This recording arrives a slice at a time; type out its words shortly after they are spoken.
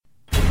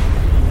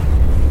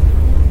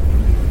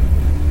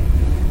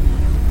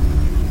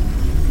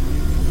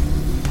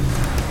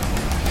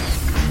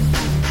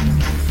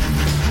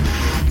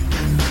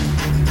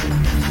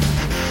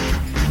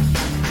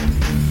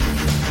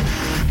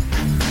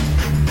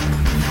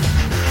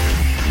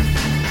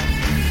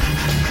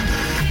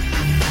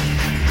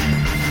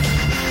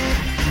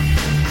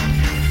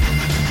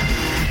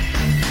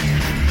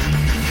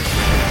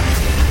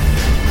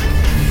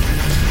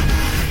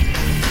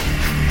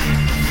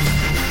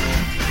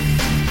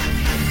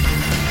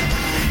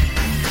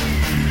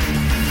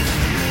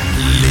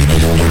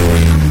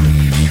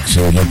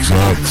right,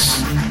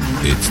 execs.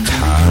 It's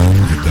time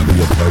to double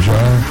your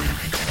pleasure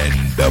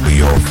and double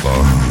your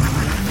fun.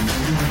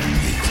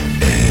 It's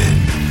Ed.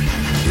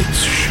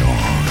 It's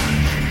Sean.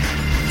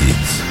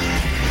 It's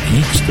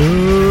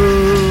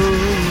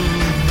Geekster.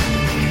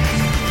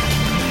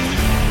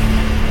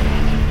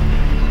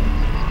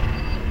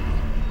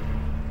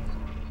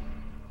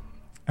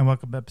 And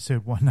welcome to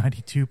episode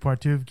 192,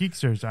 part 2 of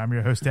Geeksters. I'm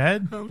your host,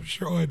 Ed. I'm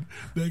Sean.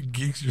 That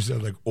Geekster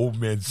sounds like Old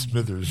Man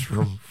Smithers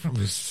from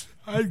his...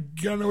 I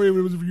got away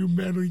with it for you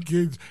manly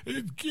kids.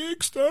 It's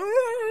Geeksters.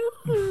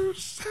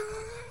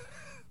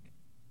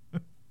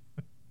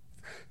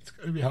 It's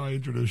going to be how I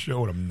intro the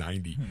show when I'm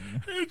 90.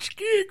 It's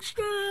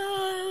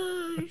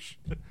Geeksters.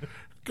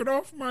 Get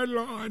off my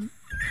lawn.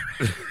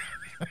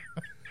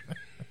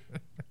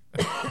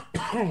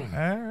 All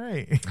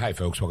right. Hi,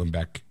 folks. Welcome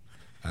back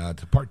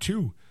to part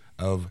 2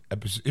 of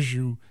episode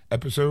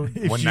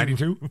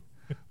 192.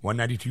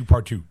 192,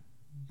 part 2.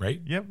 Right?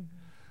 Yep.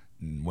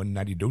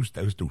 190 dose.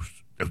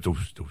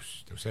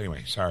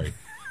 Anyway, sorry.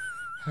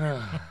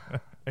 Are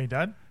you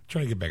done?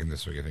 Trying to get back in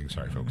this swing of things.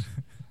 Sorry, folks.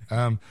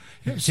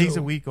 He takes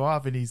a week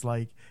off and he's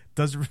like,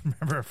 doesn't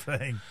remember a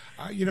thing.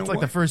 You know it's like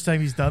what? the first time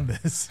he's done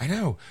this. I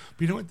know.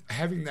 But you know what?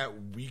 Having that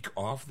week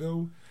off,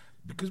 though,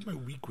 because my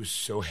week was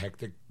so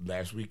hectic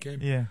last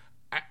weekend, Yeah.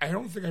 I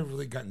don't think I've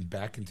really gotten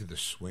back into the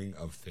swing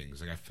of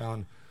things. Like I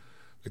found,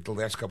 like the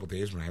last couple of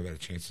days when I had a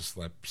chance to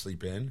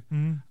sleep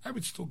in, I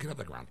would still get up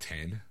like around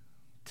 10,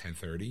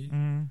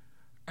 10:30.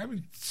 I've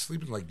been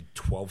sleeping like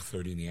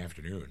 12:30 in the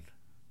afternoon.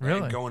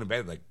 Really? And going to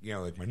bed like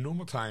my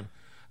normal time.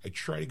 I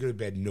try to go to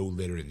bed no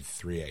later than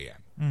 3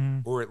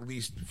 a.m. Or at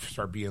least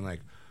start being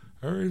like,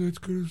 all right, let's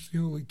go.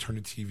 Like turn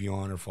the TV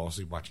on or fall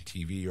asleep watching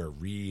TV or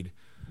read.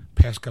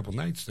 Past couple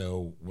nights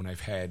though, when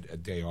I've had a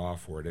day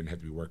off or I didn't have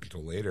to be working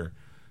until later.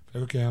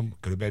 Like, okay, I'm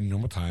go to bed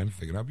normal time.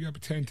 Thinking I'll be up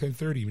at 10,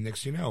 10:30. Even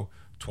next thing you know,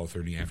 12:30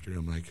 in the afternoon.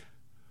 I'm like,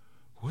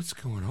 what's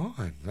going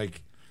on?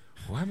 Like,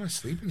 why am I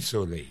sleeping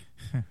so late?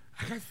 I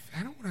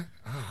don't want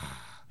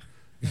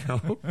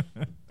to.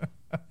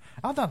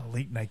 I'm not a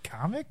late night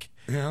comic.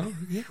 Yeah.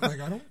 Like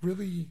I don't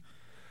really.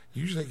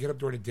 Usually, I get up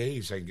during the day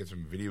so I can get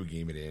some video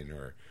gaming in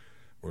or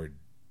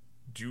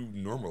do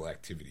normal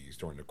activities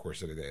during the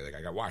course of the day. Like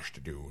I got wash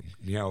to do.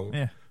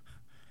 Yeah.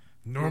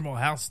 Normal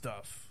house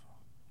stuff.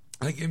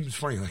 Like it was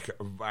funny. Like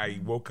I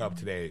woke up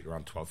today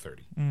around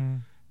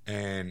 12:30,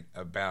 and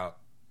about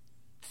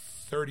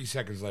 30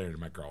 seconds later,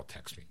 my girl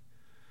texts me.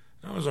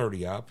 I was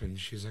already up, and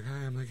she's like,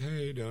 "Hi." I'm like, "Hey, how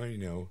you doing?"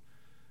 She's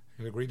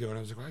like, "What are you doing?" I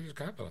was like, "Well, I just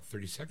got up about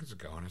 30 seconds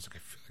ago," and I was like, "I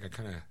feel like I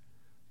kind of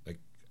like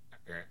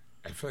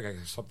I feel like I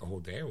slept the whole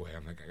day away."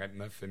 I'm like, "I got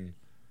nothing."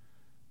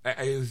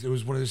 It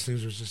was one of those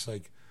things where it's just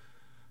like,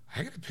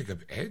 I got to pick up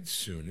Ed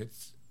soon.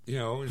 It's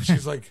and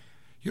she's like.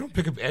 You don't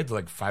pick up Ed till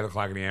like 5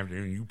 o'clock in the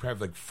afternoon. You probably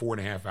have like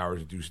 4.5 hours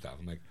to do stuff.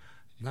 I'm like,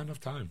 not enough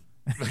time.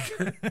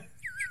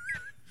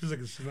 She's like,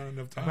 it's not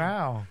enough time.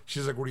 Wow.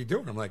 She's like, what are you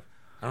doing? I'm like,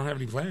 I don't have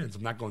any plans.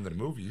 I'm not going to the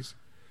movies.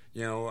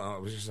 I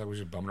was just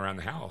bumming around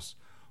the house.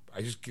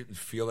 I just didn't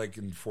feel like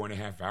in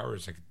 4.5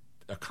 hours I could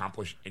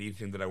accomplish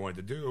anything that I wanted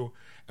to do.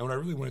 And what I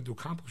really wanted to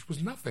accomplish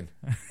was nothing.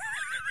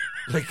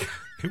 Like,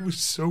 it was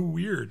so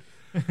weird.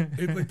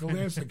 It like the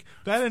last like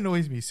That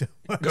annoys me so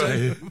much. Go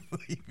ahead.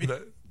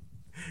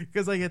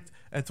 Because like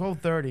at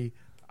 12:30,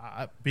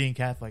 being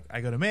Catholic, I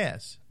go to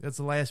mass. That's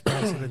the last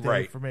mass of the day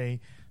Right. for me.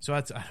 So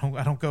I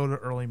don't go to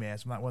early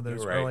mass. I'm not one of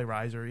those Right. early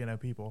riser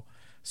people.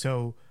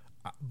 So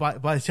by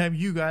the time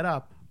you got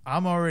up,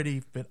 I'm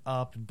already been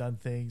up and done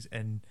things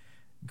and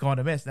gone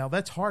to mass. Now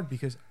that's hard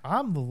because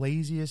I'm the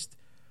laziest.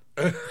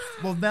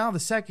 Well, now the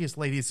second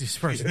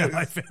laziest person that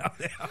I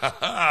found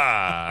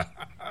out.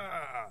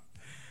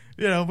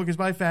 Because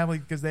my family,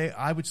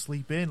 I would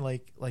sleep in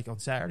like on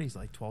Saturdays,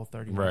 like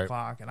 12:30, 1 Right.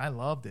 o'clock, and I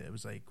loved it. It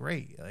was like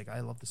great. Like I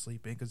love to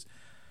sleep in because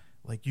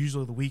like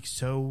usually the week's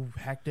so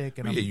hectic,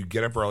 and you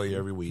get up early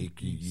every week.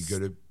 You go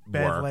to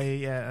bed work.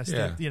 late,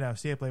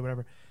 stay up late,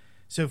 whatever.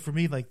 So for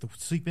me, like the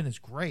sleep in is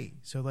great.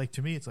 So like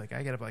to me, it's like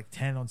I get up like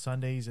 10 on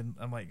Sundays, and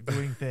I'm like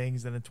doing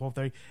things, and then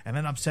 12:30, and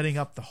then I'm setting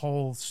up the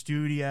whole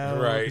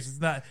studio. Right. 'Cause it's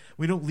not.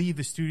 We don't leave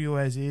the studio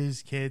as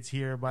is, kids.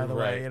 Here, by the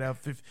way,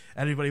 if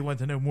anybody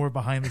wants to know more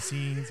behind the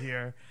scenes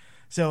here.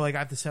 So like I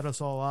have to set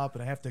us all up,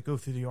 and I have to go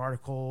through the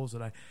articles,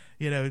 and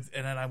and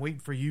then I'm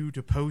waiting for you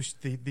to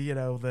post the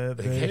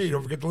Hey,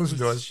 don't forget to listen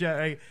to us.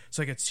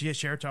 So I could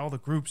share it to all the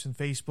groups and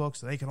Facebook,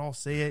 so they can all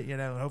see it,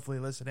 and hopefully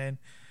listen in.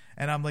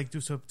 And I'm like, do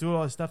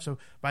all this stuff. So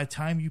by the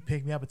time you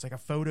pick me up, it's like a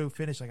photo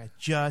finish. Like I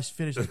just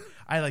finished.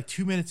 I had like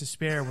 2 minutes to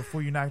spare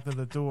before you knocked on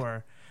the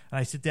door, and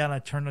I sit down, and I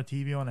turn the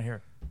TV on, and I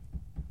hear.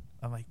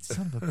 I'm like,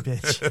 son of a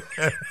bitch.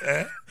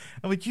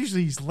 I'm like,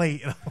 usually he's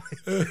late. And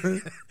I'm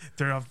like,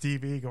 turn off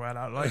TV, go out,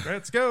 I'm like,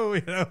 let's go.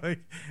 And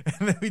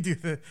then we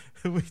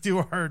do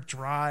our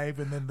drive,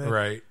 and then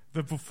the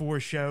before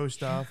show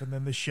stuff, and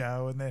then the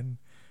show, and then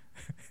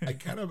I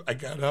got up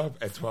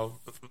at 12.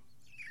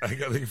 I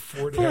got like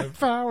 4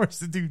 hours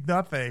to do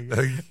nothing,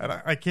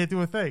 and I can't do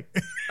a thing.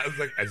 I was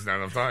like, it's not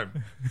enough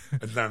time.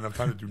 It's not enough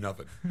time to do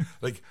nothing.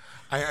 Like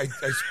I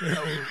spent.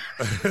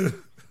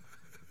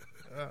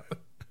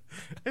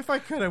 If I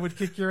could, I would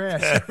kick your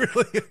ass. I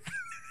really.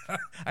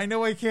 I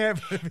know I can't,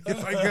 but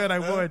if I could, I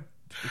would.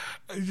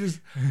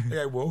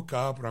 I woke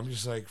up and I'm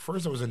just like,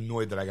 first I was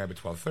annoyed that I got up at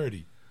 12:30.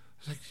 I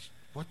was like,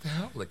 what the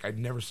hell? Like, I'd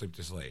never sleep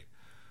this late.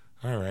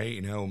 All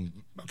right,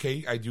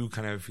 okay, I do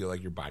kind of feel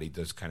like your body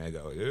does kind of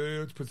go,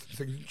 let's put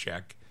things in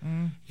check,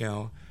 And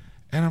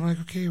I'm like,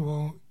 okay,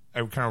 well,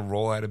 I kind of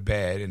roll out of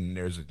bed and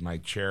there's my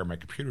chair, my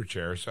computer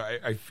chair.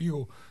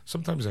 So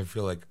sometimes I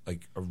feel like a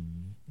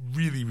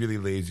really, really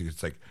lazy.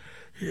 It's like,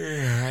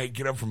 I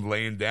get up from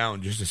laying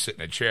down just to sit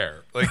in a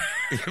chair. Like,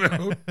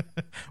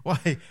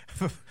 Why?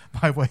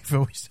 My wife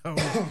always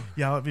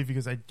yell at me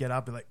because I'd get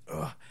up and like,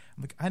 ugh.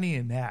 I'm like, I need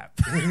a nap.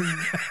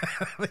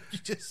 Like, you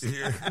just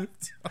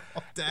slept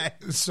all day.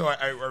 So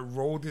I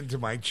rolled into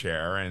my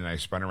chair and I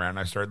spun around and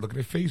I started looking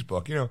at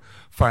Facebook,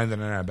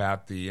 finding out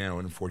about the,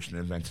 unfortunate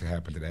events that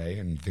happened today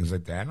and things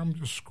like that. And I'm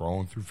just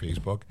scrolling through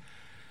Facebook.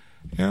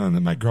 And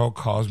then my girl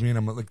calls me and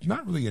I'm like,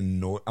 not really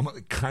annoyed. I'm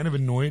like kind of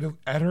annoyed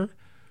at her.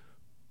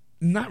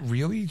 Not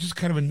really, just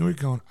kind of annoyed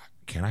going,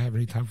 can I have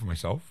any time for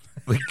myself?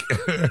 Like,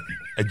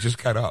 I just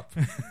got up.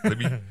 Let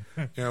me,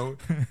 what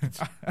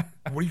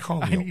do you call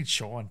me? I need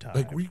Sean time.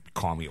 Like, what do you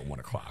call me at 1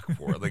 o'clock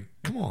for? Like,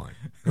 come on.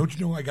 Don't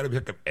you know I got to be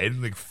at the end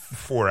in like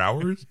 4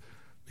 hours?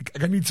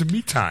 Like, I need some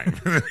me time.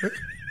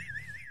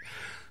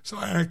 So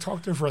I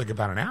talked to her for like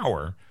about an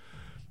hour.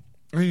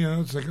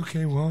 And, it's like,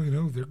 okay, well,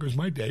 there goes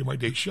my day. My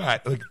day's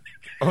shot.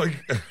 Like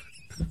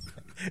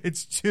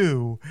it's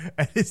 2,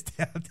 and his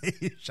day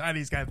is shot.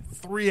 He's got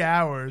 3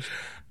 hours.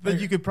 But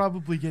you could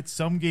probably get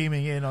some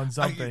gaming in on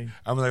something.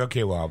 I'm like,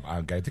 okay, well,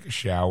 I've got to take a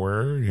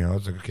shower.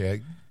 It's like,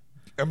 okay.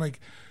 I'm like,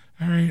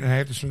 all right, and I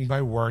have to swing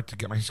by work to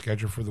get my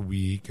schedule for the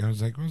week. And I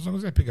was like, well, as long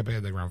as I pick up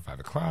at like around 5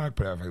 o'clock,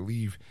 but if I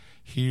leave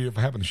here, if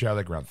I happen to shower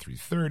like around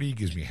 3:30,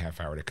 gives me a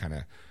half hour to kind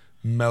of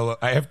mellow.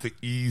 I have to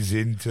ease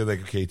into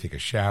like, okay, take a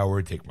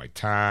shower, take my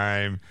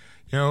time.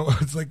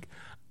 It's like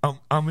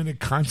I'm in a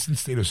constant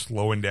state of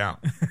slowing down.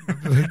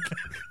 Like,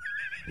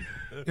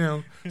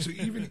 so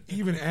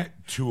even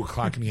at 2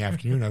 o'clock in the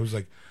afternoon, I was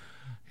like,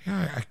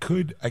 yeah, I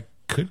could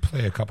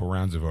play a couple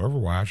rounds of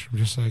Overwatch. I'm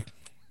just like,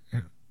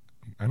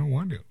 I don't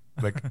want to.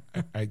 Like,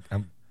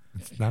 I'm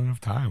it's not enough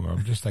time. Or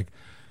I'm just like,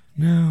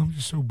 no, I'm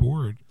just so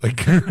bored.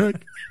 Like,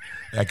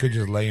 I could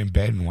just lay in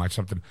bed and watch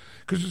something.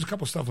 Because there's a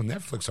couple stuff on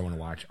Netflix I want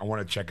to watch. I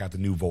want to check out the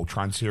new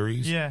Voltron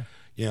series. Yeah.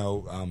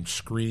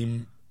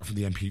 Scream from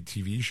the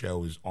MTV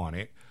show is on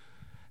it.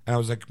 And I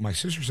was like, my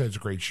sister said it's a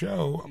great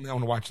show. I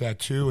want to watch that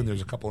too. And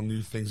there's a couple of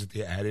new things that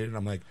they added. And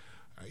I'm like,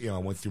 I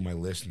went through my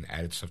list and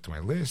added stuff to my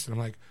list. And I'm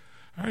like,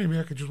 all right, maybe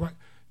I could just watch.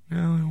 No,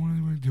 I don't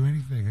really want to do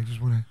anything.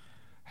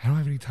 I don't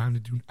have any time to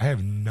do. I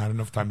have not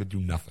enough time to do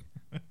nothing.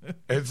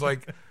 It's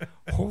like,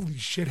 holy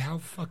shit, how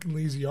fucking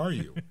lazy are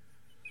you?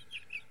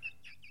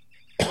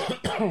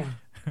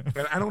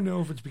 And I don't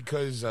know if it's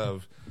because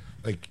of,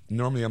 like,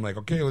 normally I'm like,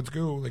 okay, let's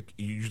go. Like,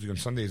 usually on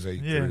Sundays I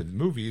go to the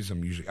movies.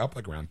 I'm usually up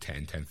like around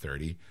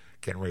 10:30,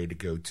 getting ready to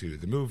go to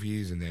the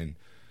movies. And then,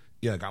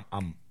 like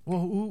I'm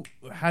Well,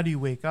 how do you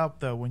wake up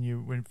though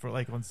when for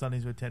like on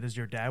Sundays with Ted? Does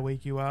your dad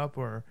wake you up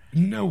or?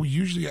 No,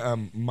 usually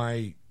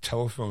my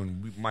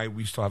telephone.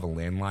 We still have a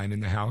landline in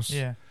the house.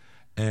 Yeah,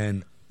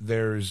 and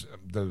there's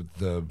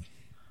the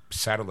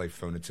satellite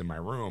phone that's in my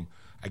room.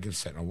 I can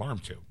set an alarm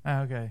to. Oh,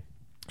 okay.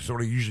 So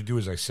what I usually do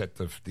is I set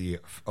the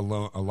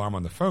alarm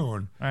on the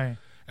phone, right?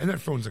 And that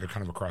phone's like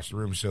kind of across the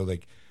room. So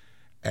like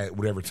at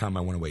whatever time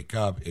I want to wake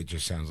up, it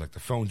just sounds like the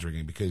phone's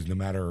ringing because no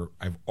matter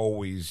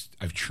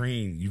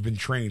you've been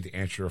trained to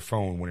answer a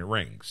phone when it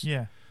rings.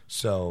 Yeah.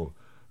 So,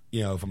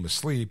 if I'm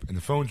asleep and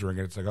the phone's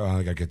ringing, it's like, oh,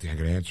 I got to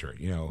answer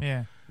it,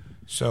 Yeah.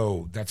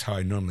 So that's how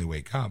I normally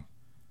wake up.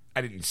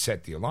 I didn't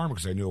set the alarm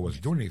because I knew I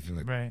wasn't doing anything.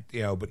 Like, right.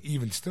 But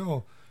even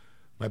still,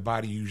 my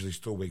body usually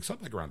still wakes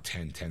up like around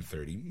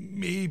 10:30,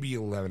 maybe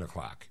 11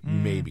 o'clock,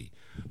 maybe.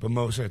 But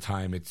most of the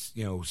time, it's,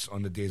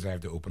 on the days I have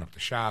to open up the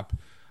shop,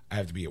 I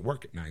have to be at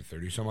work at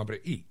 9:30, so I'm up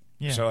to eat.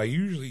 Yeah. So I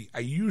usually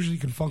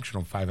can function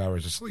on 5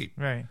 hours of sleep.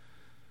 Right.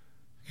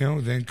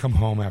 Then come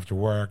home after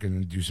work and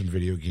then do some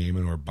video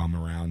gaming or bum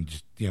around.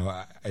 Just,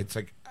 it's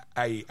like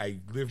I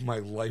live my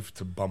life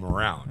to bum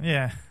around.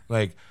 Yeah.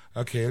 Like,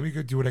 okay, let me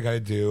go do what I got to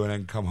do and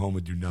then come home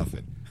and do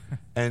nothing.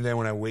 And then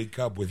when I wake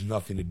up with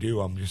nothing to do,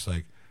 I'm just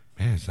like,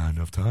 man, it's not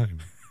enough time.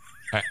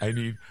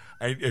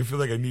 I feel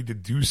like I need to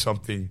do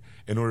something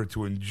in order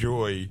to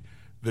enjoy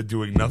the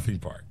doing nothing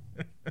part.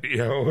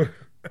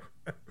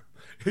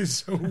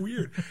 It's so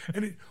weird.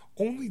 And it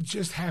only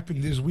just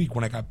happened this week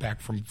when I got back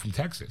from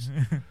Texas.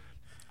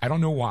 I don't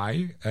know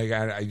why.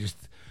 I just,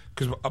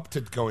 because up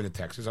to going to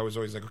Texas, I was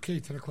always like, okay,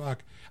 10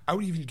 o'clock. I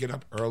would even get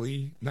up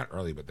early, not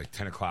early, but like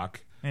 10 o'clock.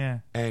 Yeah.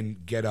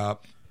 And get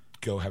up,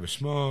 go have a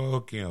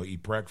smoke,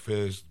 eat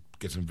breakfast,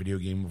 get some video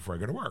game before I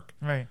go to work.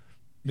 Right.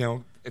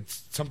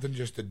 It's something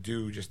just to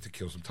do, just to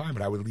kill some time,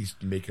 but I would at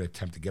least make an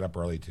attempt to get up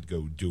early to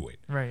go do it.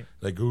 Right.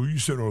 Like, oh, you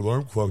set an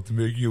alarm clock to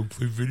make you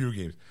play video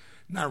games.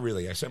 Not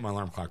really. I set my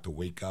alarm clock to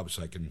wake up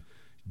so I can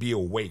be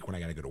awake when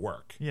I got to go to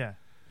work. Yeah.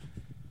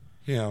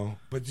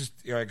 But just,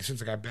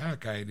 since I got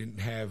back, I didn't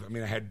have,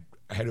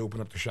 I I had to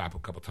open up the shop a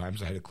couple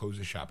times. I had to close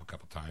the shop a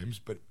couple times.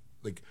 But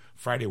like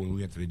Friday when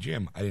we went to the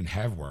gym, I didn't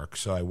have work,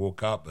 so I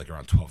woke up like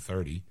around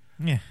 12:30.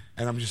 Yeah.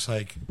 And I'm just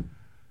like,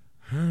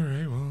 all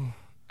right, well.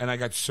 And I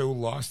got so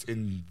lost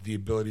in the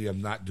ability of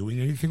not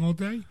doing anything all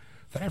day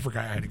that I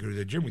forgot I had to go to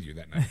the gym with you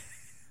that night.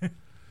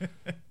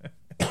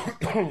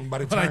 By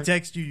the When I time,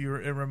 text you,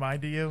 it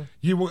reminded you?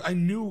 yeah, well, I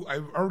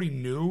already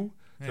knew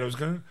that I was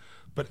gonna.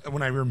 But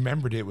when I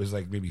remembered, it was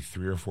like maybe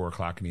 3 or 4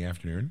 o'clock in the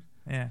afternoon,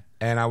 Yeah.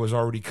 and I was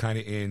already kind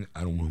of in.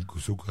 I don't know,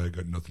 so glad I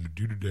got nothing to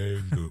do today.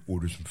 I'm gonna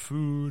order some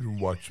food and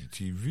watch some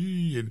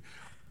TV, and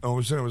all of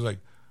a sudden I was like,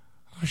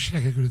 "Oh shit, I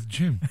gotta go to the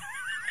gym."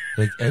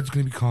 Like Ed's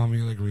gonna be calling me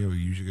like, we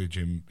usually go to the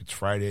gym. It's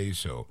Friday,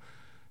 so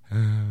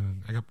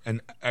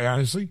I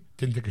honestly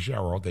didn't take a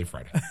shower all day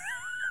Friday.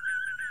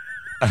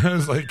 I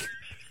was like,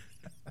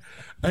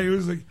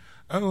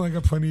 oh, I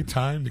got plenty of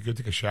time to go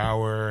take a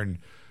shower, and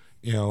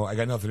I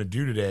got nothing to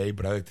do today,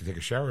 but I like to take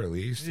a shower at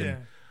least. Yeah.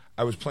 And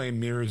I was playing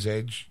Mirror's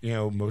Edge,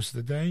 most of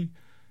the day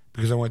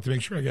because I wanted to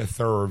make sure I got a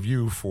thorough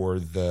review for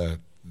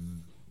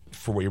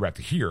what you're about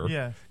to hear.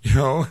 Yeah.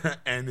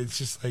 And it's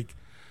just like,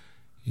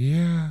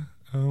 yeah.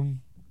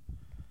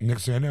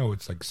 Next thing I know,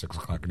 it's like 6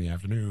 o'clock in the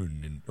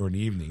afternoon or in the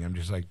evening. I'm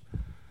just like,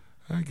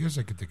 I guess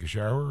I could take a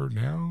shower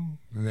now.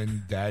 And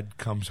then Dad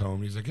comes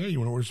home. He's like, hey, you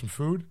want to order some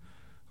food?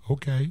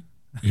 Okay.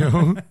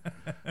 And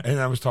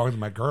I was talking to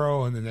my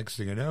girl, and the next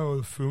thing I know,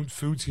 the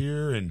food's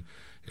here, and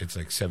it's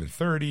like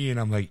 7:30, and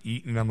I'm like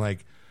eating, and I'm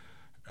like,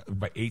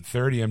 by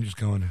 8:30, I'm just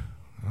going,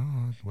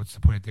 oh, what's the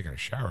point of taking a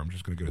shower? I'm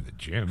just going to go to the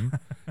gym,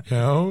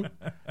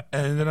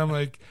 And then I'm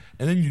like,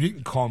 and then you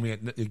didn't call me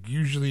at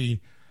usually.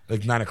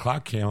 Like 9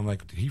 o'clock came, I'm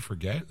like, did he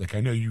forget? Like, I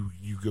know you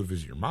go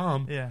visit your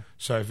mom. Yeah.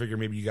 So I figured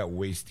maybe you got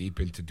waist deep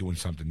into doing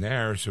something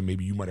there, so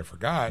maybe you might have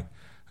forgot.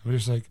 I'm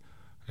just like,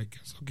 I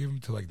guess I'll give him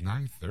to like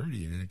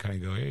 9:30 and then kind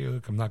of go, hey,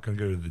 look, I'm not going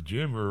to go to the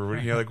gym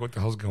or, like, what the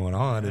hell's going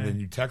on? And then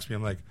you text me,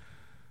 I'm like,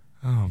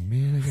 oh,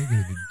 man, I got to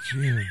go to the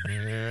gym,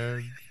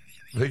 man.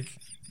 Like,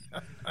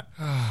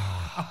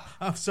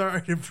 I'm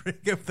sorry to bring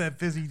up that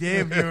busy day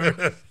of yours.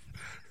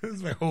 This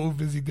is my whole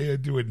busy day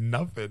of doing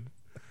nothing.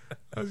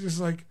 I was just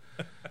like,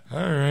 all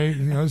right,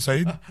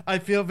 so I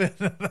feel bad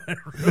that I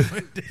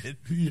ruined it.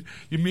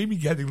 you made me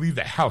get to leave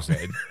the house,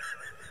 Ed.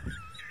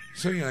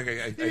 So I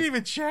didn't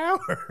even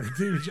shower.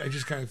 I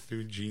just kind of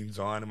threw jeans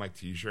on and my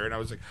t-shirt. And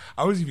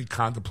I was even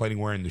contemplating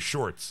wearing the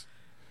shorts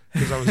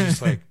because I was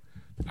just like,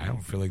 I don't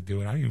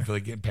even feel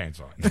like getting pants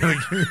on.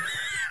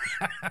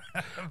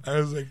 I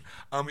was like,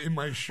 I'm in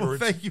my shorts.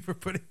 Well, thank you for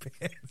putting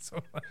pants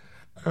on.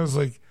 I was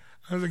like,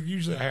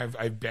 usually I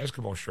have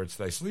basketball shorts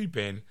that I sleep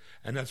in,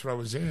 and that's what I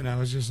was in. I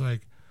was just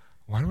like,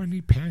 why do I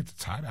need pants?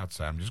 It's hot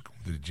outside. I'm just going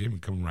to the gym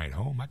and coming right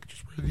home. I could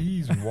just wear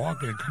these and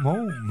walk and come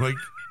home,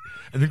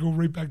 and then go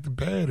right back to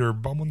bed or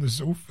bum on the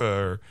sofa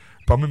or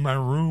bum in my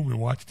room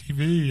and watch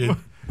TV.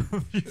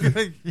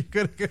 And you're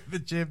gonna go to the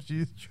gym.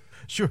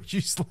 Shorts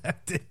you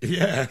slept in.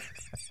 Yeah.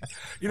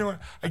 You know what?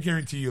 I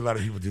guarantee you a lot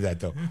of people do that,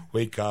 though.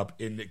 Wake up,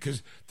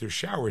 because there's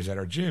showers at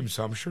our gym,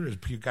 so I'm sure there's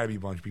got to be a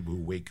bunch of people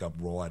who wake up,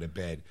 roll out of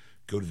bed,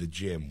 go to the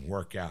gym,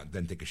 work out, and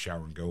then take a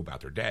shower and go about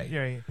their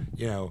day.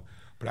 Yeah.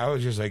 But I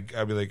was just like,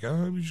 I'd be like, oh,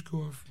 let me just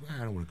go off.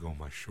 I don't want to go in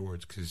my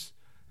shorts because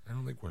I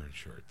don't like wearing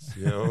shorts.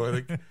 I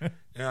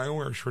don't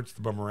wear shorts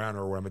to bum around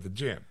or when I'm at the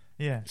gym.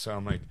 Yeah. So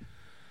I'm like,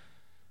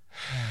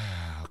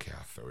 okay,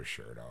 I'll throw a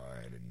shirt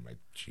on and my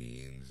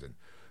jeans and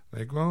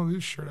like, well,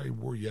 this shirt I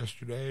wore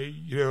yesterday,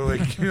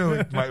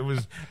 it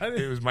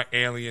was my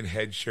alien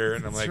head shirt,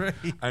 and I'm like,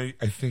 right.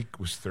 I think it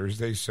was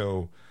Thursday,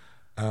 so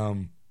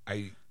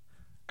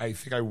I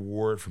think I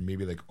wore it for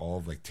maybe like all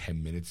of like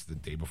 10 minutes the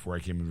day before I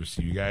came in to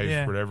see you guys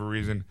for whatever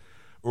reason,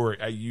 or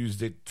I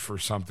used it for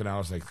something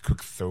else, like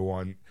quick throw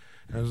on,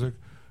 and I was like,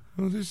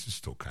 oh, this is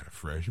still kind of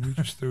fresh. Let me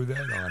just throw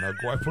that on. I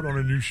put on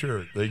a new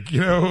shirt,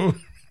 It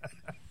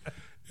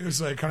was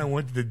like I kind of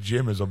went to the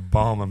gym as a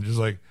bum. I'm just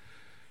like,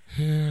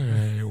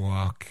 yeah,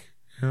 walk,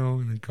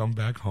 and then come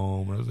back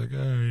home. And I was like, all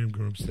right, I'm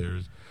going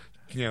upstairs.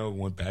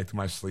 Went back to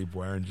my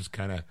sleepwear and just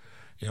kind of,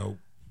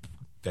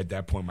 at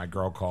that point, my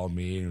girl called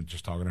me and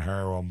just talking to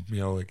her.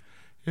 Like,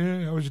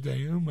 yeah, how was your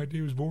day? Oh, my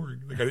day was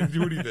boring. Like, I didn't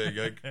do anything.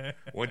 Like,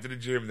 went to the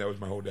gym. That was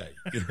my whole day.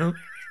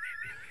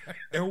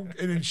 And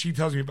then she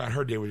tells me about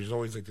her day, which is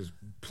always like this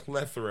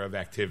plethora of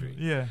activity.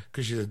 Yeah.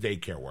 Because she's a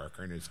daycare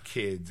worker and there's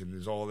kids and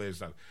there's all this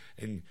stuff.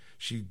 And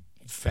she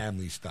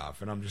family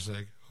stuff. And I'm just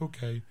like,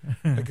 okay.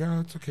 Like, oh,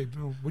 it's okay.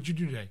 No, what'd you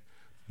do today?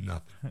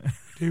 Nothing.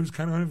 It was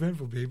kind of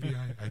uneventful, baby.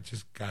 I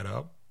just got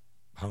up,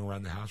 hung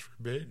around the house for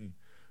a bit, and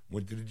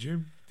went to the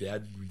gym.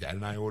 Dad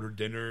and I ordered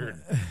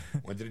dinner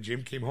and went to the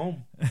gym, came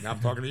home. Now I'm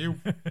talking to you.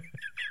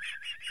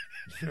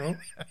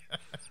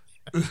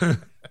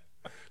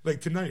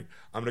 Like tonight,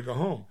 I'm going to go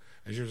home.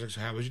 And she was like,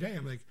 so how was your day?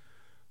 I'm like,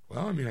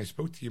 well, I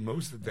spoke to you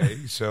most of the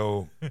day,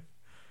 so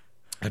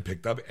I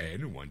picked up Ed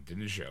and went to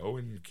the show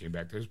and came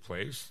back to his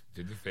place,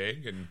 did the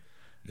thing, and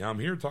now I'm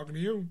here talking to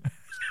you. It's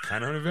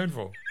kind of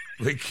uneventful.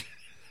 Like,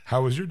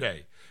 how was your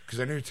day? Because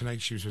I know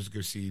tonight she was supposed to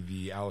go see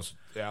the Alice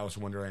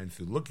in Wonderland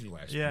through Looking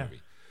Glass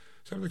movie.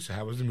 So I'm like, so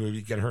how was the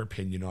movie? Get her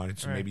opinion on it.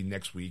 So maybe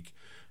next week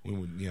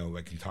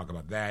I can talk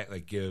about that,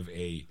 like give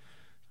a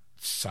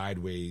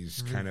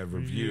sideways kind of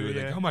review,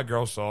 yeah. like, oh, my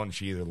girl saw it and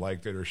she either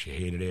liked it or she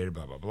hated it,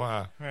 blah blah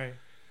blah. Right.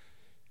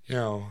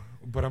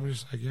 But I'm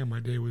just like, yeah, my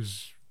day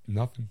was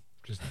nothing.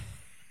 Just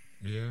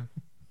yeah.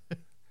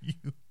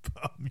 You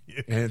bum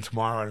you. And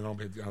tomorrow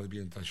I'll be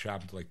in the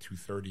shop until like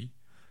 2:30.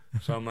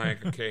 So I'm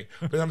like, okay.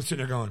 But I'm sitting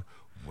there going,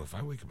 well, if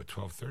I wake up at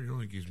 12:30, it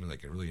only gives me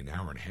like really an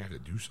hour and a half to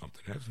do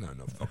something. That's not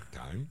enough fucking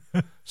time.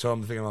 So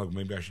I'm thinking, like,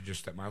 maybe I should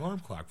just set my alarm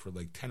clock for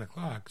like 10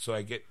 o'clock so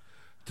I get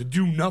to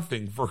do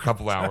nothing for a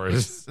couple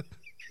hours.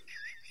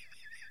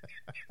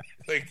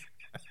 Like,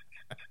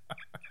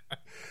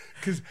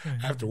 because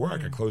after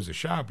work, I close the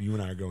shop. You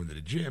and I are going to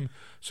the gym.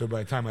 So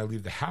by the time I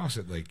leave the house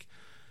at like,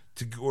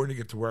 to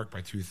get to work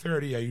by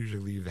 2:30, I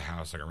usually leave the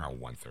house like around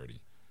 1:30.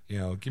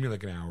 Give me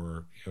like an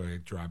hour.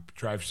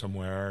 Drive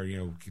somewhere.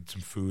 Get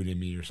some food in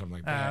me or something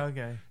like that.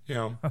 Okay.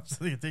 So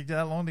you take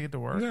that long to get to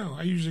work? No,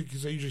 I usually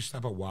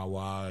stop at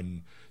Wawa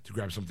and to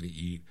grab something to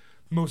eat.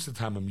 Most of the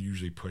time, I'm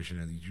usually pushing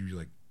it. It's usually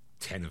like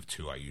 10 of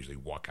 2. I usually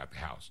walk out the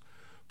house,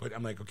 but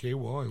I'm like, okay,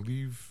 well, I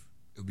leave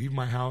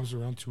my house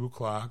around 2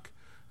 o'clock.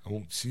 I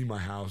won't see my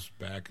house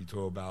back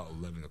until about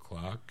 11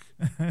 o'clock,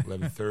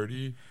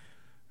 11:30.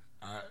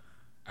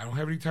 I don't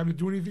have any time to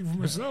do anything for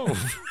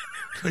myself.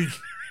 Like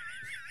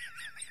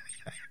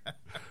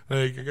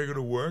I gotta go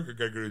to work, I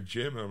gotta go to the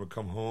gym, and I'm gonna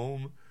come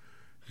home,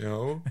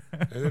 and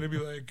then it'd be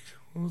like,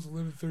 well, it's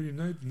 11:30 at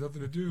night,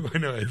 nothing to do. I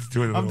know it's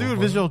doing. I'm doing a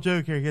visual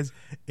joke here because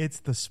it's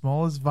the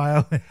smallest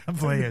violin I'm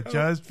playing it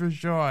just for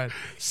Sean.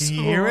 Can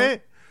you hear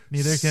it?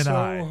 Neither can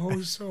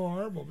I. So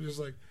horrible. I'm just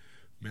like,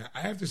 man,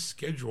 I have to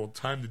schedule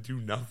time to do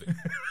nothing.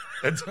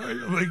 That's how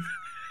I'm like,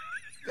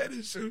 that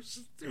is so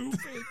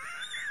stupid.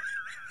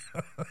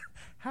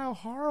 How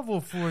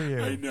horrible for you.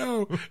 I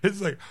know.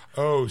 It's like,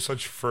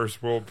 such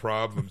first world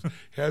problems.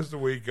 He has to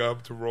wake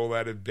up to roll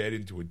out of bed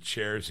into a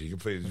chair so he can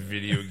play his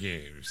video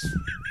games.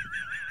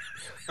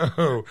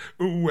 I'm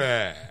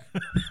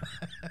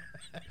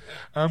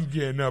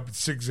getting up at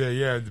 6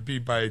 a.m. to be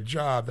by a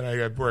job that I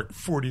got to work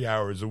 40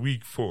 hours a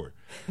week for.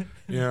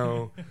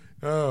 And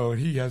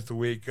he has to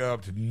wake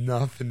up to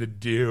nothing to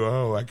do.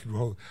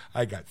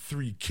 I got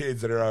 3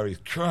 kids that are always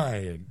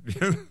crying.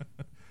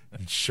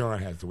 And Sean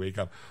has to wake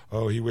up.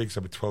 He wakes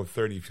up at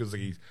 12:30. He feels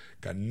like he's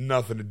got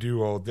nothing to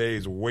do all day.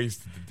 He's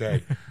wasted the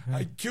day.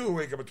 I kill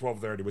wake up at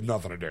 12:30 with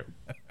nothing to do.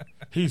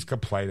 He's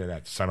complaining,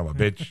 that son of a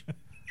bitch.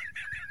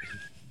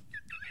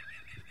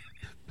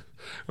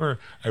 Or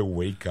I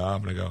wake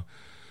up and I go,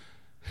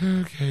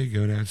 okay,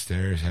 go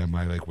downstairs, have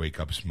my wake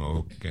up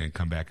smoke, and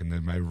come back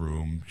into my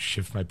room,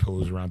 shift my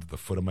pillows around to the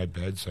foot of my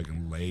bed so I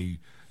can lay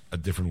a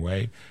different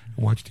way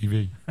and watch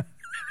TV.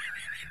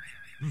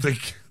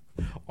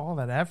 All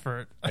that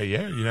effort.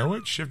 Yeah, you know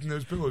what? Shifting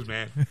those pillows,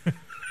 man.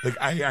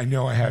 I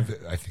know I have,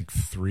 I think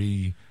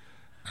 3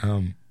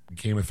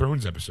 Game of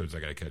Thrones episodes I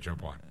got to catch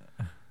up on.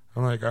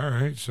 I'm like, all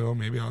right, so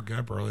maybe I'll get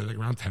up early,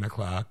 around 10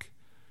 o'clock,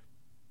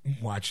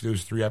 watch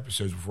those 3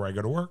 episodes before I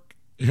go to work.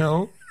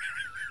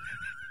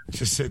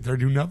 Just sit there and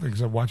do nothing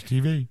because I watch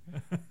TV.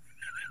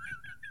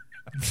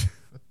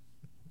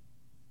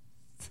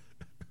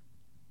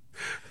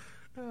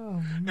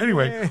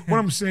 Anyway, what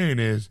I'm saying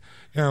is,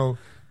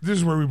 this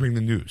is where we bring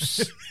the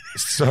news.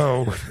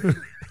 So,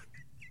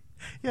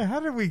 yeah, how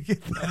did we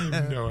get that? I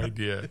have no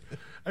idea.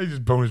 I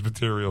just bonus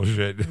material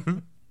shit.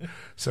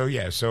 So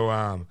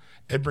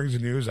Ed brings the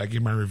news. I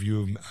give my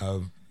review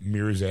of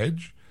Mirror's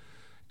Edge,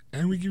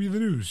 and we give you the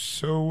news.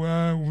 So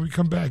when we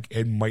come back,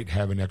 Ed might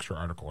have an extra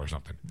article or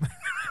something.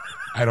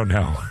 I don't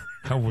know.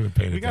 I wasn't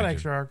paying attention. We got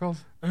extra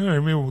articles. All right,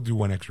 maybe we'll do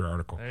 1 extra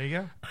article. There you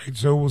go. All right,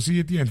 so we'll see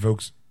you at the end,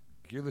 folks.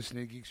 You're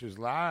listening to Geeksters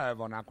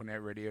Live on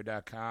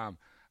AquanetRadio.com.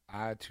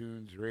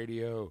 iTunes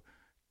Radio,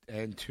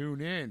 and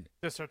tune in.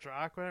 Just search for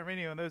Aquanet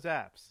Radio in those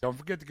apps. Don't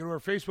forget to go to our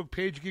Facebook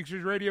page,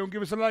 Geeksters Radio, and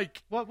give us a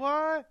like. What?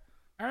 All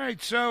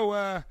right,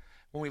 so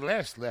when we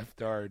last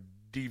left our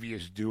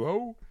devious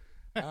duo,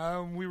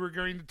 we were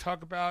going to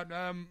talk about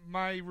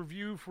my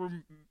review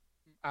for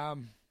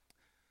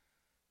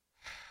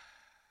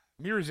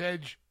Mirror's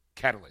Edge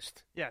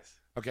Catalyst. Yes.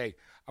 Okay,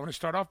 I want to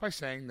start off by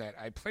saying that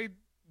I played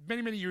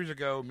many, many years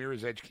ago.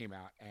 Mirror's Edge came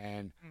out,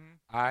 and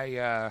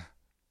I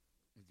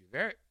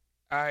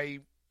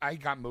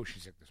got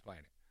motion sickness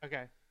playing it.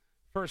 Okay.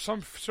 For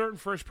some certain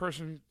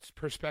first-person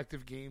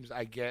perspective games,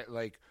 I get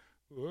right?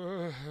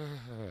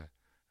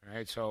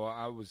 So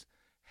I was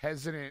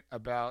hesitant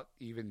about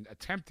even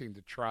attempting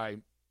to try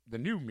the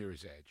new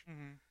Mirror's Edge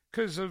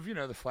because of, the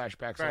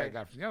flashbacks that I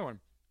got from the other one.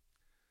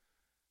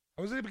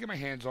 I was able to get my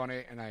hands on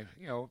it, and I'm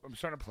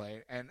starting to play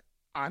it, and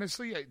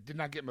honestly, I did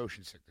not get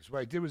motion sickness. What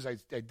I did was I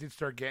did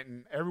start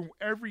getting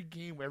every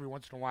game, every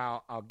once in a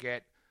while, I'll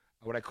get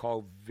what I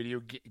call video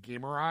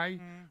gamer eye,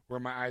 where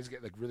my eyes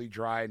get really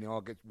dry and they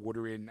all get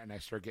water in, and I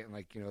start getting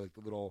the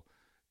little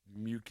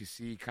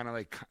mucusy kind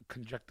of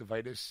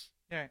conjunctivitis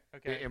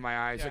in my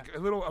eyes,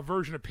 a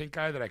version of pink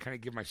eye that I kind of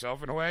give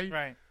myself in a way.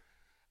 Right.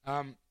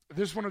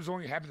 This one has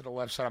only happened to the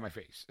left side of my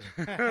face,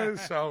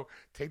 so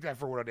take that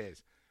for what it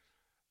is.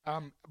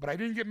 But I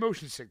didn't get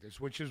motion sickness,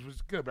 which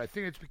was good. But I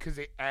think it's because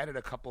they added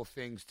a couple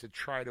things to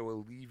try to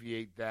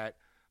alleviate that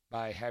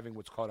by having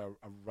what's called a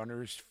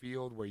runner's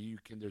field, where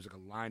there's like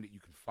a line that you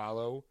can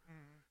follow,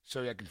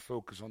 so I can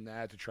focus on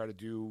that to try to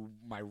do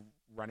my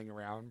running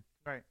around.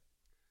 Right.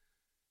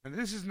 And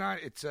this is not.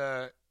 It's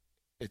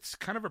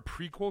kind of a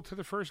prequel to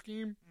the first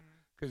game,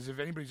 because if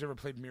anybody's ever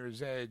played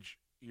Mirror's Edge,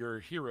 your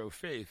hero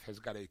Faith has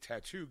got a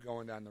tattoo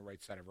going down the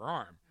right side of her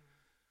arm.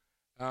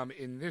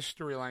 In this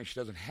storyline, she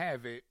doesn't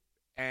have it.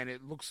 And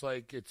it looks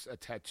like it's a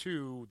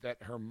tattoo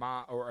that her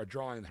mom, or a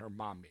drawing that her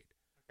mom made.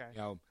 Okay.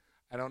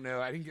 I don't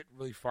know. I didn't get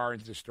really far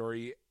into the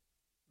story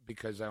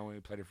because I only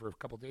played it for a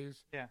couple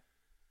days. Yeah.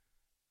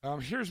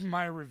 Here's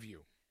my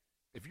review.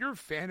 If you're a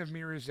fan of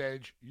Mirror's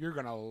Edge, you're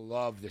gonna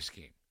love this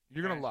game.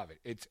 You're gonna love it.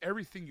 It's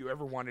everything you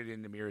ever wanted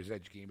in the Mirror's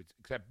Edge game,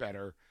 except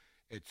better.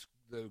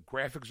 The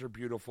graphics are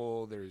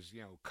beautiful. There's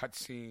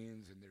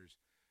cutscenes, and there's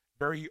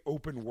very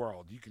open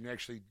world. You can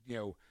actually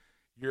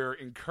you're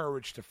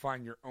encouraged to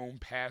find your own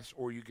paths,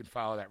 or you can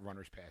follow that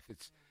runner's path.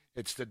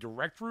 It's the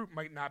direct route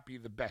might not be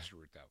the best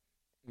route though,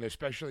 and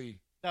especially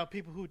now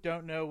people who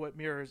don't know what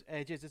Mirror's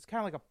Edge is. It's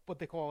kind of like what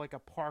they call like a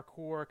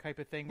parkour type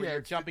of thing, where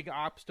you're jumping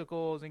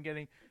obstacles and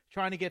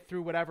trying to get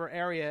through whatever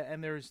area,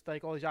 and there's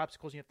like all these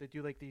obstacles. You have to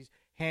do like these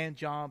hand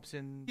jumps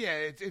and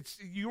it's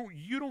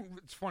you don't.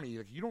 It's funny,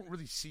 like you don't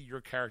really see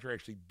your character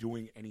actually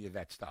doing any of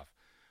that stuff.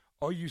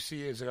 All you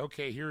see is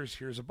okay,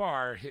 here's a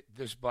bar, hit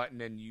this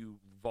button and you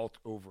vault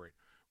over it.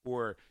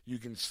 Or you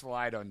can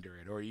slide under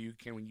it, or you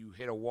can, when you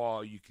hit a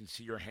wall, you can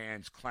see your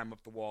hands climb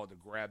up the wall to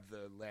grab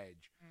the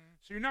ledge.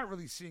 So you're not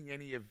really seeing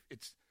any of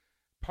it's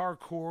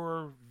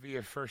parkour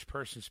via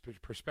first-person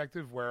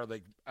perspective, where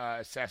like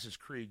Assassin's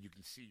Creed, you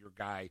can see your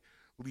guy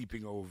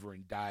leaping over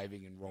and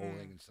diving and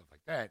rolling and stuff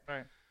like that.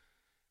 Right.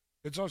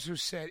 It's also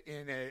set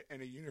in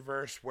a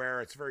universe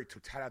where it's a very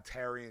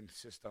totalitarian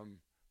system,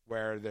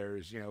 where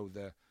there's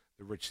the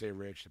rich stay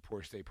rich, the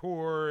poor stay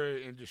poor,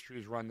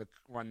 industries run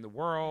the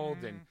world,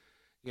 and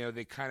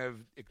they kind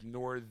of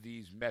ignore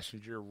these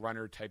messenger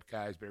runner type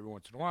guys, but every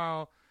once in a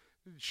while,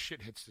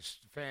 shit hits the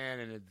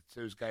fan, and it's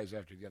those guys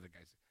after the other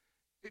guys.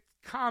 It's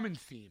common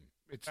theme.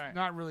 It's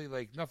not really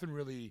like nothing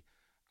really.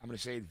 I'm going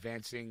to say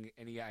advancing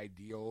any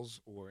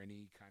ideals or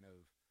any kind of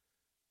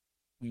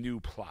new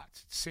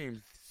plots. It's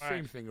same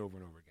thing over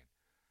and over again.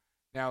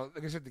 Now,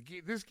 like I said,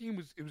 this game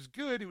was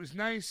good. It was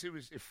nice.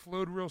 It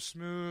flowed real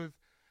smooth.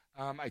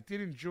 I did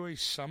enjoy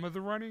some of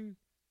the running,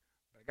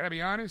 but I gotta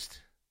be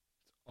honest.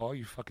 All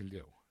you fucking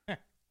do.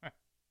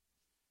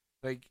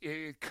 Like,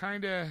 it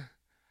kind of...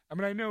 I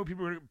mean, I know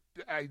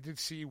I did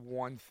see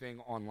one thing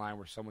online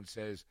where someone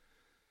says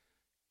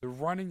the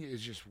running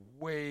is just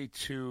way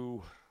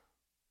too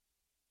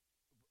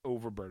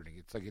overburdening.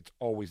 It's like it's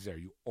always there.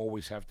 You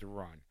always have to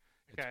run.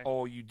 It's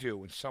all you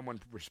do. And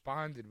someone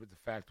responded with the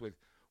fact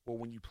well,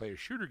 when you play a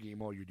shooter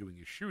game, all you're doing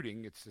is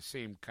shooting. It's the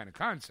same kind of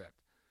concept.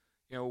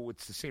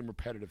 It's the same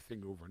repetitive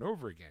thing over and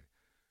over again.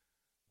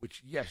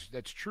 Which, yes,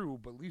 that's true,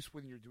 but at least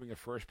when you're doing a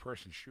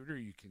first-person shooter,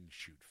 you can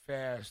shoot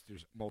fast.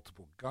 There's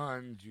multiple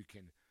guns. You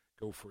can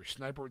go for a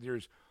sniper.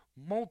 There's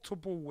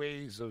multiple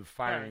ways of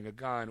firing a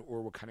gun,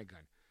 or what kind of gun.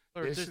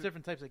 Or there's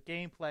different types of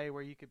gameplay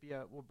where you could be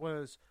one of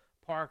those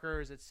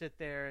parkers that sit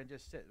there and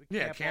just sit.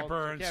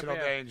 Camper and sit all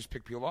day and just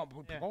pick people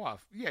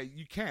off. Yeah,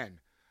 you can.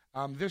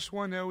 This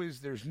one, though, is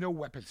there's no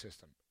weapon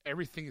system.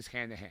 Everything is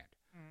hand-to-hand.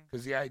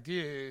 Because the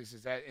idea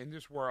is that in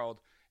this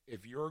world,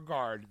 if you're a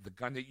guard, the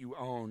gun that you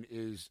own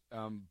is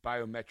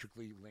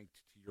biometrically linked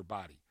to your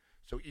body.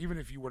 So even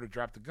if you were to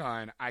drop the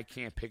gun, I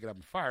can't pick it up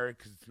and fire it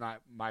because it's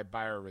not my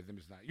biorhythm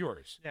is not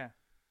yours. Yeah.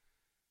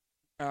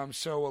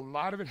 So a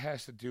lot of it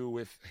has to do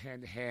with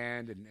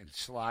hand-to-hand and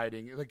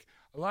sliding. Like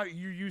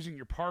you're using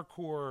your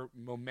parkour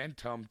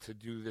momentum to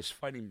do this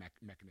fighting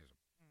mechanism,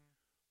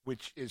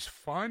 which is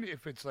fun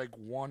if it's like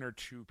one or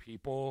two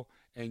people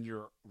and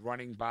you're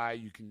running by.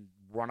 You can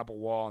run up a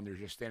wall and they're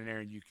just standing there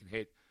and you can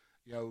hit.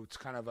 It's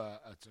kind of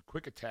it's a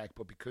quick attack,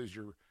 but because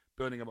you're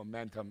building a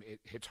momentum, it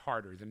hits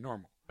harder than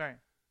normal. Right.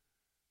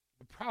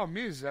 The problem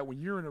is that when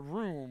you're in a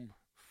room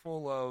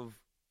full of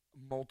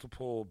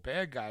multiple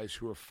bad guys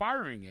who are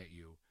firing at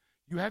you,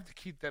 you have to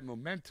keep that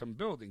momentum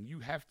building.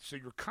 So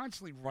you're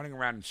constantly running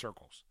around in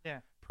circles.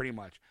 Yeah. Pretty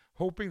much,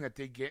 hoping that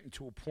they get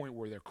into a point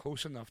where they're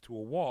close enough to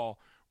a wall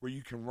where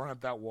you can run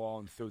up that wall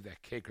and throw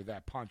that kick or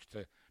that punch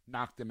to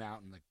knock them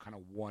out in like kind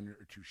of one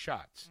or two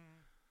shots.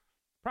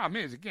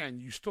 Problem is, again,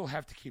 you still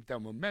have to keep that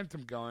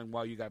momentum going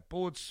while you got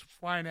bullets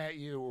flying at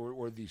you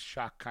or these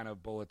shock kind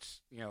of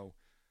bullets.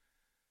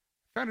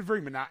 Found it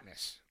very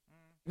monotonous.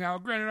 Now,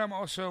 granted,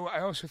 I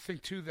also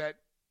think too that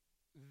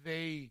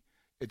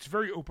it's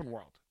very open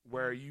world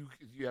where you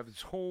have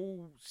this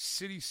whole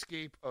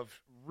cityscape of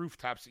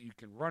rooftops that you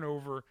can run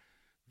over.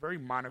 Very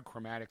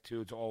monochromatic too.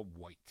 It's all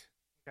white,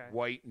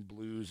 white and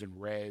blues and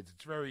reds.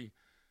 It's very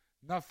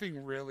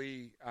nothing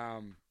really.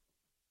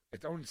 I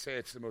don't say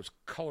it's the most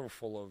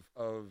colorful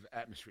of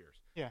atmospheres.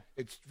 Yeah.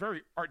 It's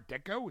very Art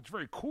Deco. It's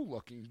very cool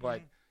looking,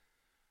 but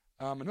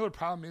another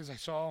problem is I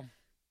saw,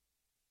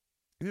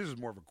 and this is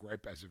more of a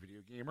gripe as a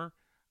video gamer,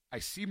 I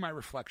see my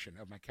reflection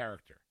of my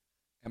character,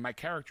 and my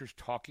character's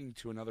talking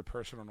to another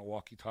person on a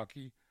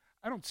walkie-talkie,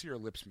 I don't see her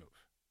lips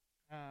move.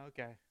 Oh,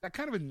 okay. That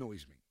kind of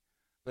annoys me.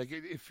 Like,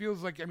 it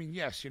feels like, I mean,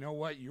 yes, you know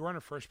what? You're on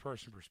a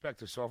first-person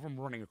perspective, so if I'm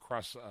running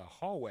across a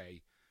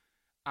hallway,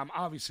 I'm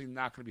obviously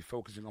not going to be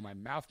focusing on my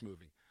mouth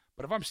moving.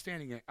 But if I'm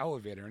standing in an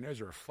elevator and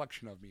there's a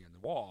reflection of me in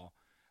the wall,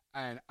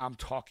 and I'm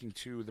talking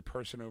to the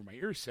person over my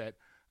ear set,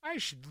 I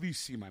should at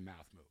least see my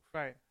mouth move.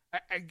 Right.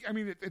 I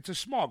mean, it's a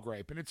small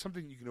gripe, and it's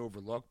something you can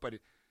overlook, but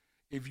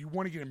if you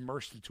want to get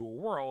immersed into a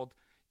world,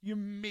 you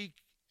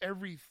make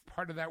every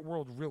part of that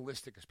world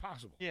realistic as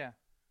possible. Yeah.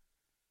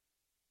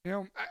 You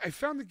know, I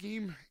found the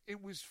game,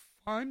 it was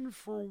fun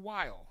for a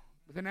while,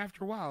 but then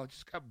after a while, it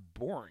just got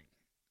boring.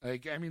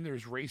 Like, I mean,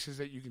 there's races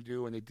that you can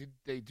do, and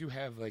they do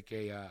have like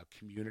a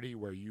community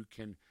where you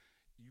can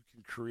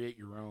create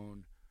your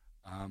own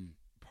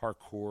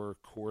parkour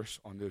course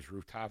on those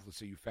rooftops. Let's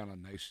say you found a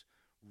nice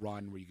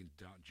run where you can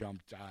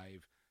jump,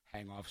 dive,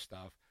 hang off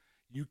stuff.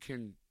 You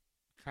can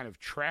kind of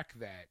track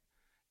that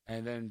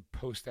and then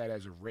post that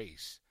as a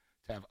race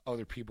to have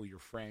other people, your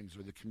friends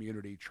or the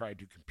community, try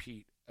to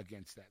compete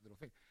against that little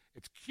thing.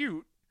 It's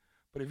cute,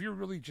 but if you're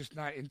really just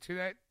not into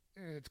that,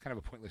 it's kind of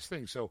a pointless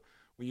thing. So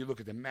when you look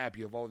at the map,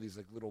 you have all these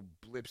like little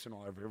blips and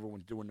all of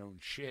everyone doing their own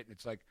shit, and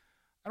it's like,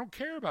 I don't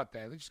care about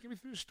that. Just get me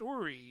through the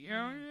story, you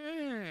know.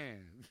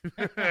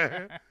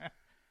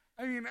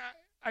 I mean,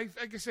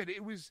 like I said,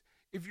 it was.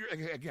 If you're,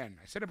 again,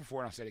 I said it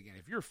before and I'll say it again.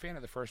 If you're a fan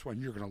of the first one,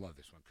 you're gonna love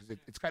this one because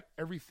it's got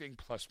everything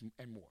plus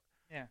and more.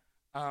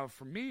 Yeah.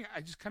 For me,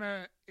 I just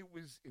it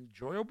was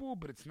enjoyable,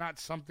 but it's not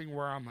something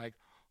where I'm like,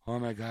 oh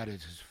my god,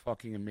 it's just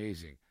fucking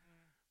amazing.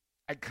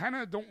 I kind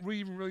of don't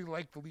even really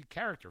like the lead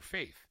character,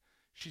 Faith.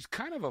 She's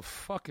kind of a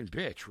fucking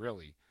bitch,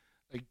 really.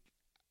 Like,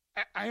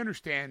 I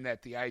understand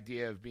that the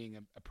idea of being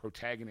a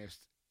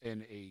protagonist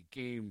in a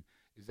game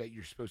is that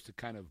you're supposed to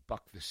kind of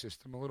buck the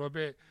system a little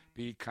bit,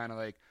 be kind of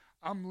like,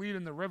 I'm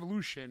leading the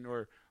revolution,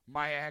 or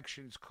my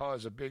actions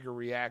cause a bigger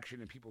reaction,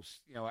 and people,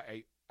 you know,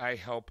 I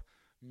help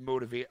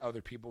motivate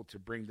other people to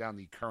bring down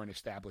the current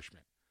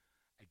establishment.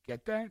 I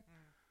get that,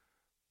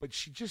 but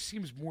she just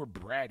seems more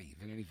bratty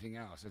than anything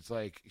else. It's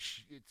like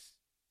it's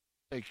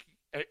like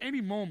at any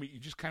moment you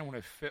just kind of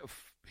want to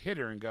hit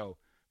her and go,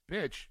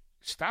 "Bitch,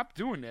 stop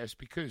doing this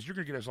because you're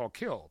gonna get us all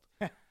killed."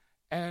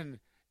 And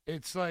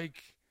it's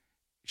like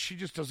she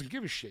just doesn't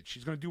give a shit.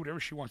 She's gonna do whatever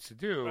she wants to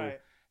do,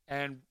 Right.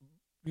 and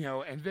you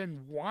know, and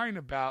then whine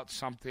about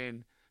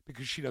something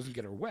because she doesn't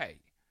get her way.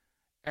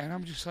 And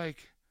I'm just like,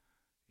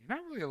 you're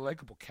not really a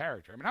likable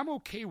character. I mean, I'm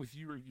okay with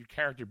your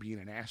character being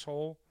an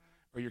asshole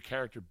or your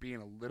character being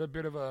a little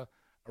bit of a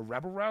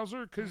rebel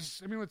rouser because,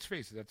 I mean, let's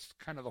face it, that's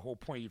kind of the whole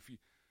point.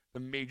 The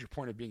major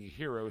point of being a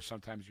hero is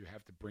sometimes you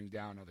have to bring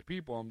down other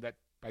people, and that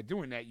by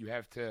doing that, you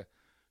have to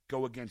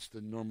go against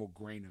the normal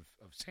grain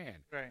of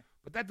sand. Right.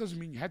 But that doesn't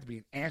mean you have to be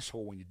an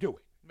asshole when you do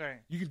it.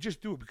 Right. You can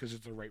just do it because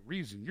it's the right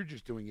reason. You're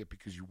just doing it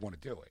because you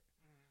want to do it.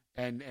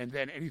 And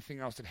then anything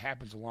else that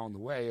happens along the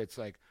way, it's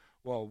like,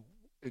 well,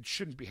 it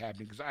shouldn't be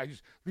happening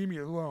because leave me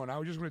alone. I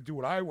was just going to do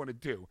what I want to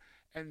do.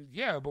 And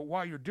yeah, but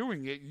while you're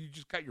doing it, you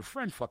just got your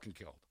friend fucking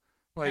killed.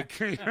 Like,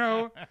 you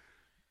know,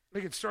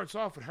 like it starts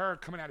off with her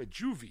coming out of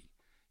juvie.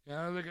 You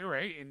know, like, all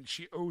right, and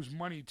she owes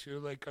money to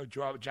like a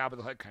Jabba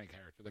the Hutt kind of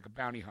character, like a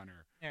bounty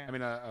hunter. Yeah. I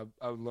mean,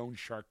 a loan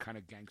shark kind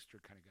of gangster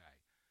kind of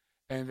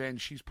guy. And then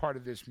she's part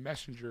of this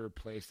messenger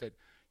place that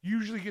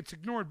usually gets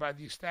ignored by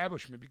the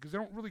establishment because they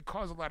don't really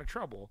cause a lot of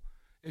trouble.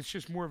 It's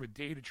just more of a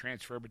data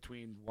transfer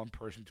between one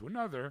person to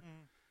another.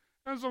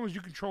 As long as you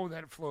control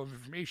that flow of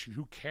information,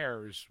 who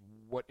cares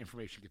what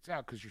information gets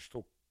out because you're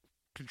still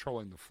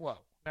controlling the flow.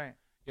 Right.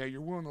 Yeah,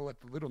 you're willing to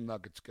let the little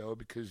nuggets go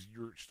because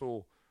you're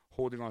still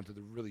holding on to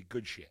the really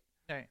good shit.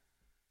 Right.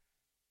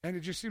 And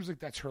it just seems like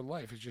that's her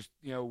life. It's just,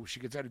 you know, she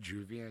gets out of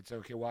juvie and it's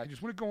okay, well, I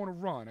just want to go on a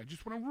run. I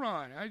just want to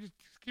run. Just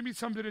give me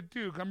something to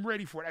do. I'm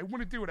ready for it. I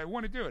want to do it. I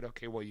want to do it.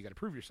 Okay, well, you got to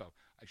prove yourself.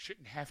 I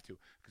shouldn't have to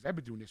because I've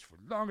been doing this for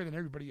longer than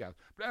everybody else.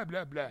 Blah,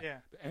 blah, blah. Yeah.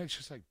 And it's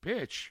just like,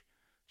 bitch,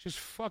 just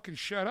fucking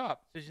shut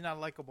up. So she's not a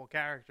likable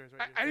character. is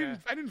what I you're-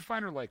 didn't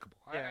find her likable.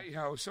 Yeah. You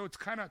know, so it's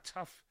kind of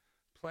tough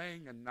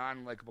playing a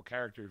non-likable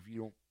character if you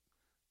don't,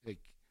 like,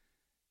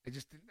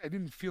 I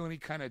didn't feel any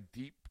kind of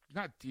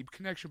not deep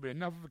connection, but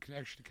enough of a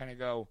connection to kind of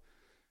go,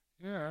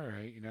 yeah, all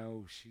right, you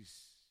know,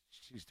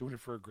 she's doing it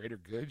for a greater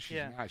good.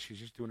 She's not. She's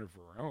just doing it for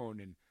her own,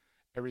 and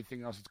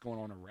everything else that's going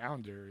on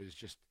around her is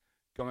just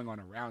going on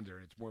around her,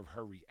 and it's more of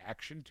her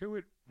reaction to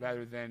it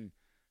rather than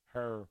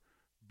her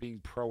being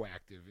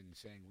proactive and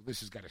saying, well, this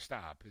has got to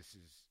stop. This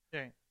is,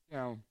 Right. you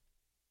know,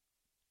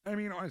 I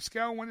mean, on a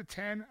scale of 1 to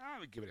 10, I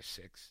would give it a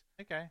 6.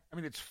 Okay. I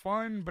mean, it's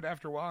fun, but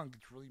after a while, it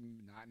gets really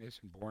monotonous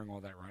and boring,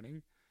 all that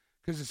running.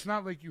 Because it's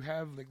not like you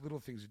have like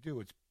little things to do.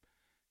 It's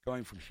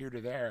going from here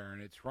to there,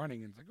 and it's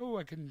running, and it's like, oh,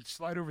 I can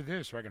slide over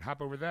this, or I can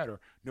hop over that, or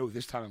no,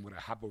 this time I'm going to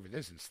hop over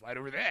this and slide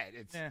over that.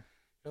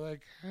 You're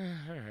like,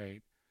 all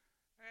right.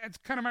 It's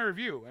kind of my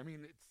review. I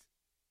mean,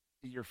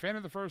 you're a fan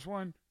of the first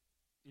one,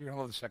 you're going to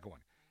love the second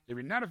one. If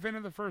you're not a fan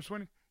of the first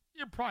one,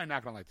 you're probably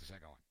not going to like the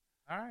second one.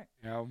 All right.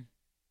 You know,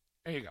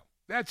 there you go.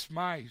 That's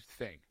my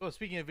thing. Well,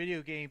 speaking of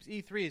video games,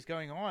 E3 is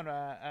going on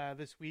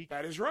this week.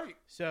 That is right.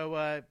 So,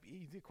 of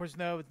course,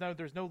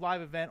 there's no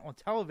live event on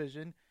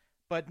television,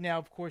 but now,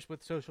 of course,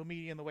 with social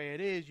media and the way it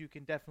is, you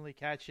can definitely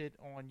catch it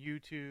on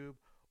YouTube,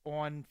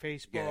 on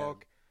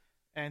Facebook,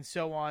 and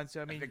so on.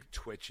 So, I think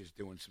Twitch is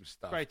doing some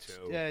stuff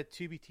too.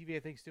 Tubi TV, I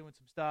think, is doing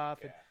some stuff.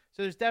 Yeah. And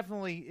so there's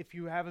definitely, if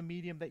you have a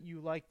medium that you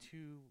like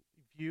to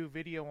view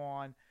video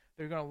on,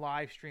 they're going to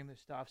live stream this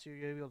stuff, so you're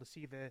going to be able to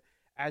see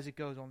as it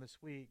goes on this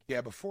week.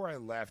 Yeah, before I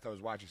left, I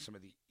was watching some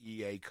of the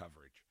EA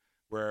coverage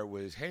where it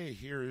was, hey,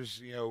 here's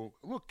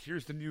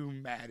the new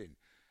Madden.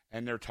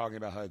 And they're talking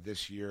about how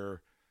this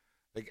year,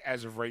 like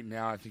as of right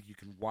now, I think you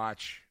can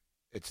watch,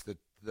 it's the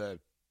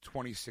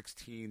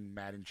 2016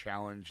 Madden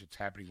Challenge. It's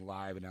happening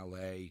live in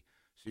LA.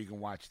 So you can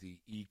watch the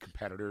E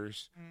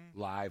competitors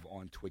live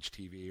on Twitch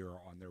TV or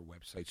on their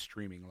website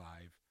streaming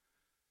live.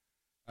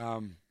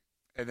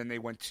 And then they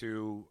went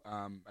to,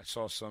 I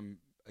saw some,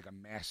 like a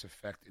Mass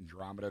Effect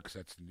Andromeda, because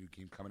that's the new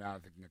game coming out, I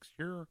think, next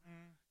year.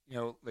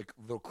 Like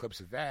little clips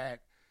of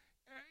that.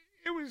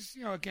 It was,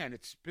 again,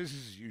 it's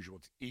business as usual.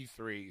 It's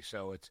E3,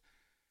 so it's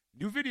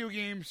new video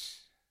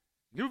games.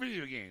 You're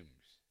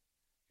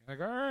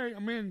like, all right,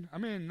 I'm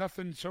in.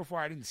 Nothing so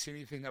far. I didn't see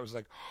anything that was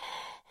like,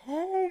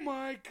 oh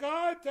my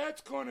God,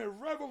 that's going to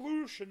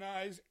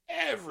revolutionize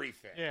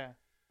everything. Yeah.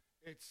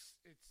 It's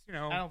I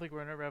don't think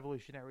we're in a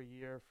revolutionary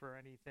year for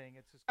anything.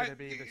 It's just going to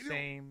be the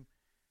same.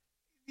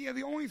 Yeah,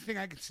 the only thing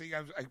I can see,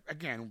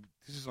 again,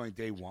 this is only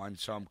day one,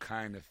 so I'm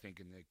kind of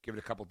thinking that give it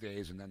a couple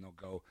days and then they'll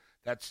go.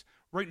 That's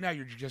right now.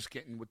 You're just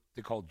getting what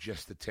they call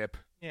just the tip.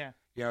 Yeah.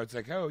 It's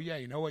like, oh yeah,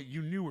 you know what?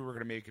 You knew we were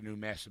going to make a new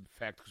Mass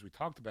Effect because we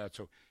talked about it.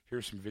 So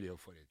here's some video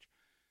footage.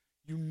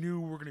 You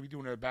knew we were going to be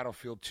doing a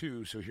Battlefield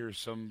 2, so here's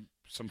some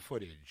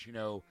footage.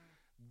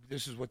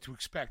 This is what to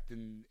expect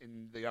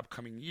in the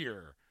upcoming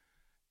year.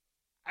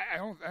 I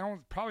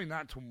don't probably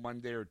not until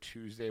Monday or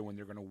Tuesday when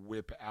they're going to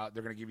whip out.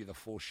 They're going to give you the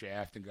full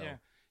shaft and go,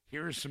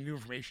 here's some new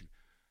information.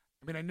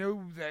 I mean, I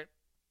know that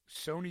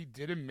Sony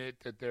did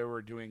admit that they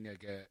were doing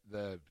like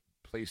the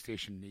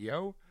PlayStation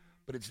Neo,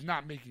 but it's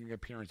not making an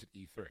appearance at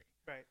E3.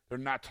 Right. They're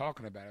not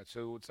talking about it.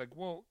 So it's like,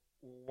 well,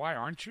 why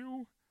aren't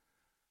you?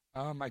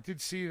 I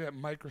did see that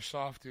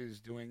Microsoft is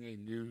doing a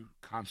new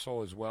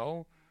console as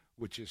well,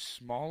 which is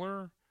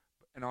smaller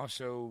and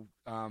also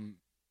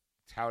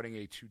touting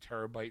a 2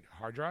 terabyte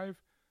hard drive.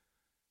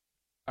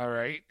 All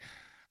right.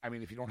 I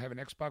mean, if you don't have an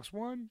Xbox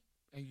One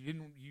and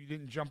you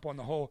didn't jump on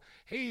the whole,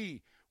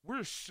 hey,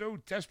 we're so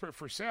desperate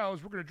for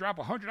sales, we're going to drop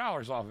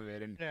 $100 off of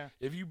it, and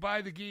if you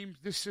buy the game,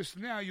 this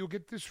system now, you'll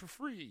get this for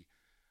free.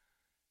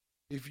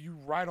 If you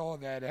write all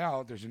that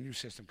out, there's a new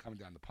system coming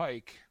down the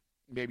pike.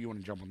 Maybe you want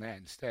to jump on that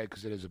instead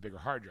because it is a bigger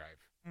hard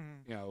drive.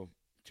 Mm-hmm.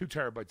 2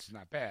 terabytes is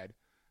not bad.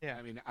 Yeah.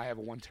 I mean, I have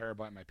a 1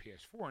 terabyte in my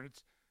PS4, and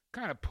it's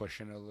kind of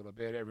pushing it a little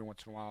bit. Every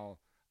once in a while,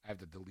 I have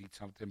to delete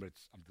something, but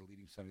I'm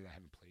deleting something that I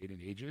haven't played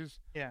in ages.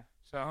 Yeah.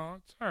 So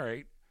it's all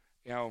right.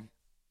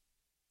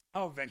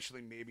 I'll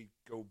eventually maybe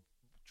go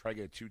try to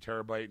get a 2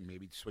 terabyte and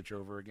maybe switch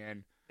over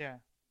again. Yeah.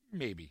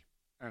 Maybe.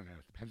 I don't know.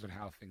 It depends on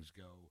how things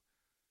go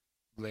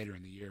later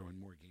in the year when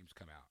more games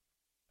come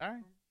out. All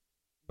right.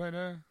 But,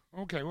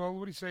 okay. Well,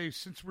 what do you say?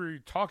 Since we're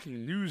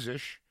talking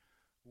news-ish,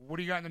 what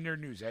do you got in the nerd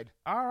news, Ed?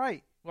 All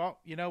right. Well,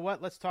 you know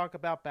what? Let's talk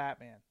about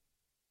Batman.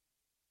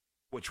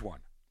 Which one?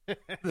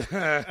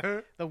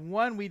 The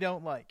one we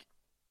don't like.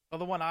 Well,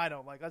 the one I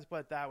don't like. Let's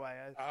put it that way.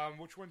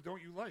 Which one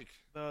don't you like?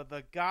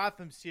 The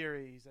Gotham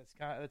series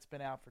that's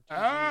been out for 2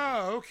 years.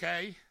 Oh,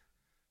 okay.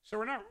 So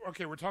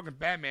we're talking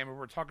Batman, but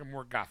we're talking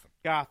more Gotham.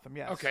 Gotham,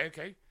 yes.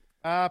 Okay.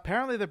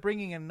 Apparently they're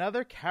bringing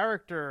another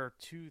character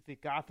to the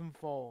Gotham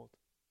fold.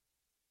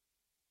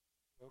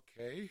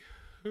 Okay.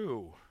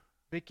 Who?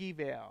 Vicky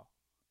Vale.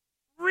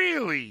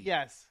 Really?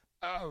 Yes.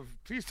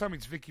 Please tell me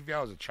it's Vicky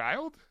Vale as a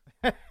child?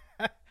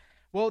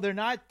 Well, they're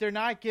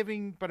not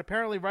giving, but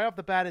apparently right off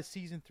the bat at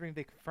season 3,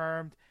 they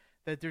confirmed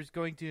that there's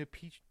going to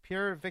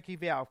appear Vicky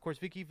Vale. Of course,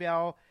 Vicky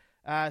Vale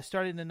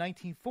started in the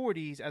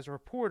 1940s as a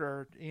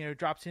reporter,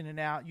 drops in and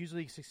out,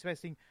 usually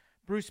suspecting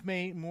Bruce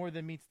Wayne more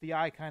than meets the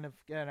eye kind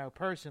of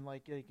person,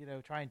 like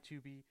trying to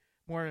be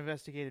more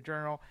investigative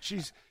journal.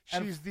 She's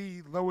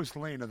the Lois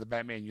Lane of the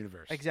Batman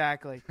universe.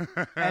 Exactly.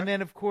 And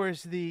then, of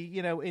course, in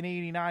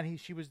 '89,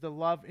 she was the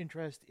love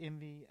interest in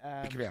the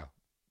Vicky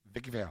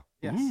Vale.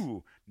 Yes.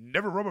 Ooh,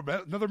 never rub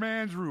about another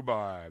man's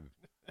rhubarb.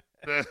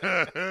 You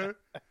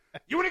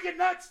want to get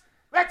nuts?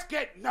 Let's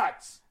get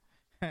nuts.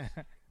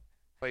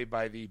 Played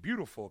by the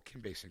beautiful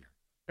Kim Basinger.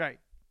 Right.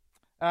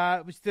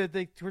 Which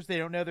of course they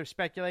don't know. They're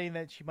speculating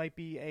that she might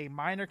be a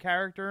minor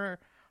character,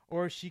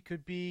 or she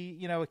could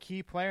be, a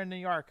key player in New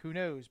York. Who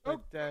knows?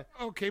 But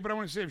okay, but I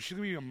want to say if she's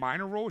going to be a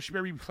minor role, she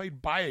better be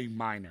played by a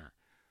minor.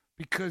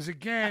 Because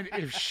again,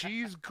 if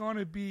she's going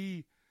to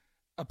be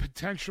a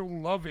potential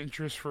love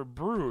interest for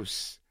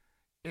Bruce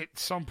at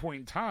some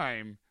point in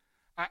time,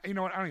 you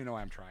know what? I don't even know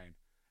why I'm trying.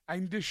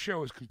 This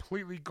show has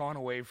completely gone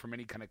away from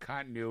any kind of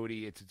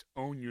continuity. It's its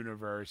own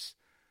universe.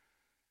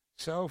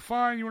 So,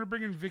 fine, you want to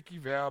bring in Vicky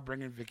Vale,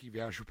 bring in Vicky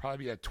Vale. She'll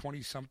probably be a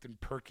 20-something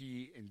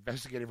perky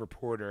investigative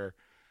reporter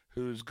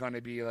who's going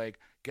to be like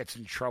gets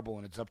in trouble,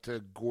 and it's up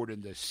to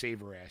Gordon to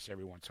save her ass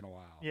every once in a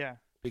while. Yeah.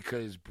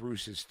 Because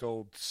Bruce is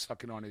still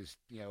sucking on his,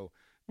 well,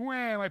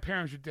 my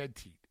parents are dead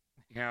teeth.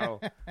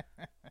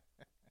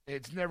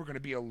 It's never going to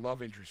be a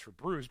love interest for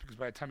Bruce because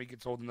by the time he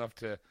gets old enough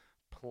to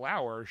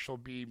plow her, she'll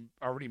be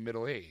already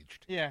middle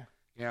aged. Yeah.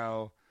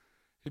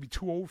 He'd be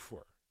too old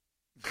for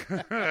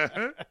her.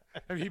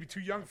 I mean, he'd be too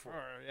young for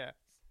her. Yeah.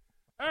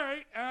 All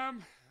right.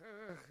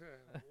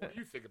 What do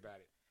you think about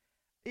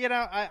it?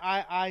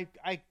 I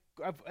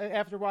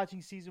after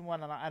watching season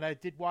 1, and I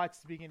did watch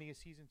the beginning of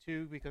season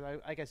 2 because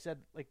like I said,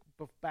 like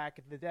back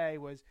in the day,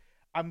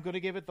 I'm going to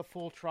give it the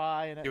full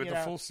try and give it the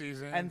full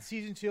season. And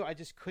season 2, I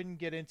just couldn't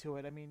get into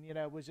it. I mean,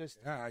 it was just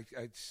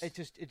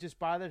it just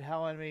bothered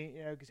hell on me,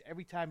 because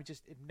every time it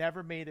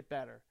never made it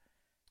better,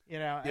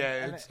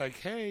 it's like,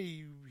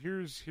 hey,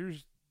 here's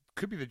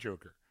could be the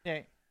Joker.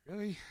 Yeah.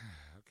 Really?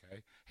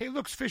 Okay. Hey,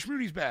 look, Fish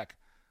Mooney's back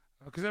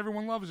because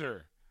everyone loves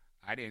her.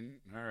 I didn't.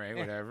 All right,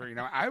 whatever.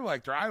 I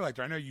liked her.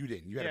 I know you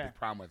didn't. You had a big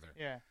problem with her.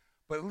 Yeah.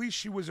 But at least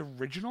she was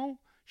original.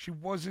 She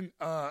wasn't.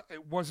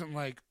 It wasn't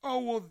like, oh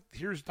well,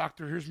 here's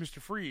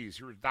Mr. Freeze,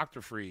 here's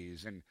Dr.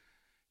 Freeze, and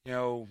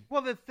well,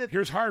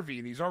 here's Harvey,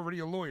 and he's already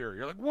a lawyer.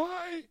 You're like,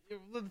 what?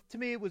 To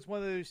me, it was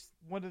one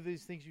of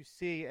those things you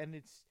see, and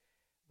it's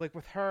like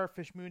with her,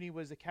 Fish Mooney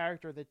was a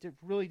character that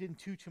really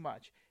didn't do too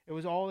much. It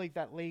was all like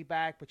that laid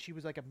back, but she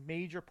was like a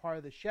major part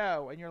of the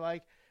show, and you're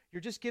like, you're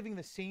just giving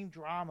the same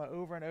drama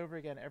over and over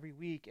again every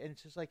week, and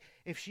it's just like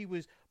if she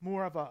was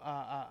more of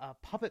a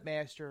puppet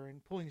master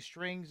and pulling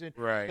strings, and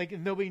like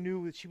and nobody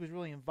knew that she was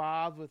really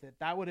involved with it,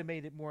 that would have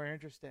made it more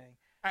interesting.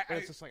 But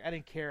it's just like I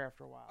didn't care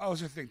after a while. I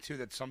also think too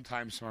that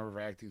sometimes some of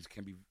her acting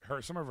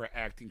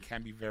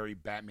can be very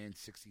Batman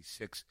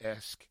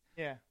 66-esque.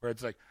 Yeah, where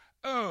it's like,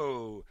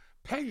 oh,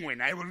 Penguin,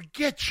 I will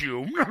get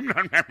you.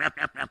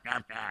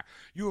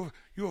 You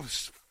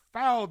have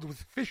fouled with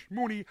Fish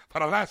Mooney for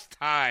the last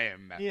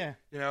time. Yeah.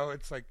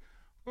 It's like,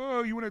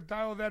 oh, you want to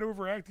dial that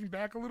overacting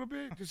back a little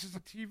bit? This is a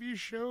TV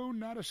show,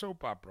 not a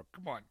soap opera.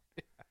 Come on.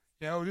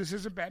 This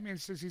isn't Batman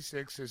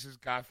 66. This is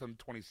Gotham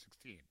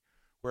 2016,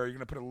 where you're going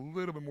to put a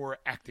little bit more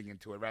acting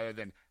into it rather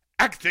than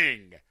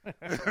acting.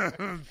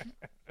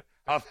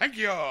 Oh, thank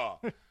you. I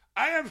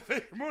am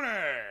Fish Mooney.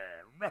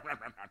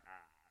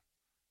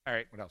 All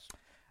right, what else?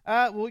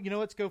 Well,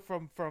 let's go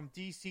from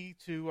DC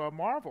to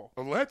Marvel.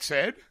 Well, let's,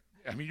 Ed.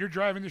 I mean, you're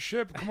driving the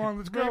ship. Come on,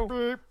 let's go.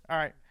 All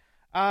right.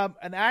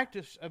 An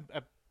actress,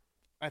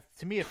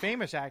 to me, a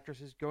famous actress,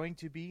 is going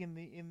to be in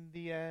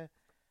the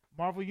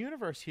Marvel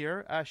universe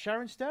here.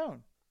 Sharon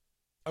Stone.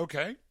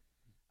 Okay.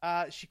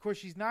 Of course,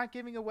 she's not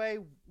giving away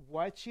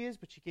what she is,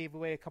 but she gave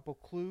away a couple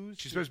clues.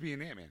 She's supposed to be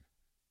in Ant-Man.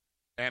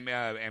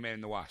 Ant-Man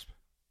and the Wasp.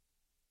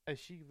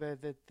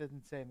 That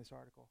didn't say in this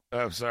article.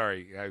 Oh,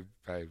 sorry. I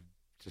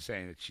just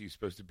saying that she's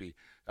supposed to be.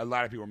 A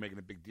lot of people were making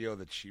a big deal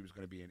that she was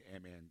going to be in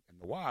Ant-Man and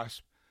the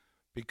Wasp.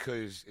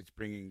 Because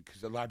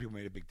a lot of people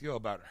made a big deal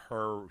about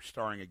her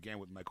starring again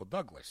with Michael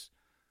Douglas,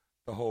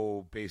 the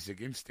whole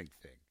Basic Instinct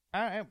thing.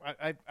 The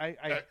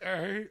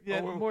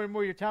more and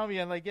more you're telling me,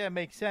 I'm like, yeah, it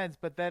makes sense.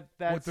 But that's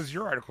what does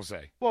your article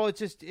say? Well,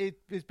 it's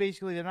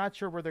basically they're not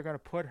sure where they're going to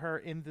put her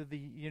into the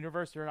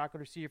universe. They're not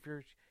going to see if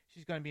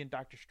she's going to be in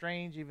Doctor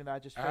Strange, even though I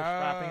just finished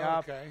wrapping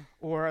up,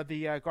 or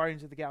the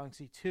Guardians of the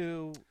Galaxy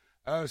 2.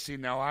 Oh, see,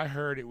 now I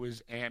heard it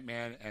was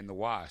Ant-Man and the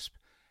Wasp,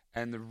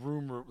 and the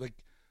rumor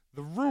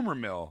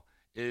mill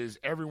is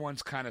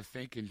everyone's kind of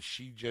thinking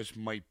she just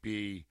might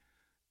be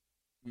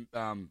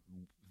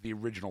the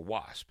original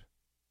Wasp.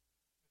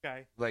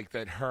 Okay. Like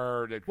that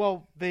her...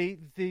 Well,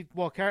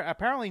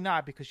 apparently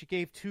not, because she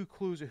gave 2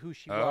 clues of who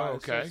she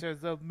was. Okay.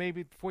 So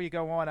maybe before you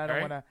go on, I don't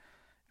want to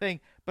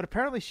think. But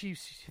apparently she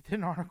did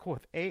an article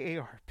with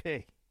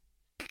AARP.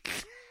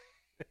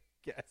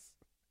 Yes.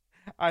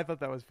 I thought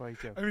that was funny,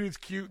 too. I mean, it's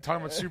cute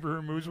talking about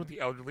superhero movies with the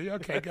elderly.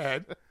 Okay, go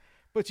ahead.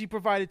 But she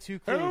provided 2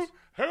 clues.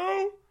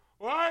 Who?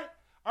 What?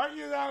 Aren't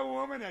you that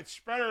woman that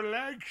spread her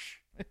legs?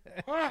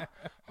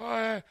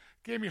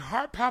 Gave me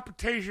heart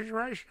palpitations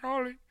right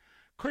slowly.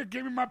 Quick,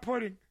 give me my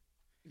pudding.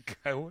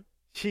 Okay,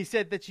 she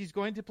said that she's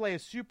going to play a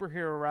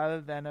superhero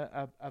rather than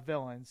a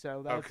villain.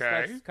 So that's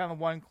kind of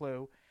one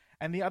clue.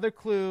 And the other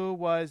clue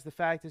was the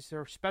fact that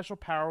her special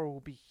power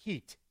will be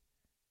heat.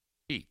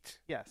 Heat?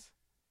 Yes.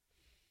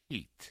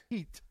 Heat.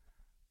 Heat.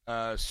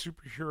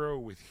 Superhero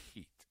with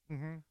heat.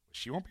 Mm-hmm.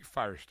 She won't be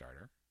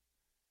Firestarter.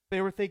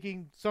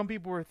 Some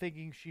people were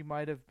thinking she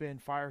might have been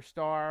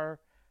Firestar,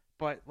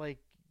 but like...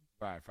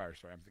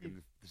 Firestar. I'm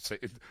thinking...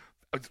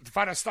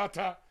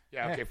 Firestarter.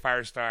 Yeah, okay,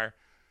 Firestar.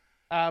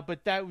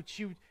 But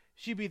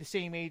she'd be the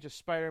same age as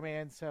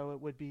Spider-Man, so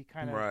it would be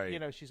kind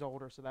of, she's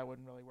older, so that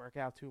wouldn't really work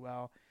out too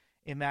well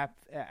in that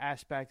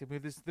aspect. I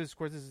mean, this of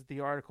course, this is the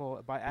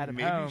article by Adam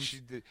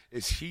Holmes.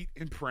 Is heat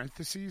in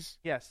parentheses?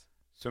 Yes.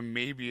 So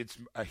maybe it's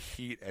a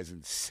heat as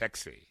in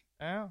sexy.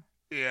 Oh.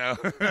 Yeah.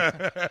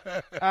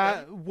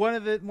 One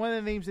of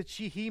the names that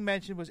he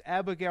mentioned was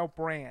Abigail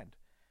Brand.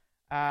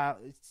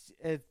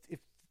 If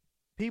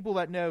people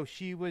that know,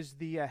 she was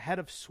the head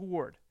of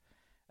SWORD,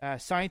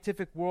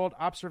 Scientific World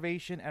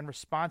Observation and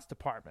Response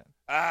Department.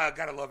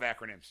 Gotta love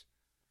acronyms.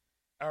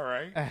 All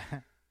right.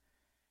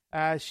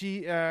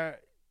 She's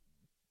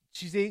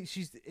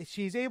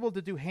able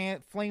to do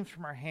flames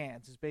from her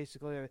hands. Is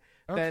basically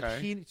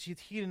that she's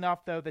heat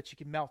enough though that she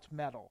can melt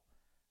metal.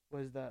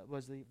 Was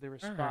the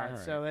response? All right.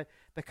 So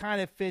that kind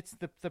of fits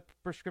the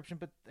prescription.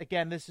 But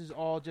again, this is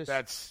all just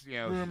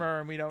rumor,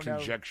 and we don't know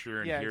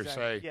conjecture and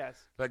hearsay. Exactly.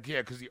 Yes,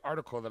 because the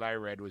article that I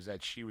read was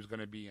that she was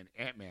going to be an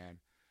Ant-Man,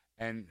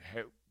 and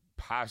her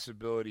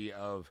possibility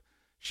of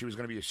she was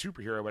going to be a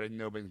superhero, but I didn't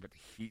know anything about the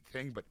heat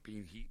thing. But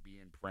being heat, be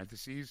in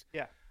parentheses.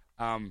 Yeah.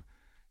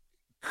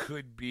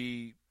 Could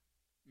be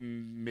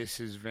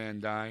Mrs. Van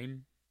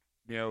Dyne.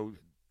 We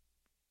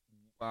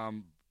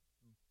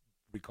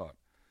call it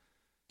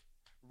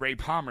Ray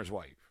Palmer's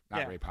wife,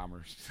 not Ray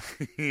Palmer's.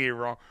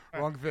 wrong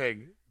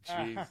thing.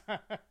 She's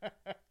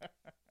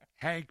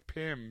Hank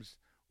Pym's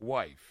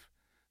wife,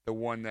 the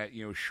one that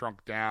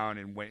shrunk down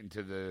and went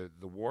into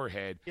the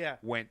warhead. Yeah,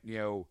 went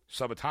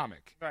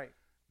subatomic. Right.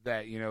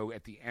 That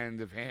at the end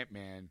of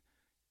Ant-Man,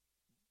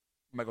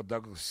 Michael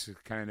Douglas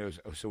kind of knows.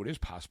 Oh, so it is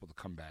possible to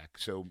come back.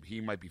 So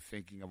he might be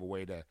thinking of a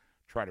way to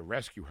try to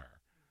rescue her.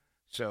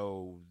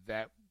 So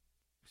that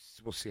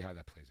we'll see how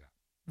that plays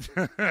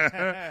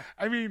out.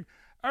 I mean.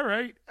 All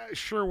right,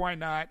 sure, why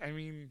not? I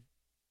mean,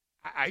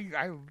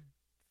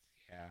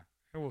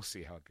 we'll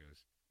see how it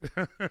goes.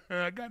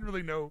 I got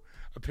really no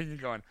opinion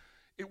going.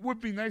 It would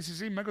be nice to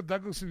see Michael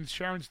Douglas and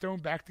Sharon Stone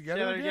back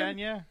together again.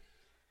 Yeah.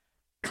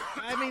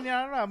 I mean,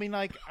 I don't know. I mean,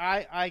 like,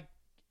 I'm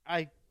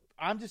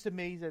just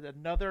amazed that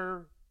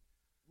another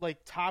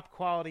top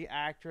quality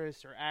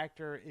actress or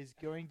actor is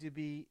going to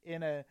be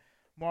in a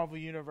Marvel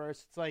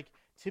universe. It's like,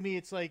 to me,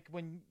 it's like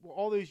when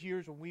all those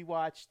years when we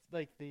watched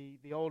the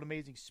old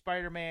Amazing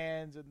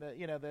Spider-Mans and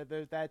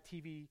that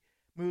TV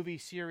movie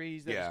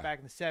series that was back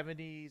in the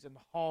 70s and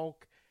the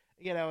Hulk,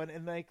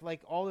 and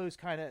like all those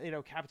kind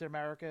of Captain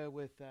America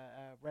with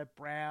Red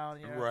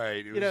Brown,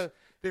 right?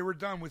 They were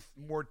done with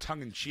more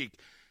tongue in cheek.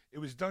 It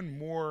was done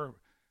more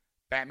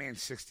Batman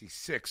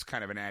 66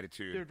 kind of an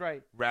attitude,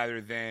 right? Rather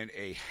than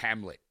a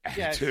Hamlet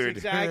attitude.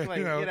 Yes,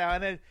 exactly.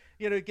 And then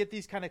get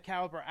these kind of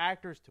caliber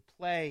actors to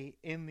play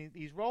in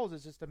these roles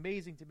is just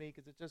amazing to me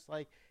because it just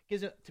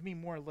gives it to me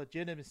more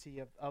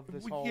legitimacy of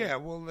this whole. Yeah,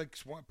 well, like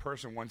one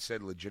person once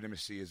said,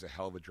 legitimacy is a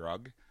hell of a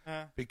drug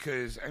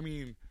because I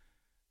mean,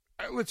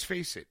 let's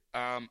face it.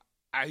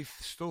 I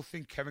still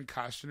think Kevin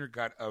Costner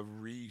got a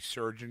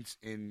resurgence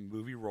in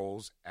movie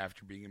roles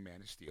after being in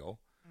Man of Steel.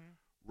 Mm-hmm.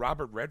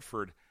 Robert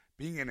Redford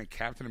being in a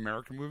Captain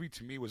America movie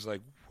to me was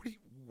like,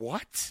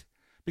 what?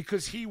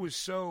 Because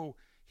he's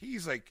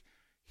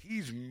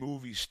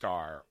movie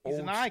star. He's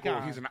an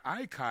icon. He's an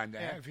icon to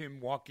have him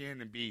walk in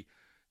and be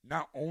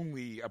not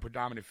only a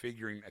predominant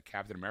figure in a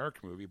Captain America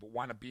movie, but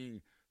wind up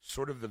being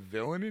sort of the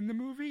villain in the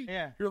movie.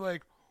 Yeah. You're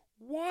like,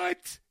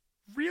 what?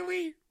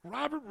 Really?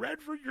 Robert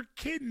Redford? You're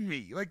kidding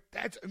me. Like,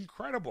 that's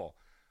incredible.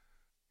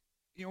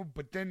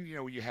 But then,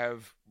 you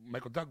have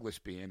Michael Douglas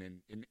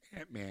being in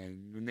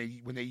Ant-Man.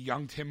 When they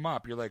younged him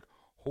up, you're like,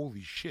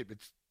 holy shit,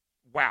 it's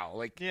wow.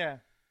 Like, yeah.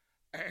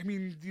 I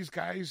mean, these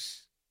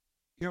guys,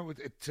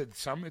 to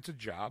some it's a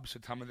job. So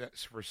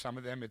for some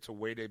of them, it's a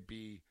way to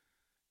be,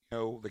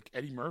 like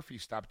Eddie Murphy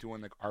stopped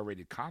doing like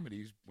R-rated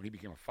comedies when he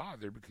became a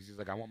father because he's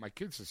like, I want my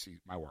kids to see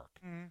my work.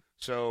 Mm-hmm.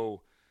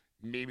 So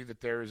maybe that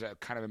there's a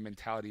kind of a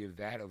mentality of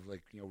that of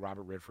like,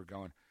 Robert Redford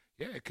going,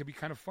 yeah, it could be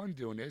kind of fun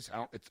doing this.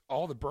 It's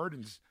all the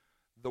burdens.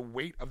 The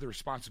weight of the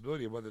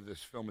responsibility of whether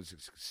this film is a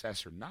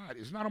success or not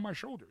is not on my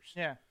shoulders.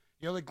 Yeah.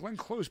 Like Glenn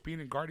Close being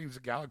in Guardians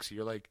of the Galaxy,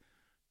 you're like,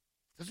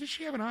 doesn't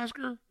she have an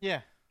Oscar? Yeah.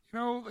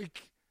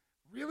 Like,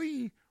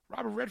 really?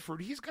 Robert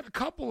Redford, he's got a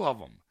couple of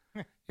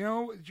them.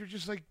 You're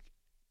just like,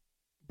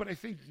 but I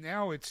think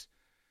now it's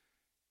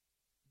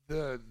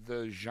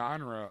the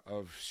genre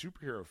of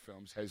superhero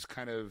films has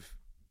kind of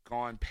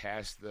gone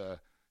past the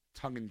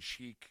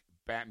tongue-in-cheek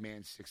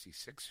Batman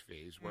 66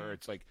 phase where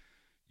it's like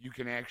you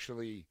can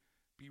actually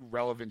be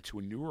relevant to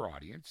a newer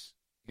audience,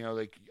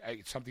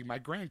 it's something my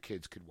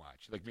grandkids could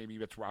watch. Like maybe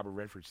that's Robert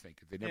Redford's thing.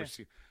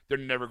 They're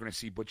never going to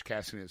see Butch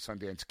Cassidy at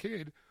Sundance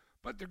Kid,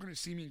 but they're going to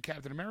see me in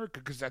Captain America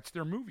because that's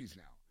their movies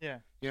now.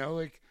 Yeah.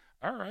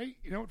 All right,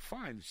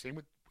 fine. Same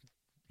with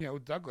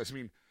Douglas. I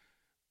mean,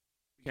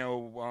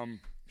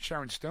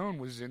 Sharon Stone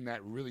was in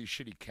that really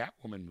shitty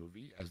Catwoman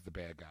movie as the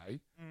bad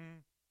guy. Mm-hmm.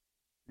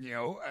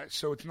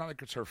 So it's not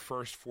like it's her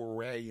first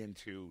foray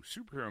into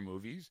superhero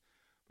movies.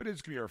 But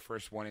it's going to be our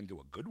first one into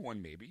a good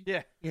one, maybe.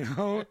 Yeah.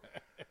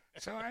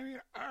 So, I mean,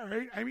 all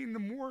right. I mean, the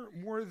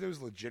more of those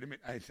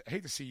legitimate... I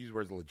hate to see you use the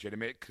word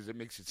legitimate because it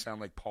makes it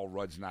sound like Paul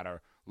Rudd's not a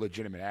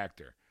legitimate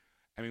actor.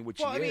 I mean, it's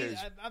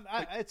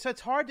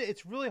hard to...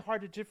 It's really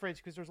hard to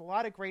differentiate because there's a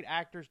lot of great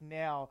actors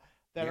now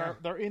that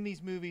they're in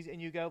these movies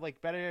and you go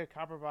like Benedict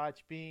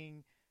Cumberbatch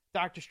being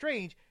Doctor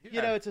Strange.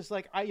 It's just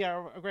like,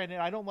 granted,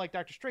 I don't like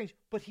Doctor Strange,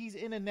 but he's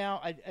in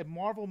a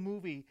Marvel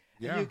movie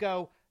and you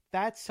go...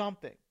 That's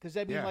something because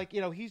I mean,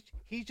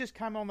 he's just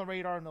come on the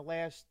radar in the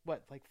last 5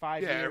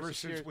 years. Yeah, ever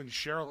since when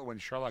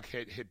Sherlock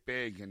hit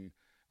big and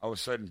all of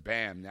a sudden,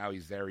 bam! Now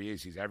he's there. He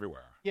is. He's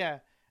everywhere. Yeah,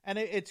 and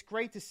it's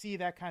great to see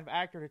that kind of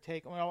actor to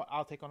take. Well,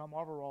 I'll take on a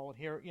Marvel role, and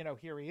here he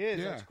is.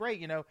 Yeah. That's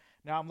great. Now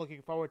I'm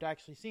looking forward to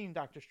actually seeing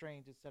Doctor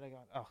Strange instead of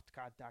going, oh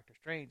God, Doctor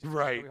Strange. It's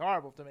Right. really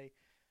horrible to me.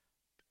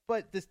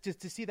 But this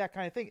just to see that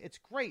kind of thing, it's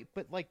great.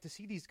 But like to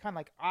see these kind of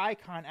like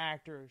icon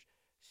actors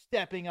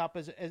stepping up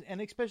as and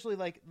especially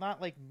like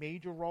not like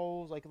major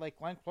roles, like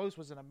Glenn Close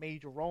was in a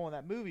major role in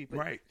that movie, but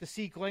Right. to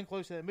see Glenn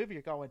Close in that movie,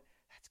 you're going,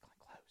 that's Glenn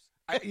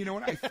Close. You know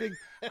what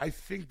I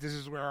think this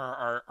is where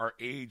our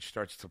age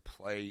starts to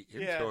play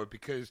into it,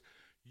 because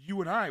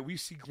you and I, we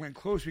see Glenn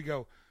Close, we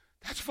go,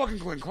 that's fucking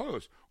Glenn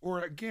Close.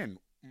 Or again,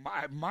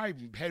 my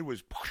head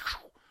was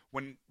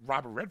when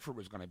Robert Redford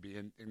was going to be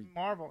in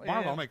Marvel.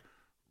 Yeah. I'm like,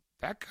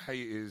 that guy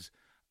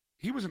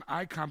he was an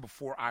icon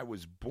before I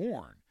was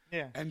born.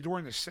 Yeah. And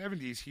during the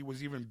 70s, he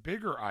was even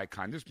bigger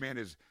icon. This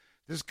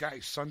guy,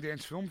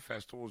 Sundance Film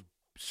Festival is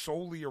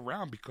solely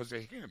around because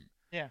of him.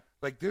 Yeah.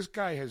 Like, this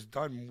guy has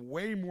done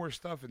way more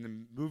stuff in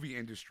the movie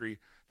industry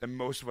than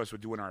most of us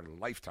would do in our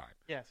lifetime.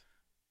 Yes.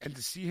 And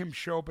to see him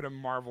show up in a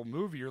Marvel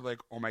movie, you're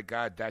like, oh my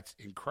God, that's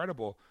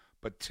incredible.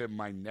 But to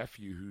my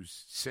nephew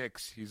who's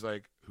 6, he's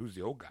like, who's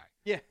the old guy?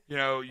 Yeah.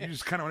 You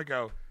just kind of want to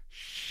go,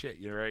 shit,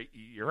 you're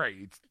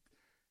right.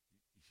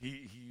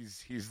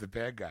 He's the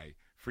bad guy.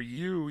 For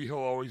you, he'll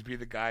always be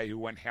the guy who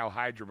went Hail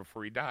Hydra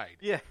before he died.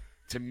 Yeah.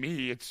 To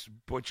me, it's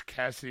Butch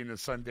Cassidy and the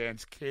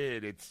Sundance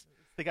Kid. It's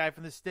the guy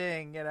from The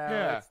Sting,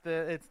 Yeah.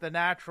 It's the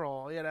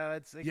Natural,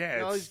 it's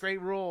all these great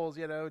rules,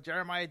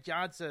 Jeremiah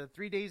Johnson,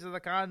 3 Days of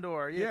the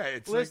Condor.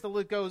 It's the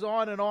list goes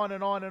on and on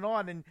and on and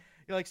on. And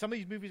like some of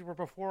these movies were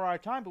before our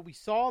time, but we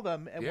saw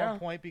them at one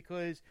point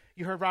because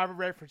you heard Robert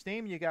Redford's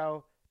name and you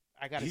go,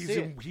 I got to see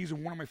it. He's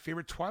in one of my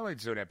favorite Twilight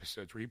Zone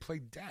episodes where he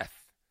played Death.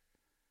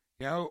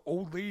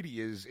 Old lady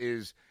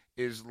is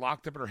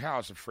locked up in her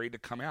house, afraid to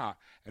come out,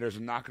 and there's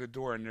a knock at the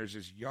door, and there's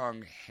this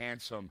young,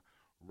 handsome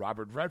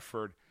Robert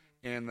Redford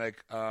in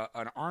like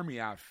an army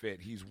outfit.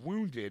 He's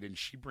wounded, and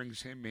she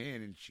brings him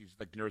in, and she's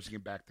like nursing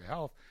him back to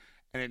health.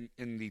 And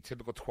in the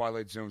typical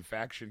Twilight Zone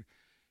fashion,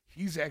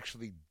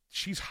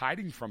 she's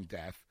hiding from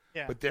death,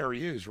 but there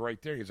he is, right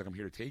there. He's like, I'm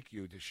here to take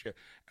you to shit,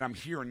 and I'm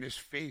hearing this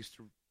face,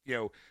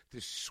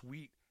 this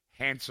sweet,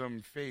 handsome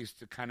face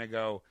to kind of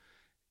go,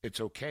 it's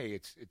okay.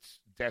 It's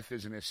death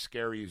isn't as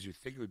scary as you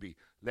think it would be.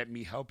 Let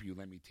me help you.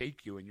 Let me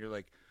take you. And you're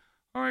like,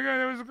 oh my God,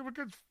 that was a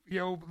good.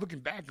 Looking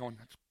back, going,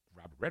 that's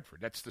Robert Redford.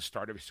 That's the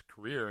start of his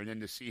career. And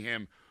then to see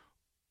him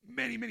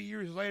many, many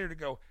years later to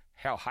go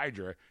Hail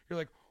Hydra, you're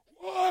like,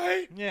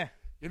 what? Yeah.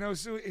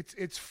 So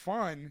it's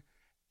fun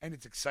and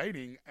it's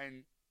exciting.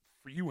 And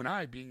for you and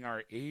I being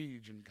our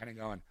age and kind of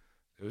going,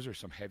 those are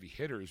some heavy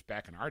hitters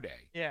back in our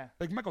day. Yeah.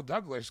 Like Michael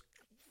Douglas.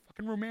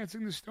 Fucking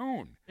Romancing the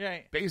Stone,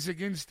 Basic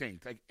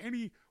Instinct, like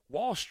any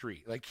Wall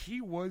Street, like he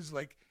was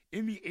like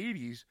in the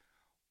 80s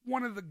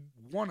one of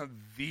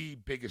the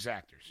biggest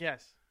actors.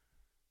 Yes.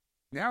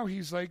 Now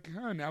he's like,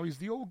 now he's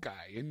the old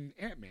guy in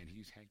Ant-Man.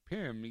 He's Hank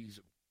Pym. He's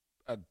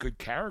a good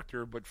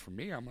character, but for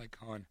me, I'm like,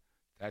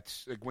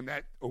 that's like when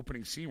that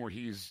opening scene where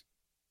he's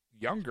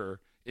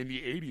younger in the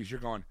 80s, you're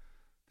going,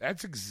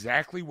 that's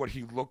exactly what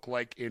he looked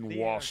like in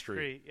Wall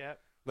Street. Yep.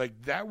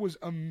 Like, that was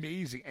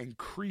amazing and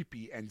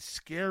creepy and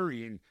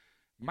scary. And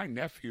my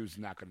nephew's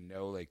not going to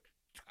know. Like,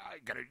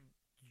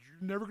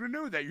 you're never going to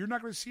know that. You're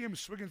not going to see him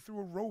swinging through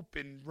a rope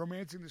and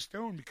Romancing the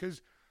Stone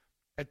because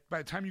by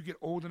the time you get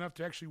old enough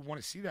to actually want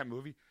to see that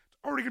movie, it's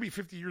already going to be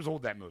 50 years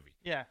old, that movie.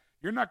 Yeah.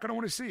 You're not going to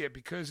want to see it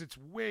because it's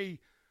way...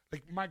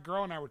 Like, my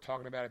girl and I were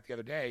talking about it the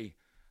other day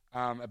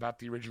about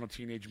the original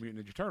Teenage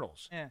Mutant Ninja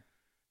Turtles. Yeah.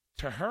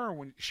 To her,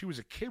 when she was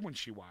a kid when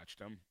she watched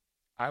them,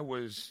 I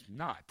was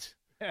not.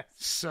 Yes.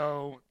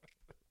 So,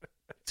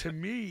 to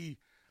me,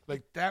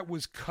 like, that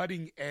was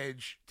cutting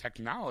edge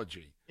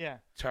technology. Yeah.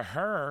 To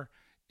her,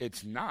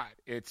 it's not.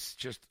 It's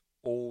just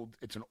old.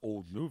 It's an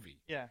old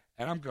movie. Yeah.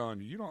 And I'm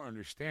going, you don't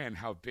understand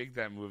how big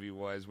that movie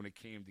was when it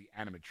came to the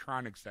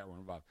animatronics that were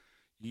involved.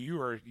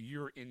 You're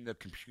in the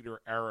computer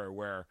era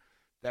where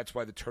that's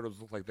why the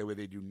Turtles look like the way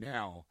they do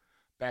now.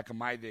 Back in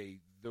my day,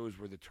 those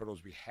were the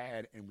Turtles we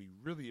had, and we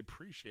really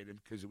appreciated them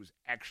because it was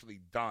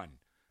actually done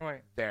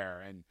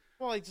there. And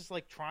well, it's just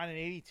like Tron in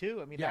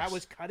 '82. I mean, that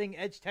was cutting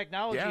edge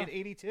technology in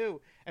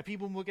 '82, and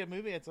people look at a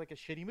movie, it's like a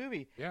shitty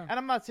movie. Yeah. And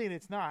I'm not saying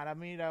it's not. I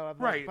mean,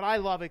 right. But I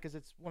love it because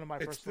it's one of my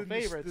personal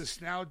favorites.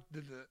 The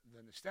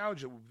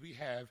nostalgia we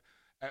have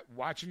at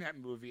watching that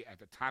movie at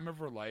the time of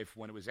her life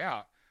when it was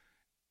out,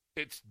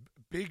 it's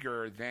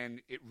bigger than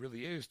it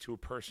really is to a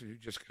person who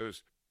just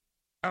goes,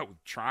 oh,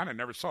 Tron, I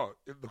never saw it.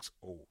 It looks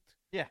old.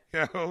 Yeah.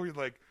 You're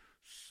like,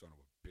 son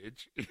of a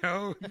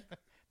bitch.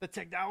 The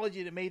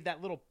technology that made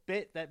that little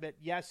bit, that bit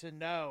yes and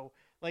no,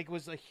 like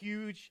was a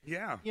huge,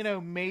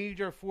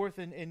 major force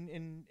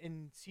in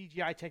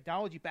CGI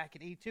technology back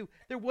in '82.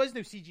 There was no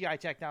CGI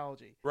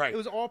technology. Right. It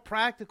was all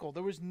practical.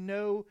 There was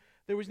no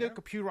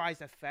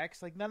computerized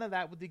effects. Like none of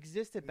that would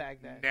existed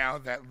back then. Now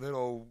that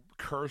little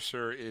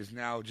cursor is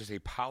now just a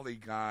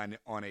polygon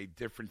on a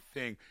different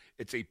thing.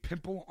 It's a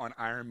pimple on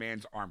Iron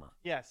Man's armor.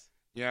 Yes.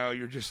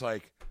 You're just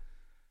like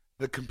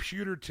the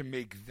computer to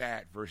make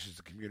that versus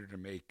the computer to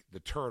make the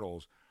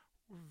Turtles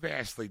were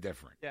vastly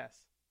different. Yes.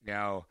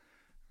 Now,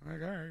 I'm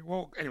like, all right.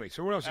 Well, anyway,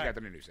 so what else you got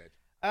in the news, Ed?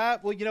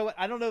 Well, you know what?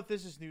 I don't know if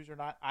this is news or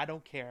not. I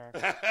don't care.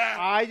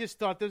 I just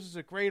thought this was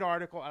a great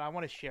article, and I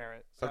want to share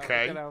it. So,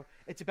 Okay. You know,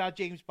 it's about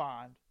James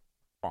Bond.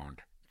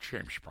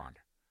 James Bond.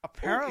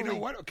 Apparently, you know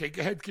what? Okay,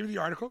 go ahead. Give me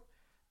the article.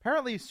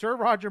 Apparently, Sir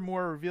Roger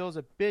Moore reveals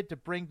a bid to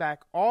bring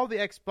back all the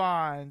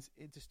ex-Bonds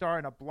to star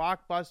in a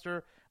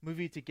blockbuster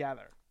movie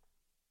together.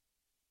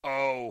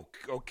 Oh,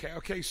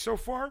 okay. So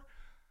far,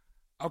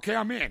 okay,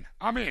 I'm in.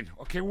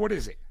 Okay, what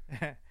is it?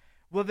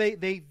 Well,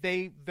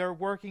 they're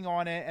working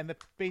on it, and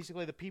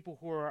basically the people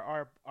who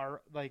are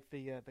like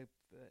the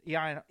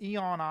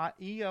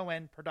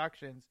EON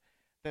Productions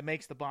that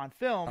makes the Bond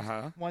films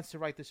wants to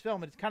write this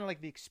film, and it's kind of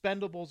like the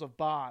Expendables of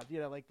Bond,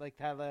 you know, like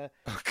how the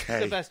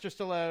Sylvester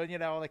Stallone, you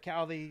know, like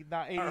how the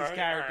 80s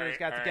characters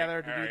got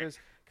together to do this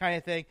kind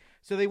of thing.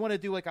 So they want to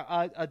do like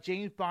a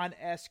James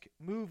Bond-esque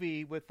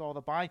movie with all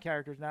the Bond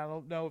characters. Now I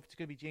don't know if it's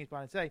going to be James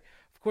Bond and say.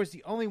 Of course,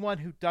 the only one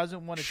who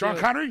doesn't want to Sean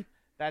Connery?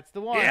 That's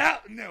the one. Yeah,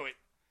 knew it.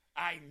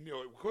 I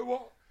knew it.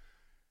 Well,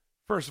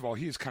 first of all,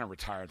 he is kind of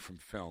retired from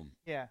film.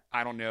 Yeah.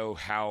 I don't know.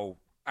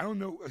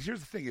 Here's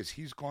the thing: is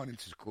he's gone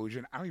into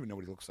seclusion. I don't even know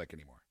what he looks like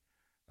anymore.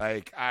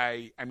 Like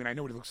I mean, I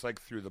know what he looks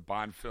like through the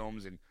Bond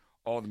films and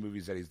all the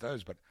movies that he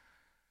does. But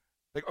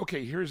like,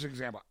 okay, here's an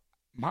example.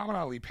 Muhammad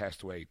Ali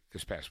passed away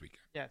this past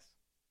weekend. Yes.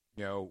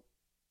 You know,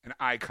 an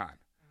icon.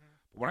 Mm-hmm.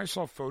 But when I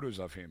saw photos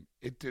of him,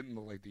 it didn't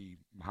look like the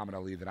Muhammad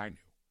Ali that I knew.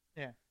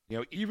 Yeah. You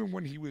know, even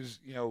when he was,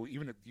 you know,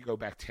 even if you go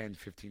back 10,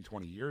 15,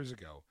 20 years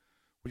ago,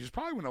 which is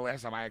probably when the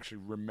last time I actually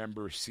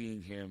remember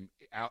seeing him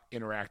out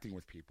interacting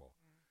with people,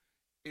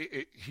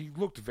 he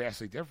looked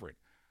vastly different.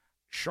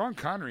 Sean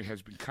Connery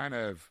has been kind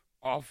of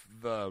off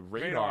the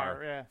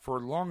radar for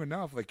long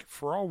enough. Like,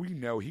 for all we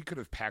know, he could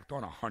have packed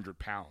on 100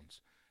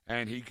 pounds,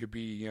 and he could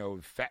be, you know,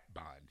 Fat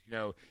Bond. You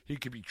know, he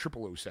could be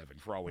 007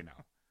 for all we know.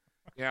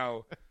 You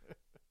know,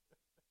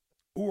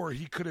 or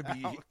he could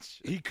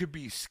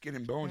be Skin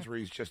and Bones where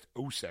he's just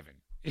 07,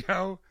 you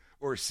know,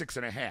 or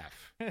 6.5.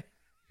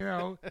 You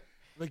know,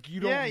 like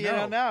you don't know. Yeah, you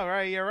don't know,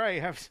 right? You're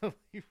right.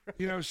 Absolutely right.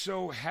 You know,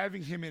 so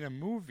having him in a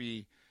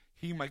movie,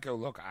 he might go,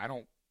 look,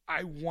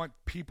 I want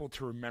people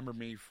to remember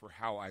me for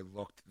how I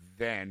looked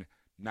then,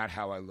 not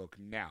how I look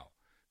now.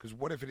 Because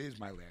what if it is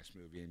my last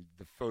movie and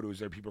the photos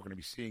that people are going to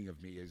be seeing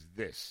of me is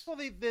this? Well,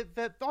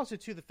 also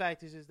too, the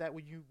fact is that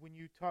when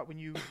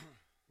you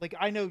like,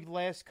 I know the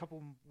last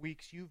couple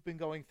weeks you've been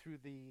going through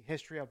the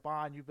history of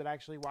Bond. You've been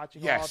actually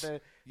watching all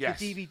the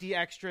DVD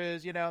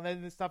extras, you know, and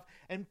then this stuff.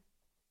 And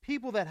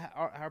people that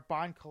are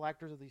Bond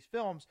collectors of these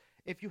films,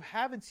 if you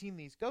haven't seen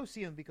these, go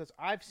see them, because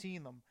I've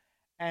seen them,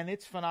 and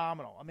it's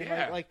phenomenal. I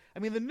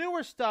mean, the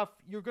newer stuff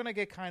you're going to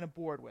get kind of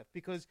bored with,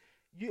 because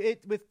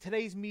with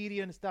today's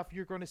media and stuff,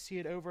 you're going to see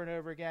it over and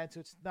over again. So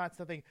it's not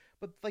something,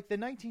 but like the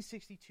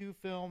 1962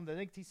 film, the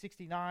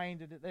 1969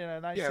 to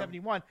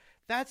 1971,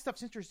 that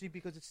stuff's interesting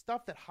because it's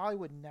stuff that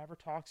Hollywood never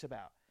talks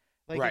about.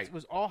 Like, it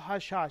was all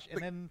hush hush,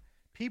 and then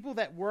people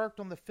that worked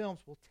on the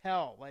films will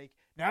tell. Like,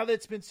 now that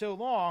it's been so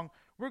long,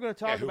 we're going to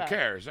talk about. Who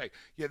cares? Like,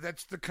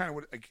 that's the kind of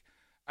what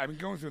I've been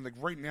going through. Like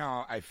right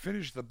now, I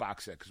finished the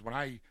box set because when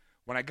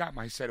I got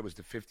my set, it was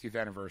the 50th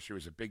anniversary. It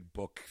was a big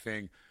book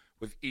thing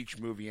with each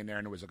movie in there,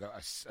 and it was like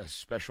a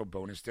special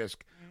bonus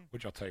disc,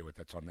 which I'll tell you what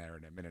that's on there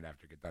in a minute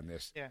after I get done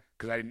this. Yeah.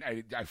 Because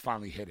I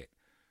finally hit it.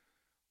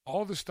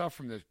 All the stuff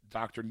from the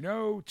Dr.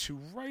 No to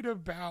right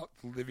about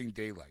The Living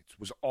Daylights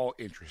was all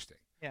interesting.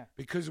 Yeah.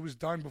 Because it was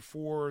done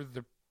before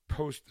the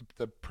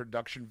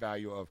production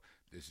value of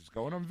this is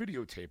going on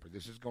videotape or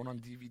this is going on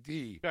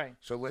DVD. Right.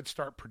 So let's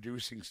start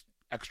producing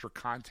extra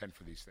content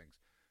for these things.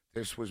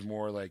 This was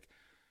more like,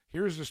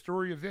 here's the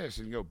story of this,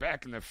 and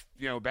back in the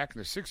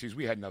 60s,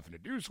 we had nothing to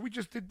do, so we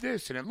just did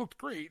this, and it looked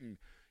great, and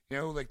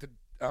like the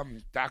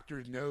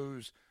Dr.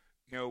 No's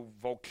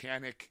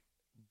volcanic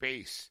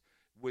base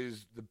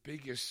was the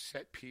biggest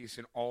set piece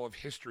in all of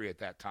history at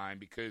that time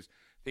because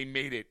they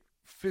made it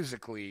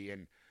physically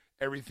and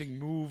everything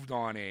moved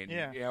on it.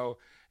 Yeah.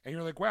 And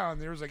you're like, wow.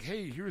 And there was like,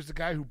 hey, here's the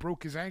guy who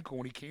broke his ankle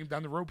when he came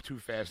down the rope too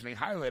fast, and they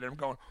highlighted him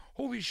going,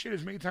 holy shit,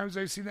 as many times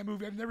as I've seen that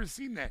movie, I've never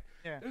seen that.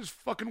 Yeah. It was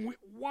fucking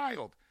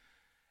wild.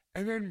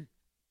 And then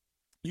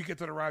you get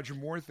to the Roger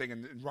Moore thing,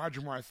 and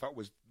Roger Moore I thought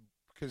was,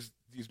 because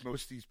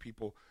most of these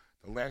people,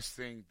 the last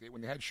thing,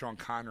 when they had Sean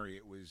Connery,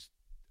 it was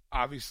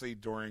obviously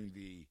during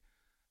the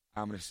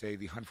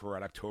Hunt for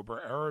Red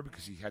October era,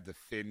 because he had the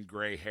thin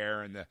gray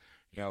hair and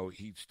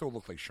he still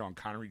looked like Sean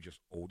Connery, just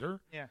older.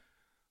 Yeah.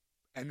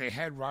 And they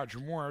had Roger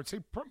Moore, I would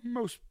say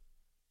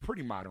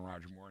pretty modern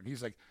Roger Moore. And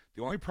he's like,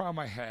 the only problem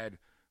I had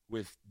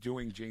with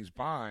doing James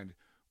Bond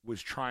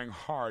was trying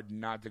hard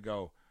not to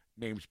go,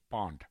 name's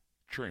Bond,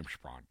 James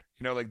Bond.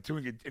 Like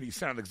doing it, and he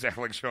sounded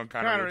exactly like Sean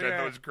Connery, which I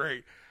thought was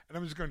great. And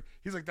I'm just going,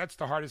 he's like, that's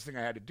the hardest thing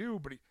I had to do.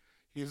 But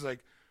he's like,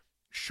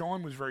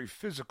 Sean was very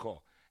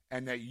physical,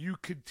 and that you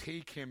could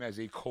take him as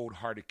a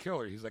cold-hearted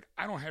killer. He's like,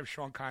 I don't have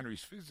Sean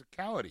Connery's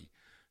physicality.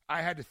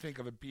 I had to think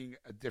of it being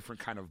a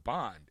different kind of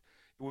Bond.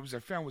 What I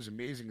found was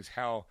amazing is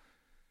how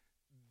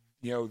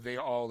they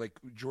all, like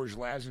George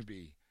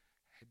Lazenby,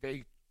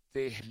 they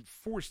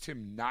forced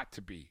him not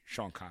to be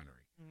Sean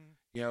Connery.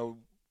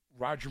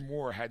 Roger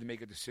Moore had to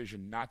make a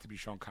decision not to be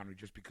Sean Connery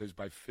just because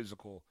by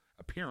physical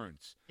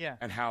appearance. Yeah.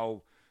 And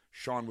how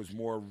Sean was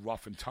more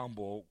rough and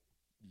tumble,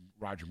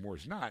 Roger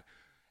Moore's not.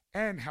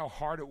 And how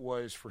hard it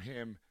was for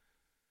him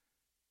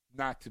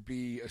not to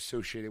be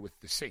associated with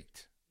the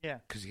Saint. Yeah.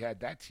 Because he had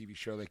that TV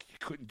show, like he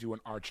couldn't do an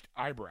arched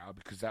eyebrow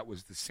because that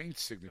was the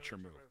Saint's signature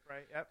move.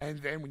 Right, yep. And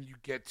then when you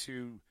get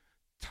to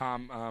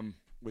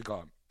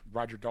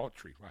Roger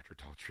Daltrey.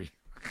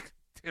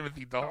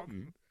 Timothy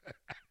Dalton.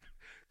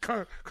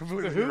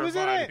 Completely Who was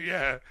in it?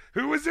 Yeah.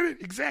 Who was in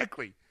it?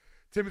 Exactly.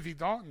 Timothy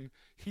Dalton,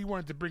 he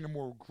wanted to bring a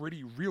more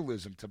gritty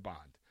realism to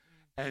Bond.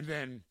 And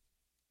then,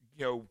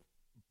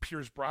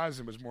 Pierce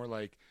Brosnan was more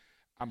like,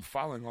 I'm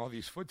following all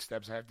these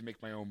footsteps. I have to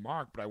make my own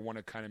mark, but I want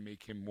to kind of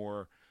make him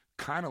more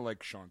kind of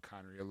like Sean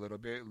Connery a little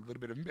bit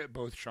of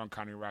both Sean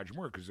Connery and Roger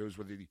Moore, because those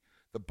were the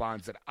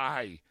Bonds that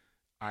I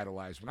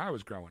idolized when I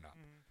was growing up.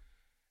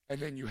 And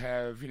then you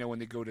have, when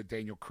they go to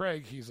Daniel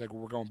Craig, he's like,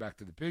 well, we're going back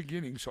to the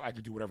beginning so I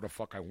can do whatever the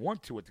fuck I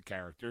want to with the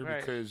character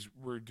because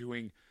we're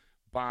doing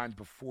Bond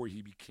before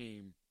he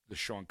became the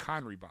Sean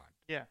Connery Bond.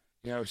 Yeah.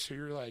 So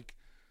you're like,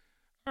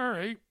 all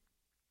right.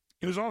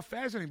 It was all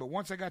fascinating, but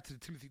once I got to the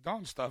Timothy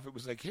Dalton stuff, it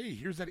was like, hey,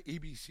 here's that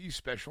ABC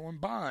special in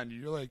Bond.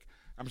 And you're like,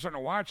 I'm starting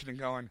to watch it and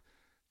going,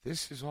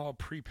 this is all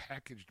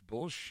prepackaged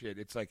bullshit.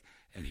 It's like,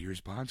 and here's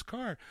Bond's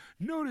car.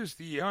 Notice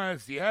the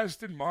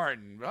Aston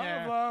Martin,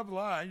 blah, blah,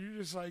 blah. And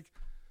you're just like,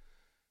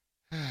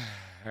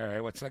 all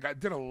right, what's like? I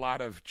did a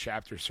lot of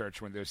chapter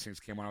search when those things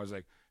came on. I was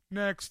like,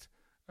 next.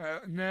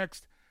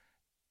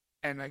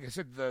 And like I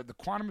said, the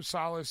Quantum of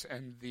Solace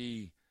and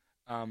the,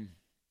 what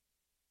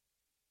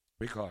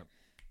do you call it?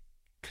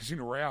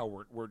 Casino Royale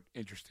were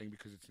interesting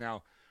because it's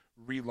now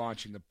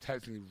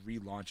technically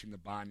relaunching the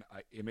Bond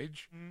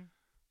image. Mm-hmm.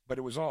 But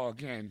it was all,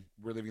 again,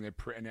 we're living in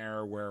an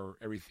era where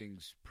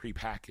everything's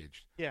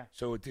prepackaged. Yeah.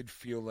 So it did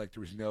feel like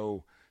there was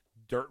no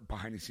dirt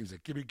behind the scenes.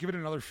 Like, give it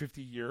another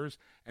 50 years,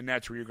 and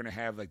that's where you're going to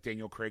have, like,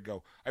 Daniel Craig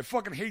go, I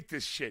fucking hate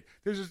this shit.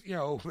 This is,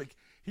 like,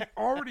 he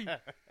already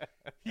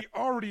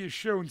has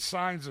shown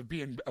signs of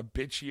being a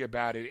bitchy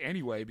about it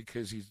anyway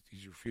because he's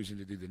refusing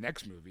to do the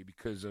next movie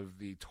because of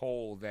the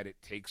toll that it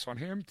takes on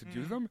him to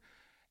do them.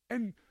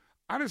 And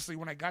honestly,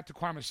 when I got to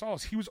Quantum of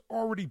Solace, he was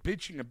already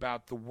bitching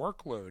about the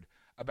workload,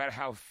 about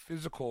how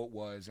physical it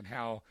was and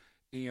how,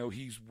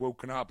 he's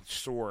woken up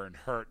sore and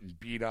hurt and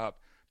beat up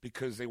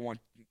because they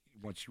once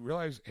you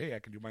realize, hey, I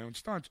can do my own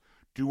stunts,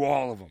 do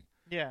all of them.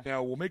 Yeah.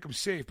 We'll make them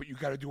safe, but you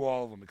got to do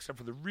all of them except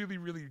for the really,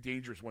 really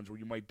dangerous ones where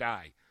you might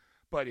die.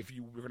 But if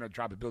you were going to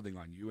drop a building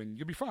on you, and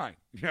you'll be fine.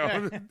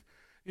 And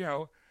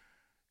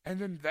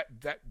then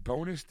that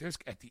bonus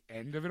disc at the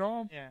end of it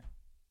all. Yeah.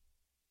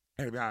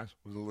 And to be honest,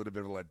 was a little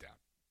bit of a letdown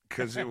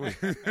because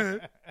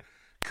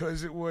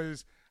it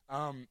was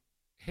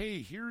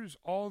hey, here's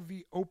all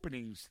the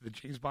openings to the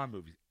James Bond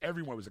movies.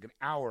 Everyone was like an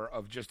hour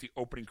of just the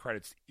opening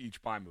credits to each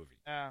Bond movie.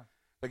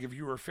 Like if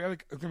you were a fan,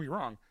 don't get me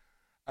wrong,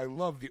 I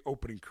love the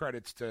opening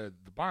credits to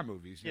the Bond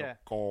movies.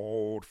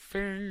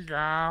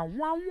 Goldfinger,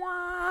 wah,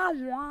 wah,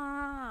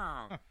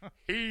 wah.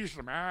 He's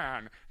the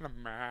man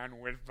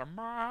with the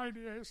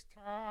mightiest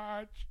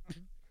touch.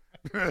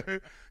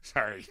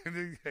 Sorry,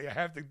 I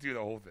have to do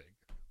the whole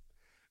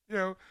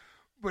thing.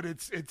 But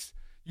it's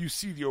you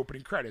see the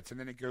opening credits, and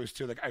then it goes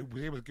to, like, I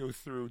was able to go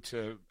through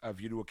to A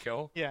View to a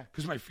Kill. Yeah.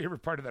 Because my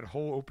favorite part of that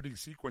whole opening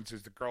sequence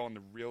is the girl in the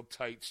real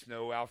tight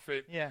snow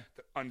outfit. Yeah.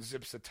 That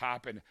unzips the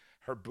top, and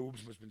her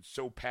boobs must have been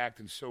so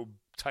packed and so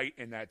tight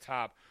in that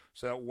top,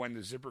 so that when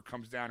the zipper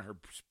comes down, her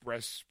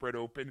breasts spread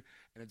open,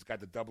 and it's got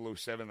the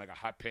 007, like a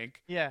hot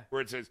pink. Yeah.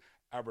 Where it says,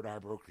 Albert R.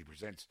 Broccoli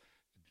presents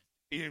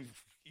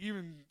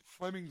even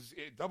Fleming's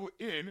double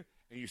in,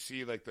 and you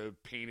see, like, the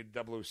painted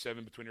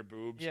 007 between her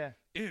boobs. Yeah.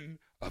 In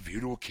A View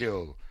to a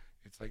Kill.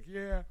 It's like,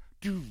 yeah.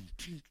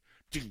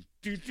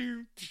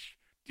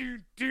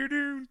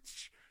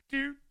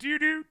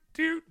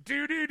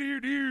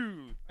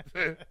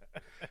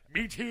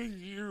 Meeting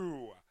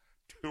you.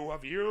 Two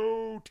of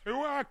you to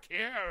a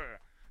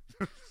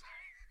kill.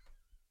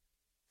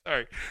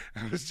 Sorry.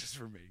 That was just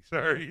for me.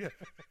 Sorry. I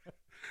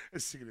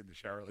was singing in the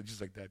shower just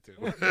like that, too.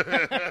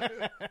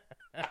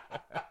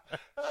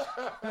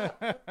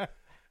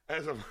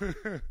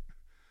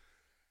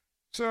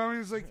 So I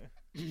mean, it's like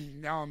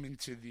now I'm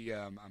into the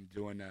I'm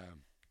doing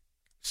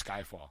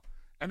Skyfall,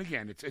 and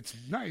again it's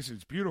nice and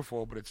it's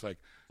beautiful, but it's like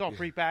it's all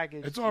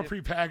prepackaged. It's all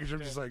prepackaged. I'm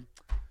just like,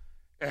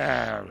 all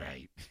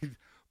right.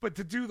 But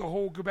to do the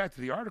whole, go back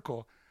to the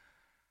article.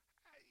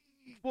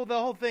 Well, the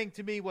whole thing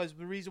to me was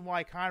the reason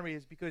why Connery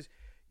is because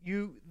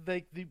we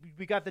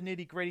got the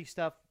nitty gritty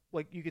stuff,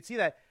 like you could see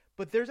that,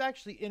 but there's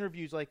actually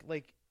interviews like.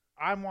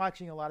 I'm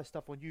watching a lot of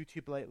stuff on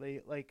YouTube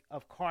lately, like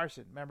of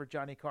Carson. Remember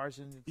Johnny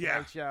Carson, the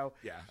Tonight Show?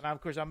 Yeah. And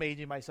of course, I'm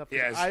aging myself.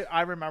 Yes.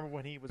 I remember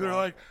when he was They're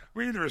like,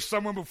 there was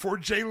someone before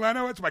Jay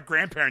Leno? That's my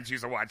grandparents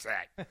used to watch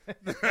that.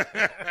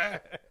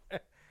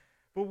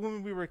 But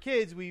when we were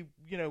kids,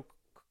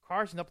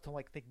 Carson up until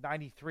like I think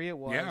 93 it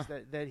was Yeah.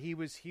 that he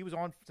was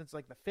on since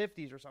like the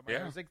 50s or something,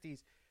 Yeah. or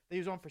 60s. That he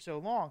was on for so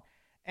long.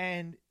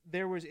 And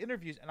there was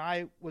interviews, and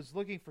I was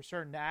looking for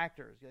certain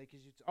actors, like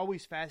 'cause it's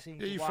always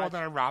fascinating. Yeah, to you watch. fall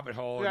down a rabbit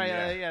hole. Yeah,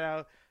 And, you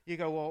know, you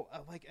go,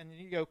 well, and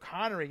you go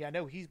Connery. I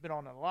know he's been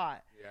on a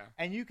lot. Yeah.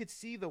 And you could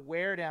see the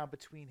wear down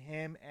between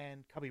him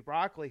and Cubby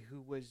Broccoli,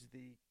 who was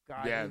the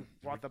guy who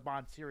brought the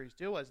Bond series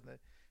to us,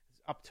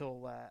 up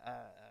till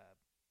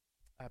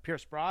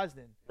Pierce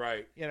Brosnan.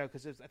 Right. You know,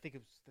 because I think it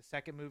was the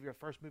second movie or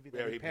first movie that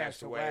Yeah, he he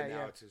passed away. And now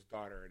yeah. it's his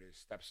daughter and his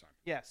stepson.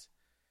 Yes.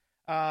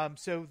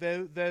 So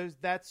those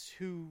that's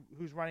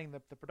who's running the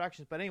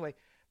productions. But anyway,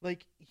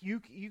 like you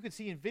could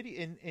see in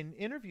video in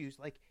interviews,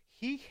 like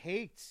he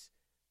hates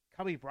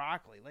Cubby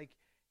Broccoli. Like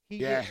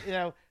you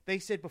know, they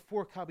said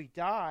before Cubby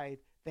died,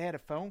 they had a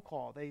phone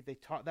call. They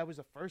talked. That was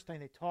the first time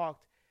they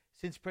talked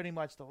since pretty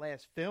much the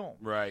last film.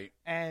 Right.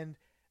 And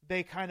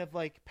they kind of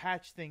like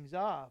patched things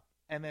up.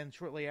 And then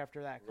shortly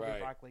after that, Cubby Right.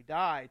 Broccoli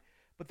died.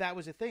 But that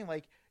was the thing,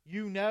 like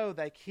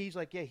like he's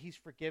like, yeah, he's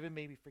forgiven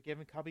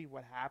Cubby,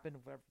 what happened,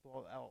 whatever,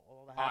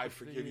 all that happened. I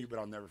forgive you, but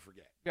I'll never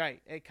forget.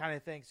 Right, it kind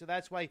of thing. So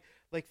that's why,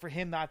 like, for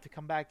him not to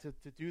come back to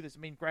do this. I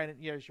mean, granted,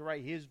 yes, you're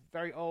right. He is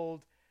very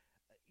old.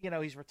 You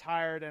know, he's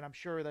retired, and I'm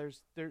sure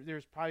there's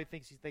probably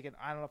things he's thinking.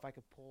 I don't know if I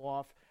could pull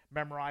off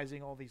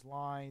memorizing all these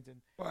lines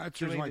and. Well, that's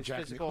the reason doing why this Jack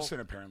physical- Nicholson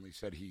apparently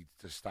said he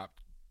just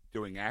stopped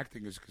doing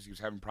acting is because he was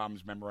having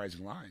problems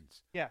memorizing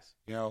lines. Yes.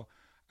 You know,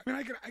 I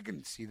mean, I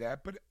can see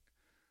that, but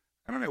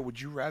I don't know. Would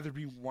you rather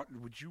be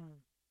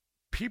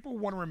people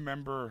want to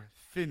remember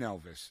thin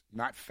Elvis,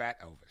 not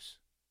fat Elvis?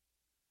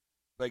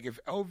 Like if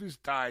Elvis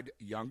died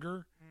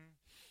younger,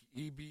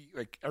 he'd be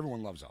like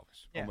everyone loves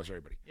Elvis, Yeah. almost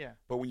everybody. Yeah.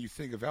 But when you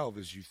think of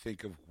Elvis, you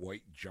think of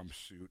white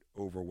jumpsuit,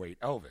 overweight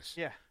Elvis.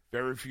 Yeah.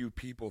 Very few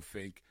people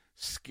think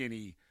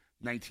skinny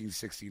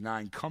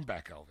 1969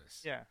 comeback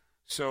Elvis. Yeah.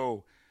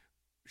 So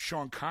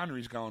Sean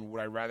Connery's going, would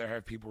I rather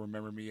have people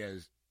remember me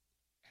as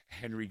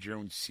Henry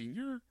Jones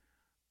Sr.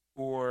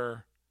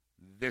 or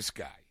this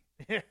guy?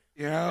 Yeah.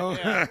 You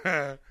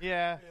know?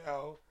 Yeah. You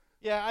know?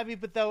 Yeah. I mean,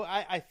 but though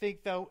I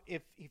think though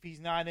if he's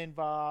not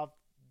involved,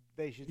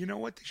 they should. You know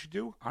what they should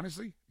do?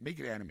 Honestly, make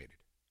it animated.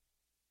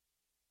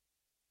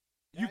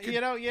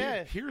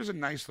 Here's a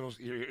nice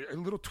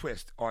little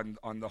twist on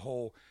the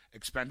whole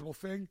expendable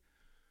thing.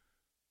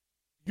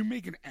 You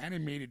make an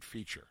animated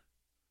feature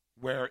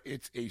where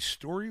it's a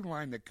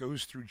storyline that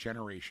goes through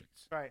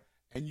generations. Right.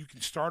 And you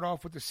can start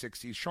off with the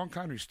 60s. Sean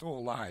Connery's still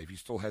alive. He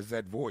still has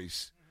that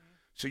voice. Mm-hmm.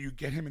 So you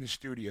get him in the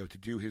studio to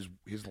do his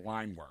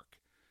line work.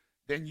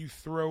 Then you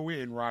throw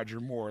in Roger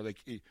Moore,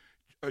 like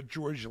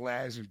George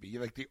Lazenby.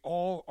 Like they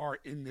all are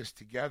in this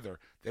together.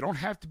 They don't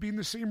have to be in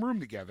the same room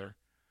together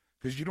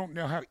because you don't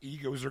know how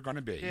egos are going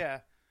to be. Yeah.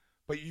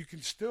 But you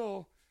can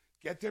still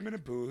get them in a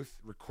booth,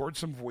 record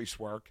some voice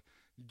work,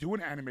 do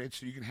an animated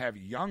so you can have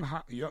young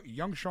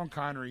Sean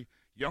Connery,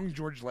 young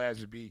George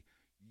Lazenby,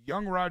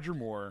 young Roger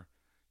Moore.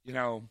 You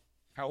know,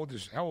 how old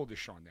is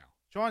Sean now?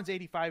 Sean's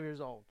 85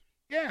 years old.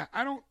 Yeah,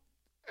 I'd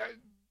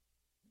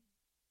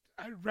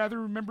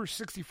rather remember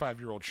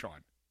 65-year-old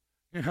Sean.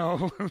 You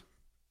know?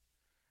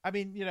 I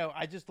mean, you know,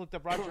 I just looked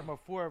up Roger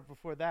Moore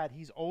before that.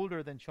 He's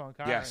older than Sean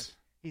Connery. Yes.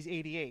 He's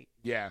 88.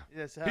 Yeah.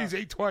 Yes, he's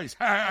 8 twice.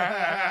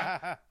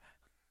 But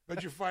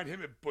you find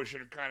him at Bush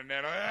and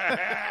Continental.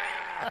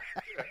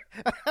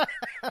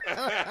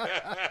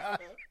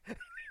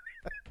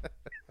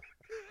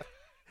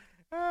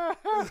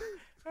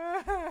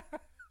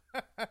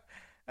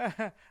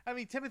 I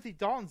mean, Timothy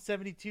Dalton's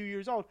 72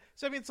 years old.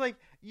 So, I mean, it's like,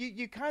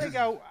 you kind of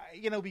go,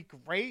 you know, be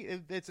great.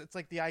 It's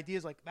like the idea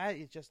is like, that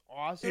is just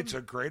awesome. It's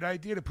a great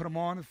idea to put him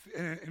on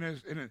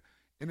in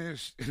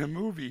a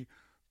movie.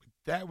 But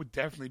that would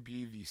definitely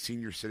be the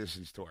senior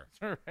citizens tour.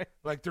 Right.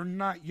 Like, they're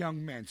not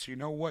young men. So, you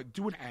know what?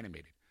 Do an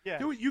animated. Yeah.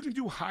 Do it. You can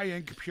do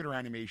high-end computer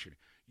animation.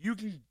 You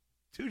can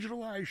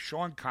digitalize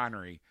Sean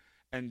Connery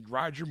and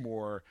Roger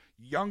Moore,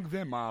 young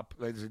them up,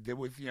 as they did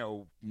with, you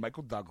know,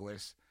 Michael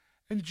Douglas,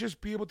 and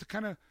just be able to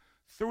kind of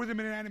throw them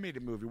in an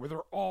animated movie where they're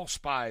all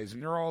spies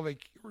and they're all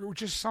like, or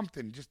just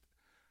something. Just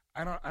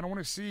I don't want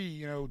to see,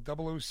 you know,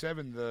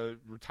 007, the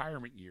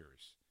retirement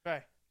years.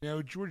 Right. You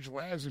know, George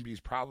Lazenby's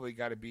probably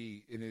got to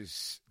be in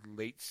his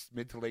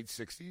mid to late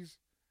 60s.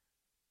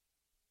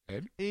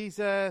 Ed? He's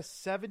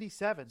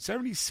 77.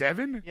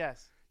 77?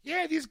 Yes.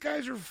 Yeah, these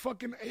guys are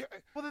fucking.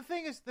 Well, the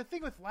thing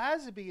with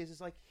Lazenby is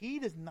like he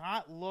does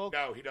not look.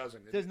 No, he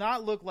doesn't. Does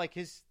not look like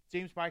his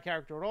James Bond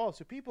character at all.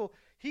 So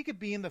he could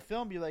be in the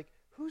film, be like,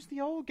 who's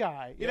the old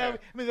guy? You know,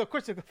 I mean, of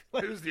course,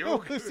 like, who's the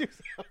old guy?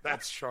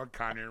 That's Sean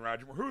Connery and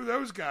Roger Moore. Who are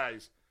those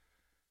guys?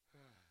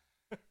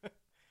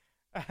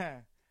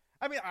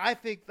 I mean, I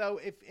think though,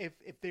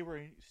 if they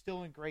were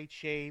still in great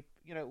shape,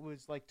 you know, it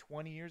was like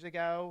 20 years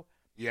ago.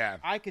 Yeah,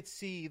 I could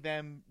see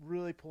them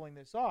really pulling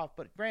this off.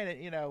 But granted,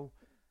 you know,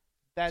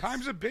 that's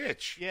time's a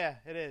bitch. Yeah,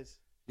 it is.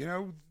 You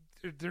know,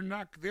 they're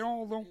not. They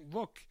all don't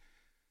look.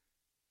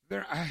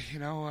 They're. You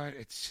know,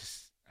 it's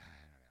just.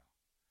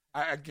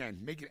 I don't know. Again,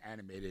 make it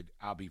animated.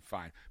 I'll be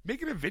fine.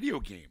 Make it a video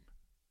game.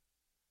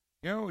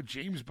 You know, a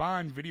James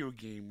Bond video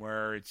game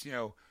where it's, you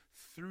know,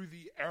 through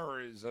the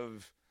eras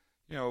of,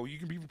 you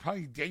can be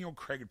probably Daniel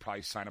Craig would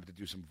probably sign up to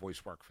do some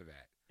voice work for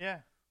that. Yeah.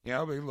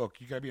 But look,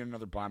 you got to be in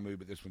another Bond movie,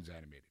 but this one's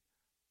animated.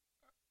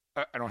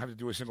 I don't have to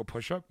do a single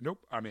push-up.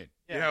 Nope, I'm in.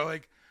 Yeah.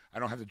 I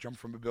don't have to jump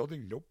from a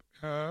building. Nope.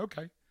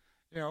 Okay.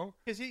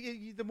 Because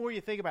the more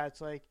you think about it,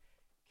 it's like,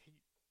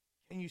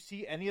 can you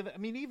see any of the? I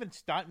mean, even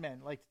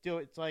stuntmen like to do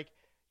it. It's like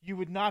you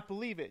would not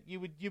believe it.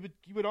 You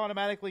would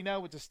automatically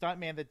know it's a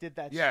stuntman that did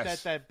that.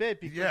 Yes. that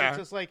bit because it's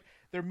just like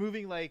they're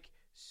moving like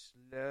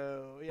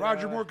slow.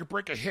 Roger Moore could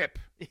break a hip.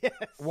 Yes.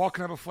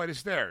 Walking up a flight of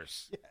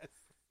stairs. Yes.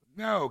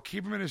 No,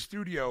 keep him in a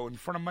studio in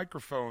front of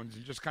microphones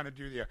and just kind of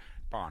do the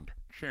Bond,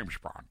 James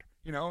Bond.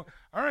 All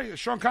right,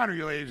 Sean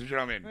Connery, ladies and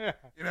gentlemen.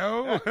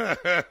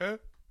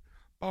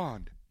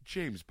 Bond,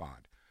 James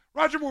Bond.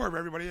 Roger Moore,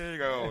 everybody. There you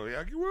go.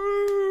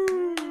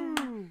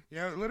 Woo!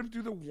 Let him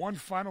do the one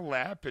final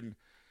lap and,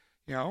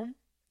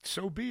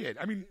 so be it.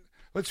 I mean,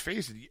 let's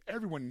face it.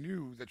 Everyone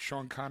knew that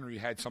Sean Connery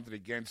had something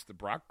against the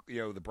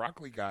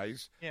broccoli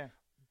guys. Yeah.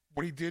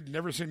 When he did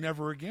Never Say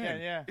Never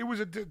Again. Yeah. It was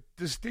a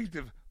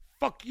distinctive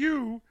fuck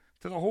you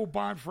to the whole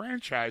Bond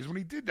franchise when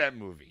he did that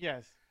movie.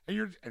 Yes.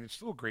 And it's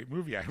still a great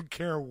movie. I don't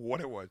care what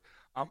it was.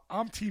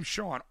 I'm Team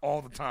Sean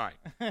all the time.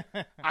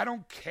 I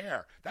don't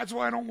care. That's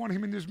why I don't want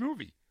him in this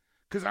movie.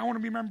 Because I want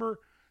to remember,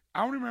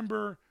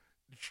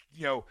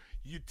 you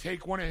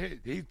take one of his,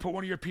 he put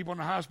one of your people in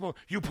the hospital,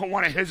 you put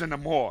one of his in the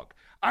morgue.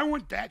 I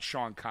want that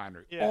Sean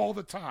Connery all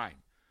the time.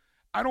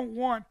 I don't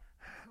want,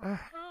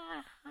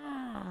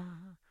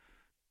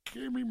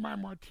 give me my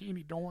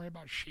martini. Don't worry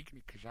about shaking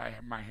it because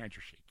my hands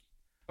are shaky.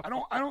 I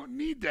don't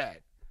need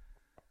that.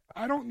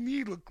 I don't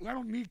need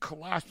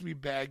colostomy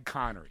bag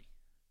Connery.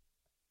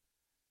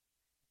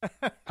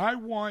 I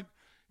want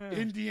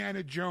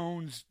Indiana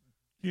Jones,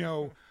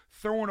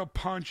 throwing a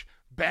punch,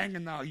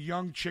 banging a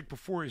young chick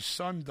before his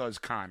son does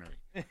Connery.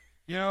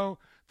 Well,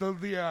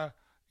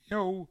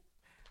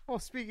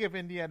 speaking of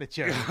Indiana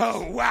Jones.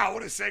 Oh, wow,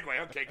 what a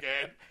segue. Okay,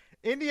 good.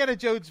 Indiana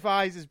Jones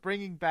 5 is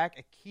bringing back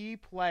a key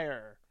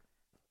player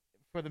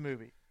for the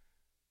movie.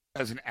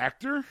 As an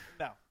actor?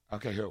 No.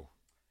 Okay, who?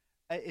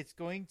 It's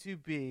going to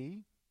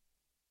be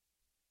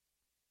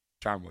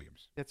John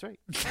Williams. That's right.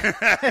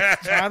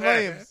 John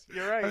Williams.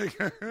 You're right.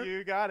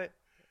 You got it.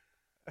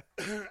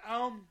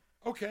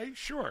 Okay,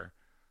 sure.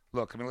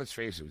 Look, I mean, let's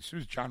face it. As soon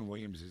as John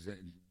Williams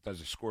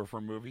does a score for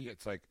a movie,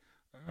 it's like,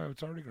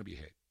 it's already going to be a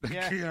hit.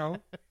 Yeah.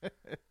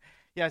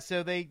 Yeah.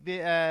 So they're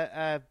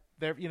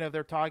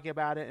talking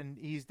about it, and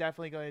he's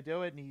definitely going to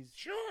do it, and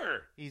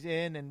he's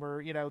in, and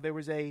there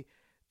was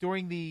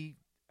during the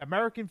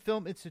American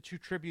Film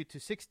Institute tribute to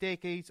 6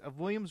 decades of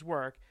Williams'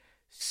 work.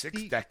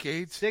 6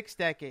 decades? 6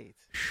 decades.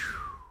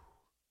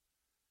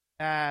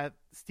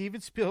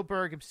 Steven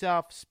Spielberg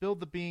himself spilled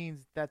the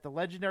beans that the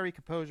legendary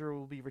composer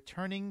will be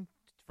returning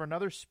for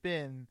another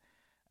spin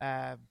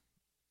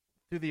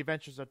through the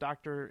adventures of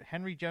Dr.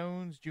 Henry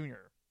Jones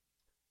Jr.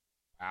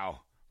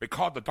 Wow. We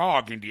called the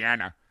dog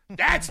Indiana.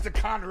 That's the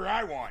Connery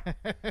I want.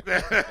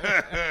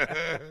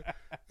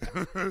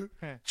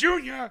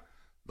 Junior,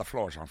 the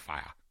floor's on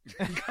fire.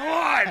 Come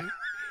on.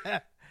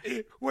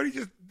 What he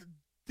just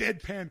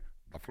deadpan?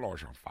 The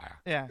floor's on fire.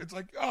 Yeah. It's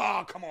like,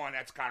 oh, come on,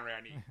 that's Connery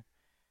I need.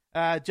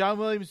 John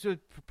Williams'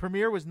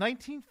 premiere was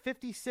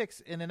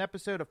 1956 in an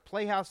episode of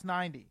Playhouse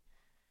 90.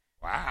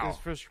 Wow.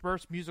 His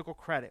first musical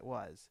credit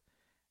was.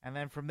 And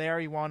then from there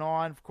he went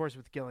on, of course,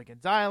 with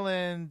Gilligan's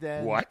Island.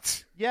 And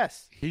what?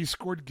 Yes. He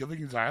scored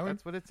Gilligan's Island?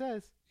 That's what it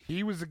says.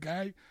 He was the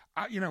guy.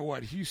 You know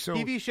what? He's so...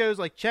 TV shows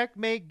like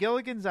Checkmate,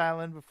 Gilligan's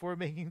Island before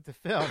making the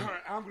film.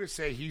 I'm going to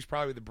say he's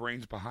probably the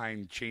brains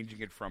behind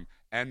changing it from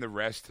And the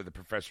Rest to The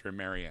Professor and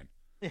Marianne.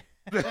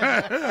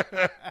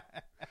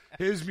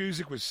 His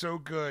music was so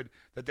good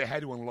that they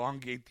had to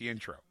elongate the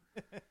intro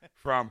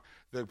from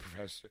the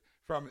professor,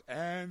 from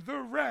And the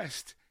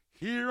Rest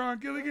here on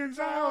Gilligan's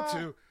Isle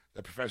to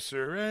The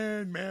Professor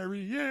and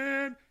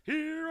Marianne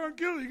here on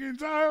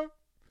Gilligan's Isle.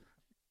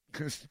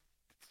 Because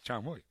it's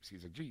John Williams.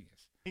 He's a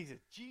genius. He's a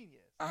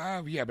genius.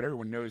 Yeah, but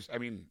everyone knows. I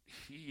mean,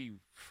 he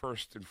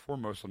first and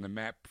foremost on the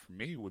map for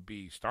me would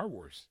be Star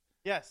Wars.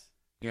 Yes.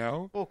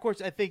 Well, of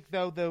course, I think,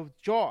 though,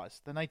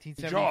 Jaws, the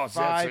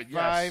 1975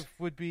 yes.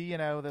 would be,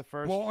 the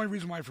first. Well, the only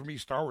reason why for me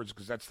Star Wars is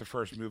because that's the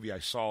first movie I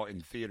saw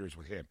in theaters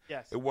with him.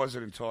 Yes. It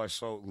wasn't until I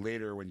saw it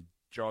later when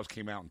Jaws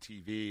came out on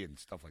TV and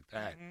stuff like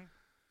that. Mm-hmm.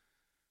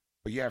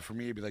 But yeah, for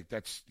me, it'd be like,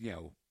 that's, yeah.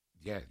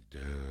 It's like,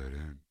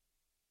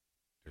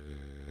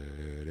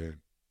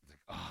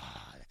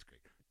 that's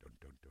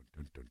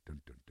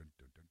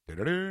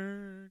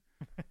great.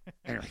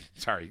 Anyway,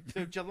 sorry.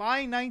 So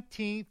July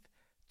 19th,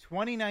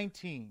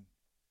 2019.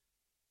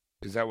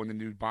 Is that when the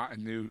new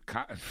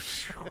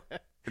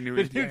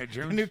Indiana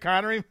Jones? The new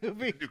Connery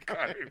movie? The new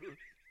Connery movie.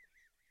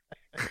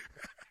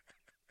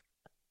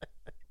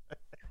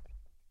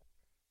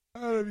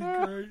 Oh, that'd be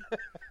great.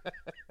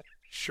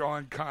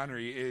 Sean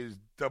Connery is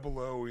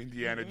 00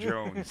 Indiana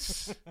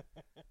Jones.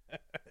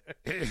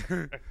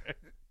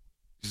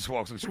 Just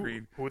walks on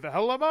screen. Who the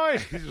hell am I?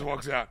 He just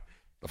walks out.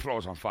 The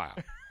floor's on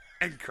fire.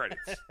 End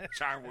credits.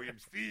 John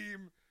Williams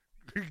theme.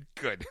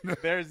 Good.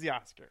 There's the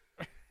Oscar.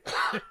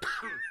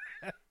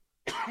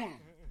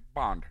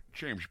 Bond,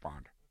 James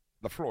Bond.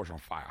 The floor's on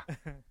fire.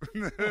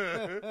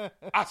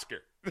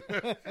 Oscar.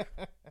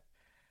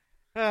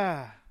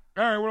 All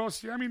right, what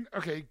else? I mean,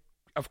 okay,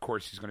 of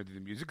course he's going to do the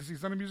music because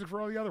he's done the music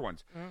for all the other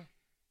ones.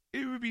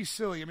 It would be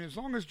silly. I mean, as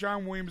long as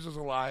John Williams is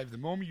alive, the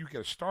moment you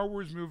get a Star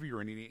Wars movie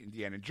or an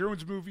Indiana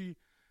Jones movie,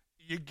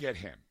 you get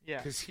him. Yeah.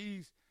 Because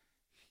he's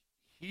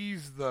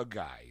the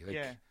guy.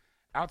 Like,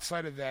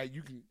 outside of that,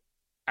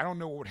 I don't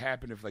know what would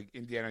happen if, like,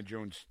 Indiana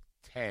Jones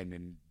 10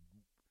 and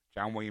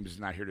John Williams is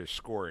not here to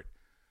score it.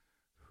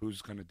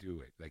 Who's going to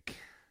do it? Like,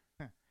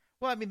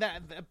 well, I mean,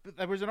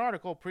 there was an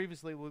article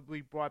previously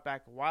we brought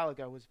back a while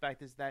ago. Was the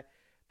fact is that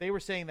they were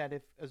saying that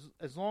if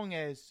as long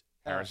as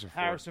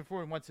Harrison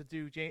Ford wants to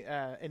do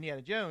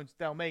Indiana Jones,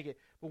 they'll make it.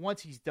 But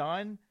once he's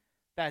done,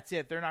 that's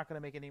it. They're not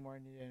going to make any more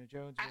Indiana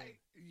Jones.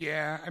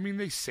 I mean,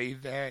 they say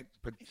that,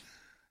 but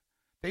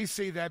they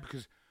say that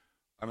because,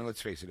 I mean,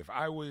 let's face it. If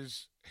I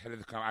was head of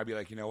the company, I'd be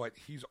like, you know what?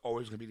 He's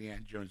always going to be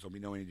Indiana Jones. There'll be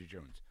no Indiana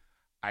Jones.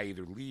 I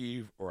either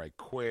leave or I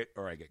quit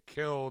or I get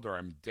killed or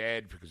I'm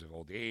dead because of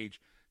old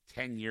age.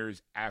 10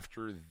 years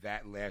after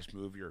that last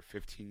movie or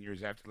 15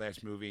 years after the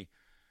last movie,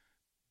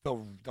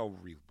 they'll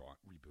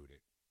reboot it.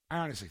 I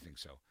honestly think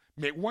so.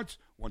 I mean, once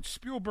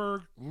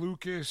Spielberg,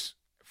 Lucas,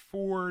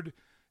 Ford,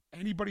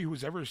 anybody who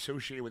was ever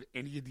associated with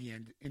any of the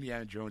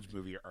Indiana Jones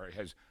movie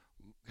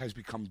has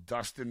become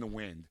dust in the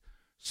wind,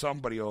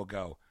 somebody will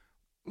go,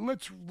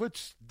 let's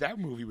that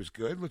movie was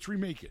good. Let's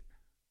remake it.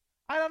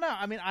 I don't know.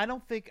 I mean, I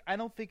don't think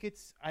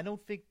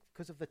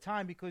because of the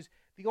time, because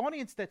the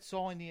audience that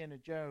saw Indiana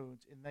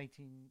Jones in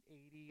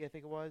 1980, I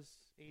think it was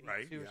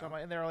 82 or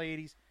something in the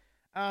early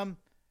 80s,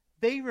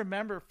 they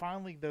remember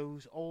finally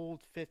those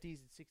old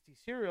 50s and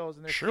 60s serials,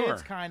 and their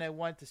kids kind of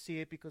went to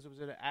see it because it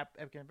was an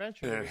epic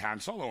adventure. It had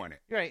Han Solo in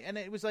it, right? And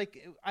it was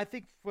like, I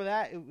think for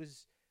that it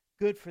was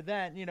good for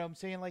that. You know what I'm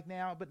saying? Like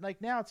now, but like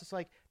now it's just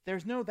like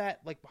there's no that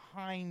like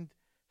behind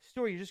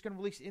story. You're just going to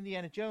release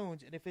Indiana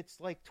Jones, and if it's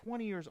like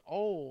 20 years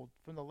old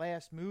from the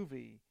last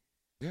movie,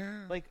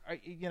 like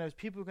is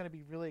people going to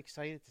be really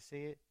excited to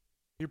see it?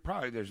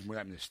 There's more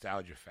that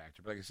nostalgia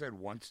factor. But like I said,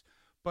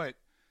 but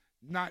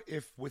not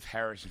if with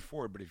Harrison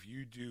Ford, but if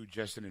you do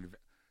just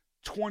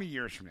 20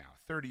 years from now,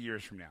 30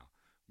 years from now,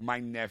 my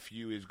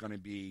nephew is going to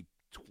be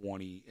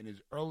 20 in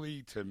his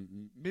early to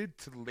mid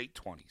to late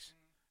 20s.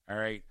 All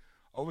right.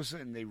 All of a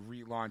sudden, they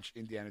relaunch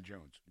Indiana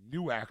Jones.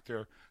 New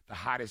actor, the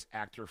hottest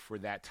actor for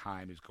that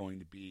time is going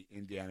to be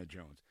Indiana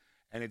Jones.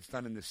 And it's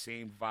done in the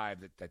same vibe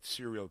that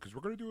serial, because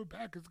we're going to do it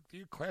back as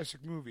a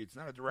classic movie. It's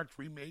not a direct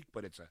remake,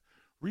 but it's a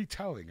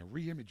retelling, a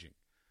reimaging.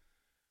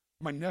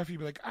 My nephew would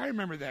be like, I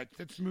remember that.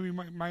 That's a movie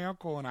my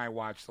uncle and I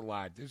watched a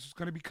lot. This is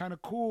going to be kind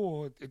of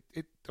cool.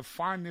 The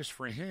fondness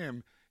for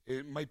him,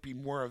 it might be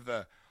more of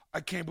the, I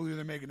can't believe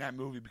they're making that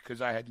movie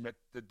because I had met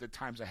the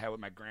times I had with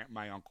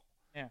my uncle.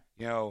 Yeah.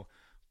 You know.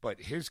 But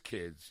his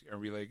kids are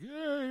really like,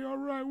 hey, all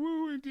right,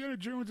 woo, Indiana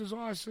Jones is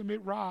awesome,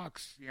 it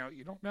rocks. You know,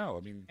 you don't know.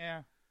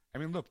 I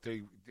mean, look,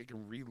 they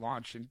can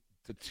relaunch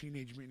the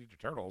Teenage Mutant Ninja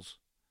Turtles,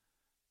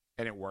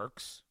 and it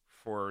works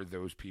for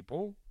those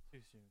people. Too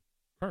soon.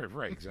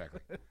 Right, exactly.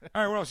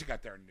 All right, what else you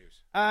got there in the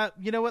news?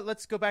 You know what?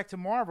 Let's go back to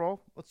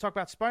Marvel. Let's talk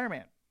about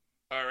Spider-Man.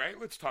 All right,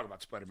 let's talk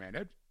about Spider-Man,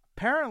 Ed.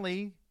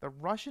 Apparently, the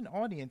Russian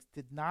audience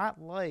did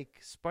not like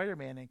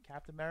Spider-Man in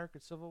Captain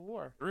America: Civil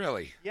War.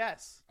 Really?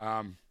 Yes.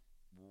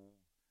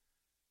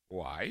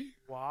 Why?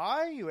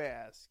 Why, you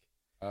ask?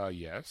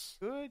 Yes.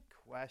 Good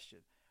question.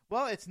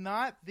 Well, it's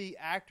not the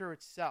actor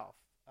itself.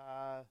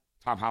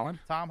 Tom Holland?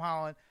 Tom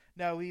Holland.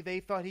 No, they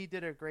thought he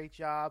did a great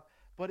job,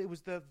 but it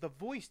was the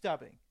voice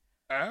dubbing.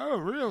 Oh,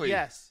 really?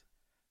 Yes.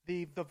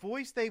 The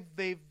voice that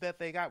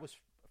they got was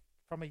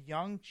from a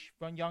young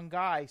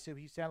guy, so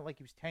he sounded like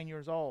he was 10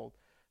 years old.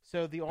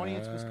 So the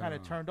audience was kind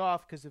of turned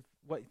off because of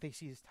what they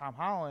see as Tom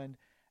Holland,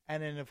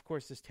 and then of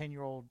course this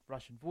 10-year-old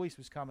Russian voice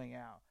was coming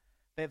out.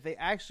 They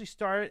actually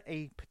started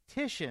a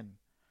petition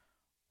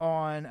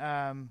on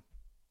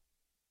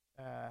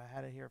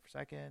had it here for a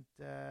second,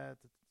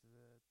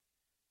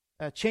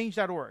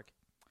 change.org,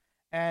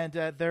 and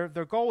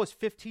their goal is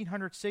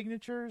 1,500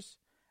 signatures,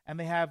 and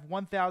they have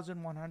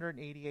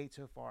 1,188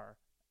 so far.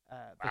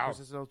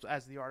 Because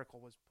as the article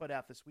was put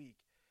out this week,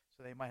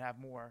 so they might have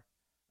more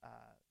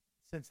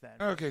since then.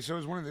 Okay, so it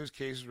was one of those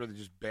cases where they're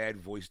just bad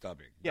voice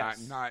dubbing.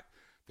 Yes. Not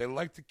they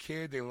liked the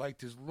kid, they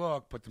liked his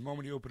look, but the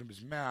moment he opened up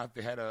his mouth,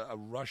 they had a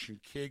Russian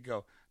kid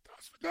go,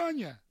 "Das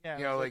Vidanya." Yeah,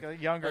 you know, like a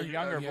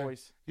younger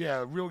voice.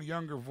 Yeah, a real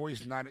younger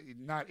voice, not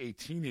a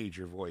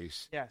teenager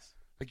voice. Yes.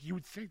 Like you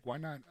would think, why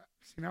not?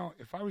 You know,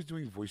 if I was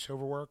doing voiceover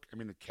work, I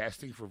mean, the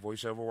casting for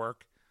voiceover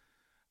work,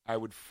 I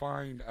would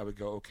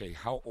go, okay,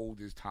 how old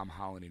is Tom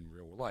Holland in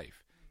real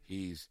life?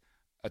 He's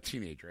a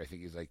teenager. I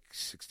think he's like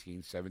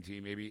 16,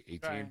 17, maybe 18.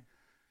 Right.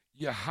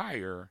 You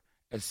hire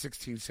a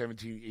 16,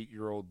 17,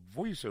 8-year-old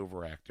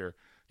voiceover actor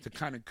to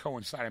kind of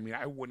coincide. I mean,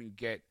 I wouldn't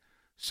get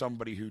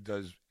somebody who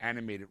does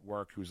animated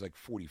work who's like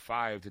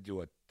 45 to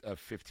do a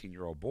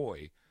 15-year-old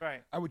boy.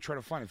 Right. I would try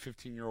to find a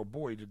 15-year-old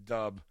boy to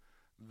dub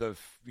the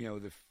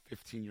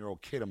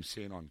 15-year-old kid I'm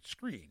seeing on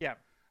screen. Yeah.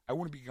 I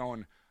wouldn't be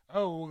going,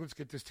 oh, well, let's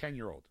get this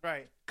 10-year-old.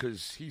 Right.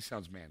 Because he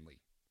sounds manly.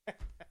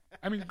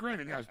 I mean,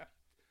 granted,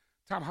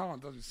 Tom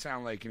Holland doesn't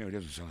sound like, he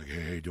doesn't sound like,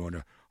 hey, doing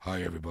a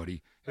hi,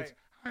 everybody. It's,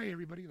 hi,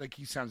 everybody. Like,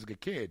 he sounds like a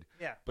kid.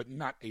 Yeah. But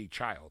not a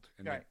child.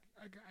 And right.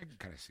 I can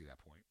kind of see that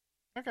point.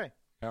 Okay.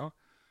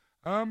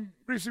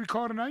 Ready to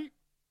call it a night?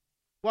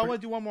 Well, I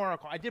want to do one more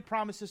article. I did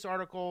promise this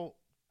article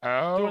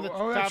doing the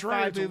top top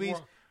 5 It's movies.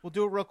 We'll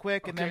do it real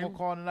quick, and then we'll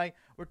call it a night.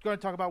 We're going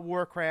to talk about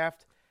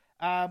Warcraft.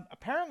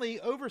 Apparently,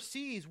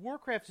 overseas,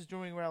 Warcraft is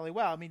doing really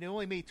well. I mean, they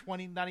only made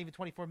not even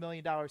 $24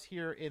 million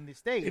here in the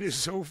States. It is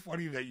so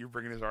funny that you're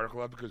bringing this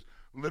article up because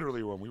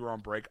literally when we were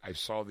on break, I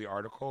saw the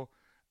article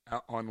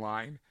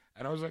online,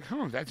 and I was like,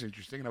 oh, that's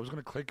interesting. And I was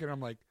going to click it, and I'm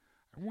like,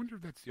 I wonder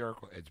if that's the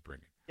article Ed's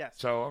bringing. Yes.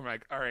 So I'm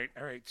like, all right.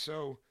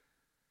 So,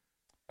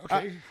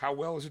 okay, how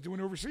well is it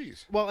doing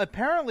overseas? Well,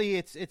 apparently,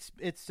 it's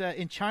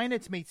in China,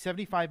 it's made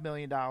 $75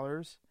 million.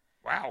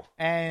 Wow.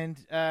 And,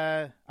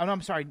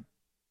 I'm sorry.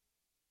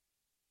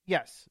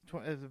 Yes.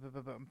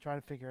 I'm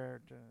trying to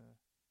figure out.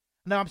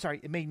 No, I'm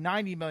sorry. It made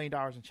 $90 million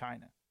in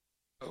China.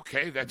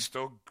 Okay, that's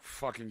still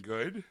fucking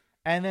good.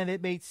 And then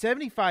it made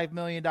 $75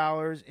 million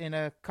in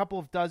a couple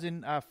of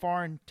dozen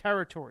foreign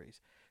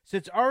territories. So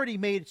it's already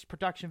made its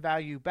production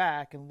value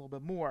back and a little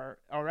bit more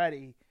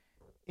already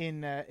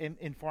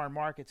in foreign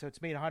markets. So it's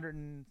made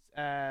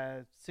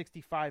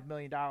 $165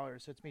 million.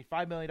 So it's made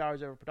 $5 million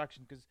over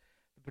production because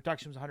the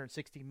production was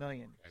 $160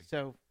 million. Okay.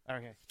 So,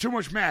 okay. Too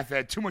much math,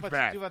 Ed. Too much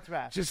math. Too much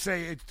math. Just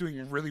say it's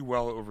doing really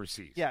well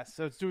overseas. Yes,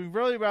 so it's doing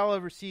really well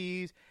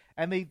overseas,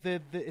 and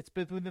it's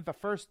been within the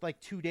first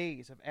 2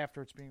 days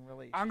after it's being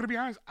released. I'm going to be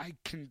honest. I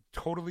can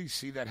totally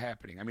see that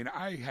happening. I mean,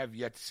 I have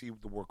yet to see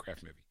the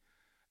Warcraft movie.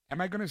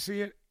 Am I going to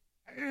see it?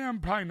 I'm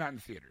probably not in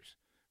theaters.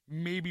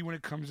 Maybe when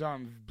it comes out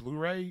on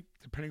Blu-ray,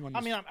 depending on.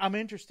 I mean, I'm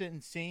interested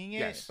in seeing it,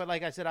 yes. But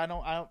like I said, I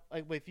don't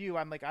like with you.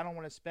 I'm like, I don't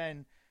want to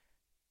spend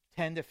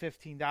 $10 to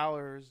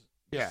 $15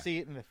 to see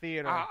it in the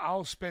theater.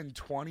 I'll spend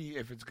 $20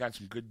 if it's got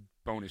some good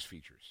bonus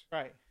features.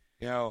 Right.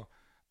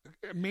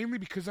 Mainly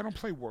because I don't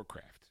play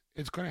Warcraft.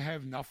 It's going to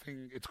have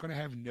nothing. It's going to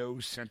have no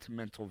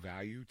sentimental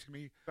value to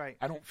me. Right.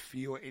 I don't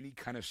feel any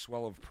kind of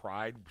swell of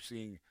pride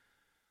seeing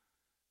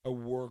a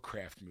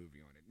Warcraft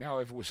movie on it. Now,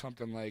 if it was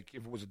something like,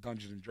 if it was a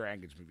Dungeons and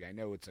Dragons movie, I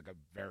know it's like a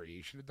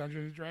variation of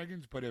Dungeons and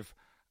Dragons, but if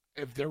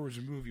there was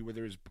a movie where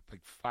there was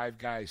like 5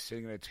 guys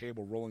sitting at a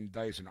table rolling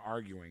dice and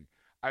arguing,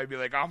 I'd be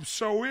like, I'm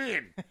so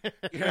in.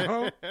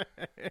 I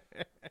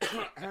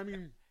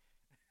mean,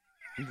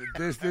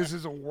 this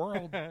is a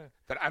world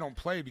that I don't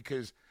play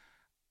because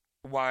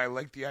while I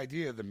like the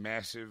idea of the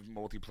massive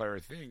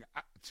multiplayer thing,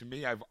 to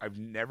me, I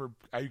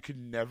could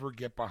never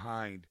get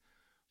behind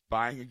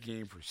buying a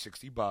game for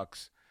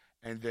 $60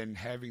 and then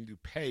having to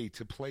pay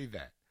to play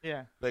that.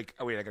 Yeah. Like,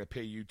 oh wait, I got to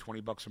pay you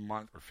 $20 a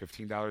month or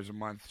 $15 a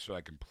month so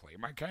I can play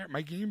my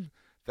game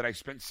that I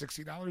spent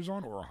 $60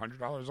 on or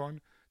 $100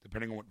 on,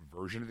 depending on what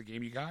version of the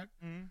game you got.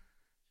 Mm-hmm.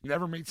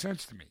 Never made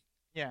sense to me.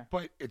 Yeah.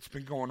 But it's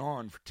been going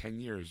on for 10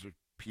 years.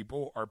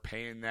 People are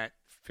paying that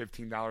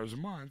 $15 a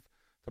month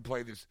to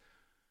play this.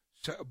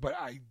 So, but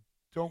I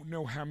don't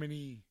know how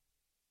many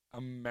I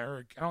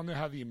don't know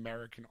how the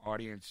American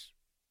audience,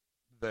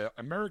 the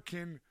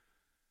American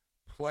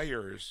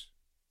players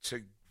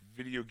to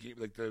video game,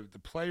 like the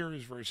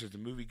players versus the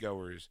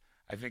moviegoers,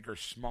 I think are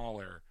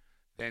smaller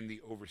than the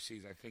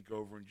overseas. I think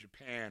over in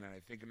Japan and I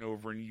think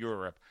over in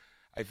Europe,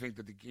 I think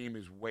that the game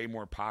is way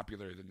more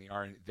popular than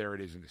there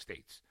it is in the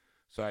States.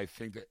 So I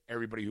think that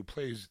everybody who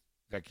plays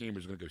that game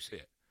is going to go see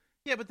it.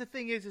 Yeah, but the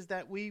thing is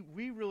that we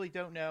really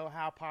don't know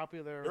how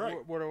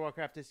popular World of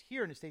Warcraft is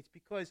here in the States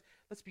because,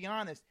 let's be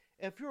honest,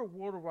 if you're a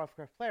World of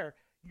Warcraft player,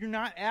 you're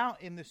not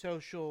out in the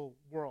social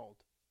world.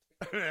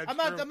 I'm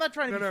not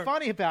trying to be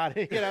funny about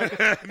it.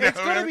 It's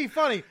going to be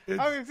funny.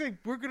 I mean,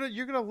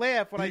 you're gonna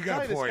laugh when I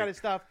tell you this kind of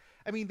stuff.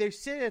 I mean, they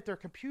sit at their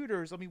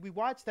computers. I mean, we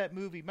watched that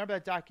movie. Remember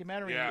that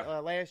documentary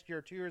last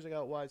year, 2 years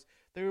ago? It was.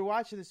 They were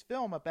watching this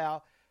film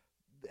about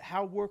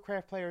how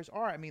Warcraft players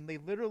are. I mean, they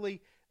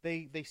literally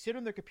they sit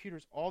on their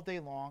computers all day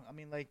long. I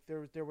mean, like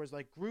there was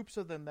like groups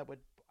of them that would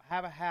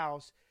have a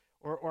house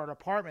or an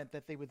apartment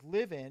that they would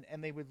live in,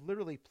 and they would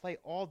literally play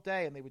all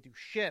day, and they would do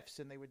shifts,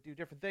 and they would do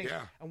different things.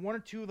 Yeah. And 1 or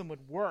 2 of them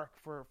would work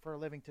for a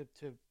living to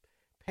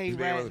pay to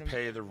rent, be able to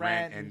pay the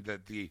rent and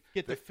the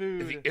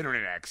food, the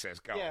internet access.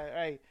 Yeah,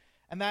 right.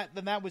 And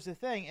that was the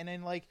thing. And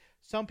then like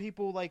some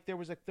people, like there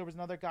was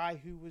another guy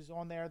who was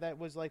on there that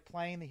was like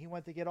playing, and he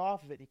wanted to get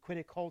off of it. He quit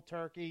it cold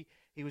turkey.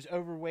 He was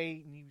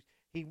overweight, and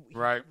he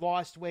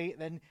lost weight.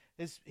 Then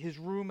his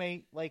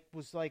roommate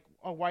was like,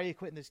 "Oh, why are you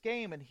quitting this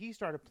game?" And he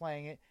started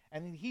playing it,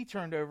 and then he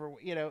turned over.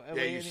 Yeah,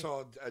 you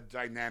saw a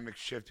dynamic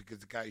shift because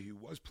the guy who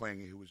was playing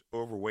it, who was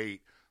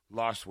overweight,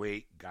 lost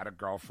weight, got a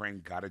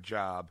girlfriend, got a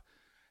job,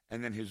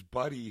 and then his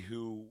buddy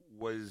who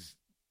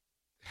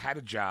had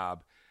a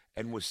job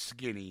and was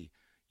skinny.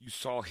 You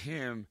saw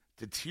him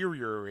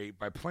deteriorate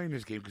by playing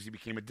this game because he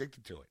became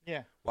addicted to it.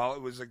 Yeah. While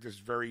it was like this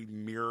very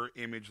mirror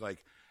image,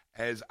 like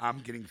as I'm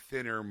getting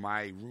thinner,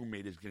 my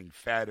roommate is getting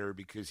fatter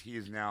because he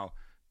is now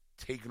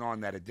taking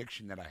on that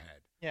addiction that I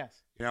had. Yes.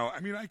 I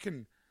mean,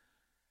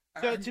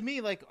 So to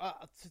me, like,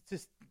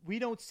 we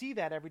don't see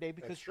that every day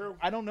because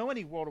I don't know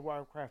any World of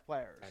Warcraft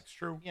players. That's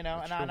true. And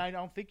I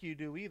don't think you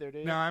do either, do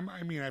you? No,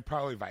 I mean, I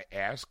probably, if I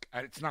ask,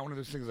 it's not one of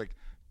those things like,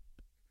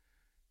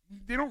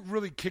 they don't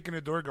really kick in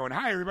the door going,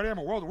 "Hi, everybody, I'm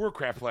a World of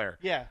Warcraft player."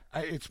 Yeah.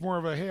 It's more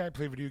of a, "Hey, I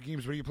play video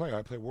games. What do you play?"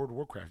 "I play World of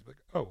Warcraft." Like,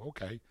 "Oh,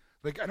 okay."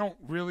 Like, I'm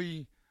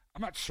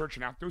not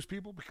searching out those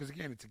people because,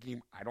 again, it's a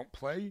game I don't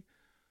play.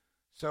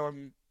 So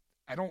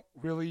I don't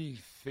really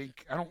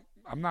think,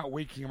 I'm not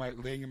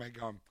laying in my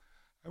going,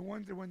 "I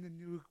wonder when the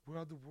new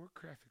World of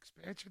Warcraft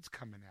expansion's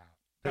coming out."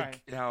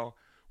 Like, right.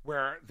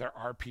 Where there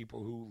are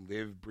people who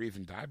live, breathe,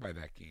 and die by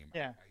that game.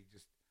 Yeah.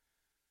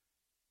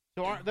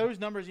 So those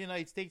numbers in the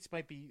United States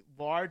might be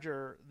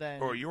larger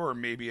than... Or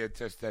maybe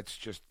that's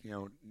just,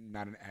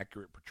 not an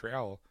accurate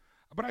portrayal.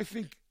 But I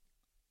think,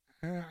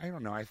 I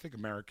don't know, I think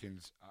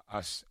Americans,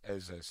 us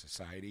as a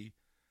society,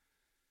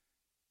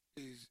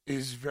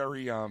 is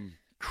very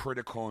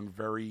critical and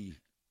very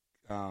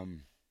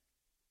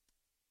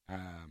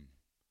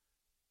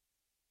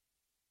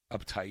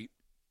uptight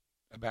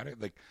about it.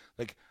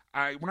 Like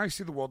when I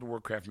see the World of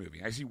Warcraft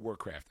movie, I see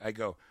Warcraft, I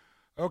go,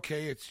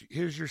 okay,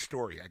 here's your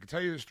story. I can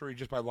tell you the story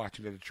just by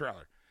watching the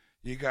trailer.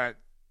 You got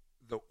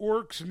the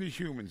orcs and the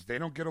humans. They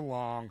don't get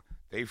along.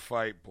 They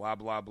fight, blah,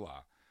 blah,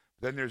 blah.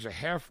 Then there's a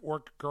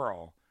half-orc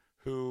girl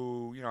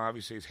who,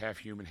 obviously is half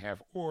human,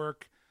 half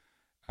orc.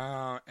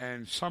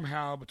 And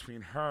somehow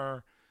between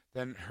her,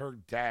 then her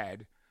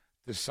dad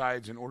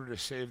decides in order to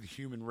save the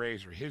human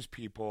race or his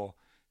people,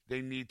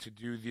 they need to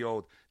do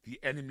the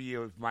enemy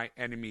of my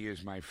enemy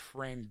is my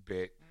friend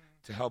bit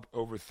to help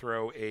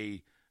overthrow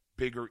a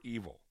bigger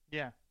evil.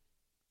 Yeah.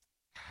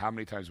 How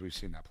many times have we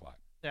seen that plot?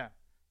 Yeah.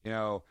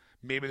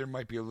 Maybe there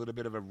might be a little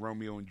bit of a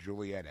Romeo and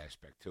Juliet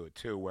aspect to it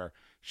too, where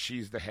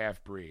she's the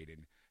half breed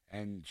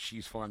and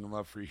she's falling in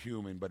love for a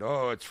human, but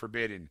it's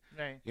forbidden.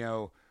 Right.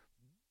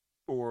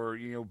 Or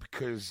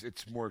because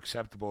it's more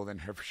acceptable than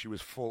her. She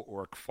was full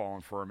orc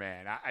falling for a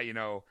man.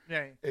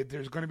 Right.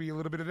 There's going to be a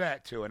little bit of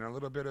that too, and a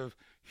little bit of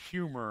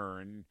humor,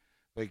 and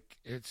like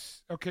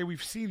it's okay.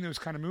 We've seen those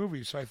kind of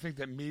movies, so I think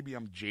that maybe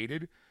I'm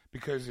jaded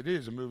because it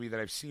is a movie that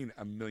I've seen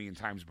a million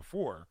times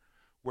before,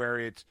 where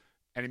it's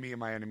enemy of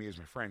my enemy is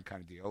my friend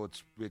kind of deal.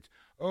 It's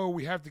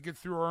we have to get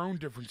through our own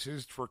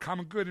differences for a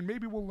common good, and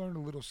maybe we'll learn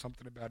a little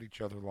something about each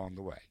other along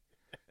the way.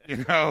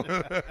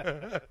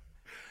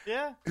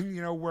 Yeah.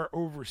 And where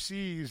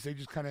overseas they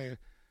just kind of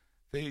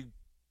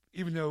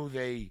even though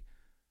they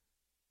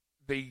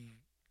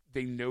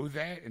know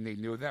that and they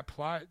know that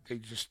plot, they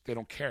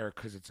don't care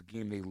because it's a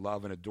game they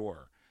love and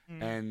adore.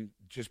 And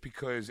just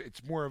because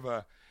it's more of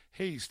a,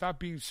 hey, stop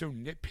being so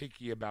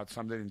nitpicky about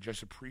something and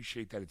just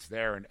appreciate that it's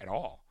there and at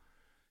all.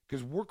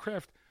 Because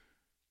Warcraft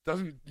there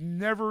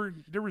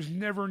was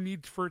never a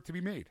need for it to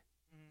be made.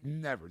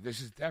 Never.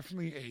 This is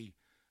definitely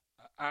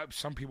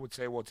some people would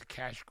say, well, it's a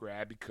cash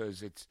grab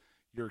because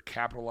you're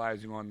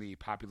capitalizing on the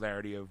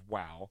popularity of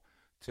WoW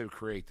to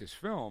create this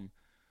film.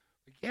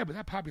 Like, yeah, but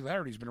that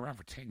popularity's been around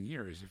for 10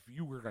 years. If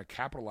you were going to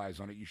capitalize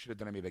on it, you should have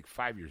done it maybe like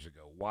 5 years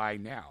ago. Why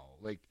now?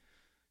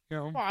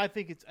 Well, I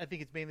think it's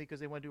mainly because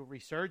they want to do a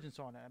resurgence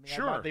on it. I mean,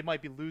 sure. They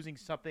might be losing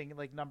something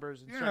like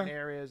numbers in certain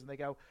areas, and they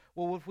go,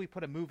 well, what if we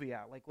put a movie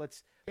out? Like,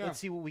 let's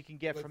see what we can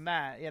get from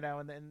that,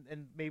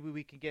 and maybe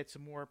we can get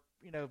some more,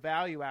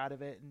 value out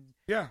of it,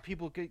 and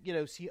people could,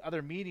 see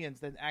other mediums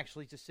than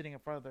actually just sitting in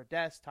front of their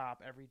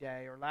desktop every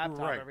day or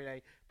laptop every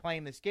day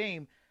playing this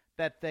game.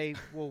 That they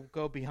will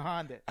go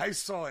beyond it. I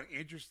saw an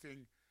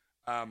interesting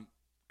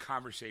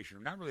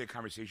conversation, not really a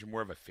conversation,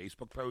 more of a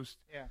Facebook post.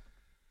 Yeah.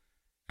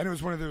 And it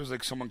was one of those,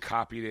 like, someone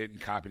copied it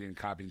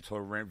until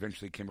it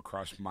eventually came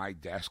across my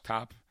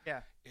desktop.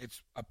 Yeah.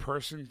 It's a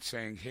person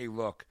saying, hey,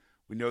 look,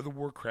 we know the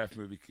Warcraft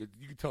movie.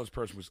 You can tell this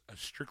person was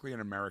strictly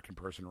an American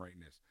person writing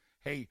this.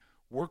 Hey,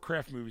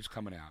 Warcraft movie's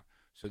coming out.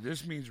 So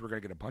this means we're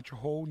going to get a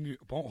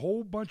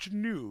whole bunch of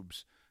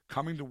noobs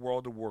coming to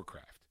World of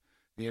Warcraft.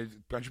 There's a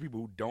bunch of people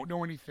who don't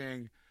know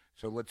anything.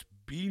 So let's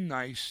be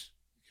nice,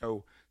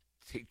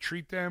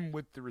 treat them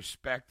with the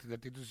respect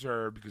that they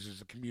deserve because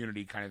it's a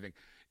community kind of thing.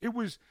 It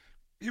was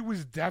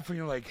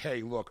definitely like,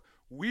 hey, look,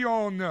 we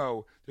all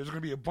know there's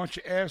going to be a bunch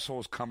of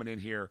assholes coming in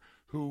here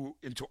who,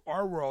 into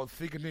our world,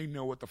 thinking they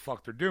know what the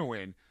fuck they're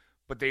doing,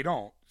 but they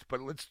don't.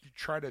 But let's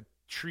try to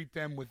treat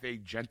them with a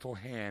gentle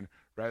hand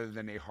rather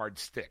than a hard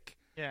stick.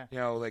 Yeah.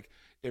 Like,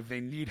 if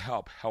they need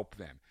help, help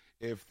them.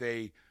 If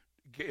they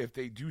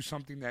do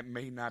something that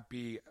may not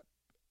be,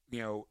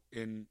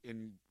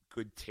 in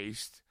good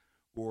taste,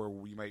 or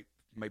we might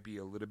be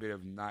a little bit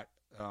of not,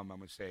 I'm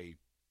going to say,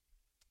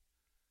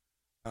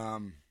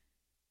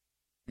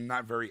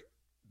 not very,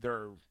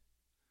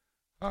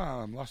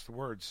 I'm lost the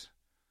words.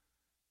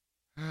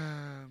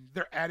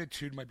 Their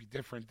attitude might be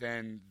different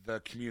than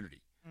the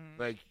community.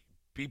 Like,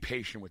 be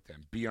patient with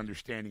them, be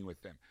understanding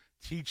with them,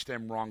 teach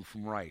them wrong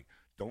from right.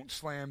 Don't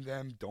slam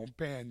them, don't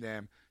ban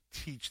them,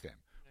 teach them.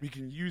 We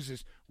can use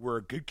this. We're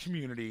a good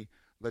community.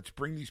 Let's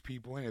bring these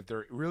people in. If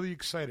they're really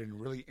excited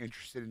and really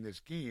interested in this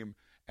game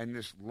and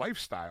this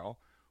lifestyle,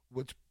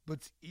 let's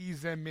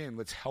ease them in.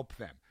 Let's help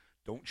them.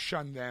 Don't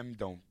shun them.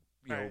 Don't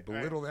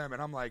belittle them.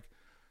 And I'm like,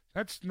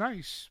 that's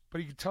nice,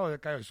 but you can tell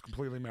that guy was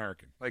completely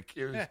American. Like,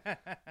 it was,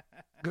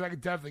 because I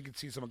could definitely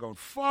see someone going,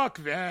 fuck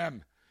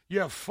them,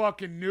 you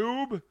fucking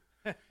noob.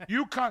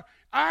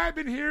 I've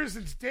been here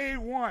since day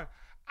one.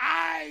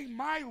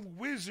 My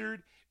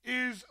wizard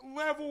is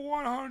level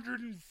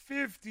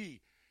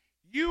 150.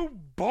 You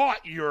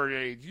bought your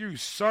age, you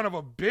son of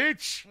a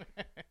bitch.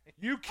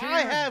 You can't.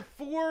 I have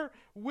 4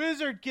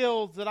 wizard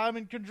guilds that I'm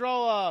in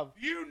control of.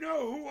 You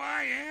know who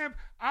I am?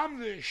 I'm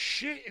the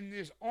shit in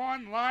this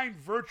online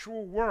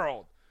virtual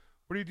world.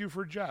 What do you do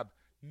for a job?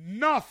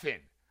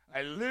 Nothing.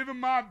 I live in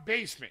my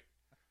basement.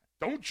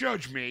 Don't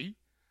judge me.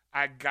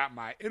 I got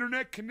my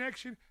internet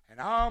connection, and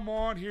I'm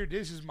on here.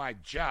 This is my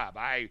job.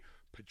 I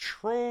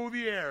patrol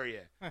the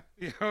area.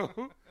 You know,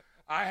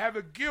 I have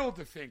a guild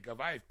to think of.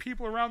 I have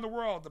people around the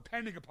world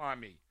depending upon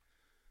me.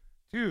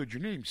 Dude,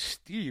 your name's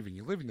Steve, and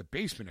you live in the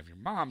basement of your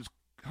mom's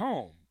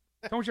home.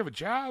 Don't you have a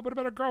job? What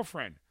about a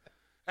girlfriend?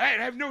 I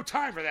have no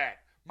time for that.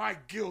 My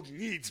guild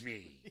needs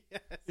me.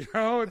 Yes. You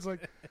know, it's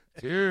like,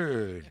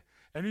 dude.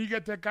 And then you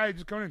get that guy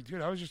just going in,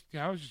 dude, I was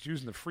just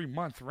using the free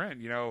month rent.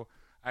 You know,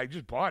 I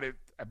just bought it.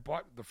 I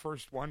bought the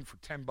first one for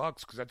 $10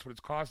 because that's what it's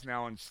cost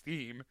now on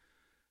Steam.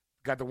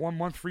 Got the 1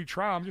 month free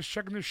trial. I'm just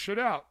checking this shit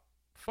out.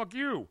 Fuck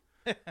you.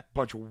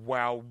 Bunch of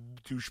WoW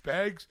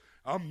douchebags.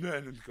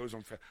 It goes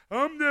on fast.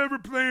 I'm never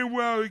playing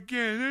WoW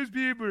again. Those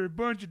people are a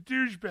bunch of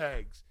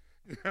douchebags.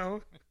 You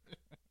know?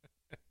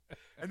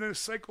 And then the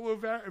cycle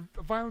of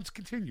violence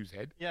continues,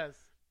 Ed. Yes.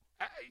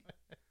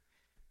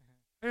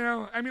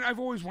 I've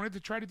always wanted to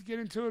try to get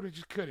into it. I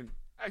just couldn't.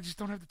 I just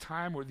don't have the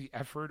time or the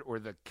effort or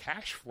the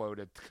cash flow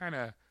to kind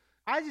of.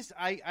 I just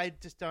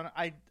don't.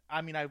 I've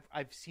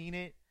seen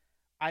it.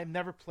 I've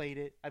never played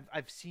it.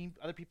 I've seen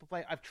other people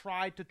play. I've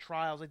tried to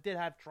trials. I did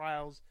have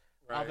trials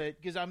of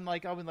it because I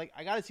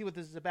got to see what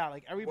this is about.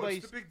 Like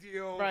everybody's what's the big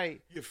deal?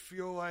 Right. You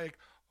feel like,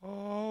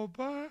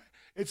 but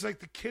it's like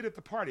the kid at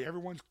the party.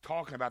 Everyone's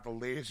talking about the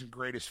latest and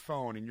greatest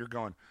phone, and you're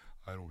going,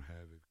 I don't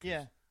have it.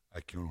 Yeah. I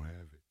don't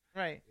have it.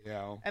 Right. You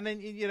know? And then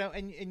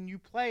and you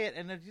play it,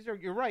 and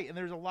you're right. And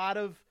there's a lot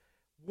of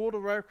World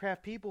of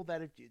Warcraft people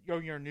that if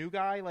you're a new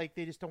guy, like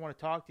they just don't want to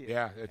talk to you.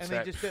 Yeah,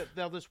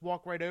 they'll just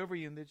walk right over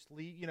you and they just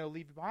leave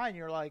you behind. And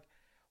you're like,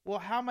 well,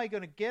 how am I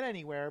going to get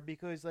anywhere?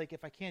 Because like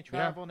if I can't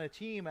travel on a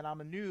team and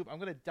I'm a noob, I'm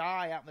going to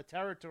die out in the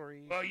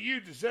territory. Well,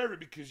 you deserve it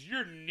because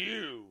you're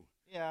new.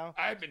 You know,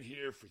 I've been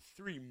here for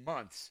 3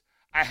 months.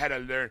 I had to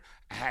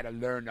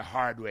learn the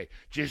hard way,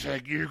 just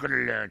like you're going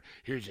to learn.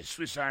 Here's a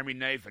Swiss Army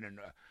knife and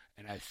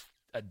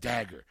a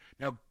dagger.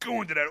 Now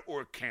go into that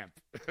orc camp.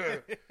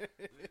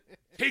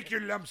 Take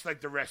your lumps like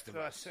the rest of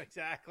us.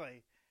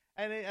 Exactly.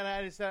 And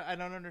I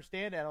don't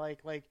understand that.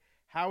 Like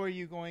how are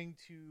you going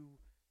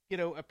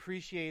to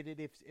appreciate it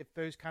if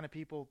those kind of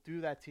people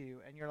do that to you?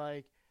 And you're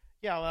like,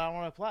 yeah, well, I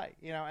want to play.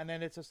 And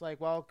then it's just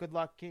like, well, good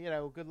luck.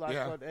 Good luck.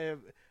 Yeah. But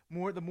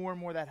the more and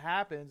more that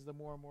happens, the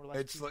more and more like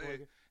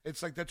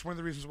it's like that's one of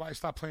the reasons why I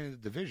stopped playing the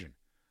Division.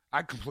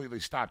 I completely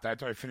stopped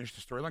after I finished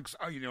the storyline because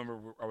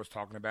remember I was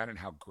talking about it and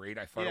how great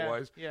I thought it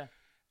was. Yeah.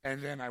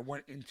 And then I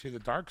went into the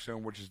Dark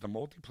Zone, which is the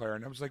multiplayer,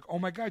 and I was like, oh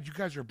my god, you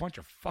guys are a bunch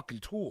of fucking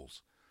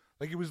tools.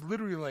 Like it was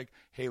literally like,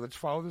 hey, let's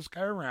follow this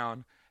guy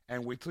around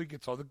and wait till he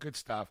gets all the good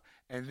stuff,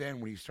 and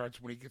then when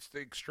he gets to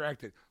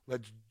extract it,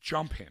 let's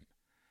jump him.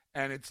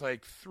 And it's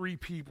like 3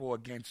 people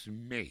against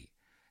me,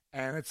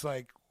 and it's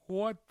like,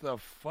 what the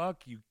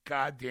fuck, you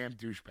goddamn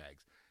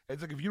douchebags.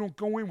 It's like if you don't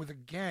go in with a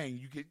gang,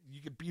 you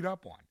get beat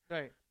up on.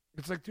 Right.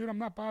 It's like, dude, I'm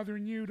not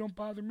bothering you. Don't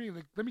bother me.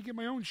 Like, let me get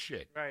my own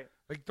shit. Right.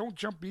 Like, don't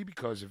jump me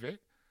because of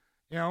it.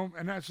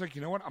 And that's like,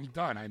 you know what? I'm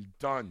done. I'm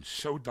done.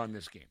 So done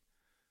this game.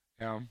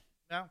 No.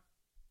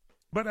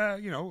 But,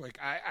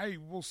 I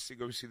will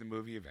go see the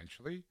movie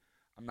eventually.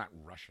 I'm not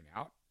rushing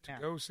out to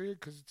go see it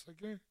because it's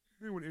like, it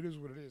is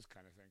what it is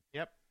kind of thing.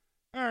 Yep.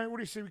 All right, what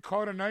do you say we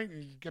call it a night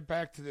and get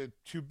back to the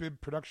 2-Bib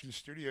Production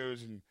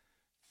Studios and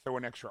throw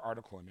an extra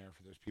article in there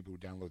for those people who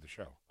download the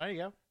show. There you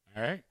go.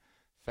 All right.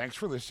 Thanks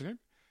for listening.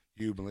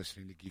 You've been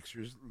listening to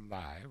Geeksters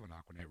live on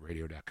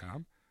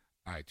AquanetRadio.com,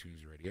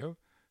 iTunes Radio,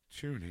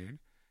 TuneIn.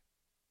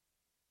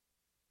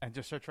 And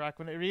just search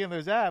Aquanet Radio on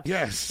those apps.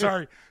 Yes,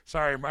 sorry.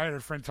 I had a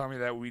friend tell me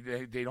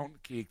that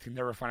they can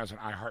never find us on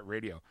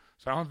iHeartRadio.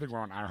 So I don't think we're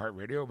on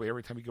iHeartRadio, but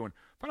every time we go in,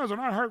 find us on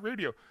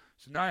iHeartRadio.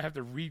 So now I have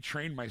to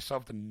retrain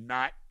myself to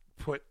not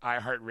put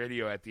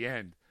iHeartRadio at the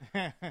end.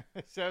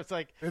 So it's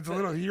like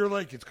you're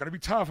like, it's gonna be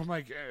tough. I'm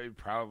like,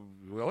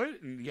 probably will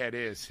it? And yeah, it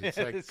is. It's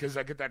like because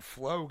I get that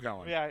flow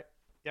going.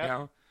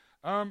 Yeah.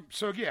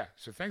 So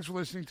thanks for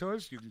listening to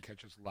us. You can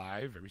catch us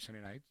live every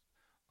Sunday night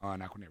on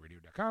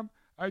AquanetRadio.com,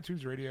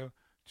 iTunes Radio,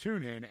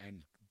 TuneIn,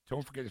 and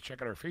don't forget to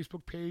check out our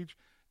Facebook page,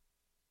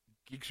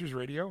 Geeksters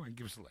Radio, and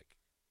give us a like.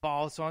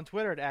 Follow us on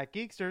Twitter at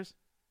Geeksters.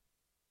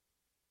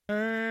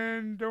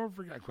 And don't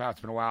forget, wow,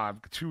 it's been a while.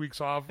 I've got 2 weeks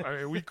off,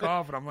 a week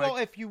off, and I'm like, well,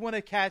 if you want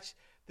to catch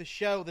the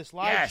show, this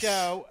live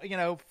show,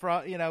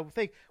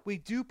 we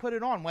do put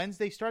it on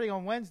Wednesday. Starting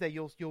on Wednesday,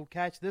 you'll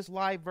catch this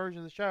live version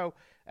of the show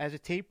as a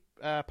tape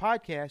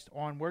podcast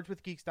on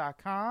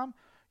wordswithgeeks.com.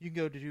 You can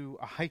go to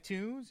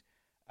iTunes,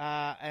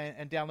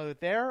 and download it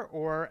there,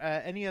 or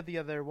any of the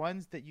other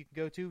ones that you can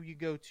go to. You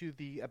go to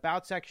the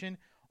About section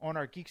on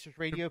our Geeksters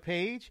Radio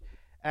page.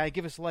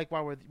 Give us a like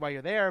while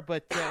you're there,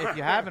 but if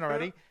you haven't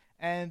already,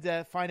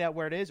 and find out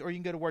where it is, or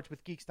you can go to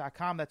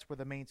wordswithgeeks.com. That's where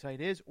the main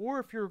site is. Or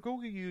if you're a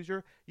Google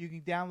user, you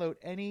can download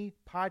any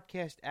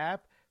podcast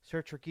app,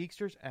 search for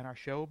Geeksters, and our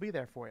show will be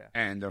there for you.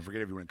 And don't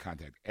forget, if you want to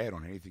contact Ed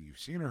on anything you've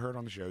seen or heard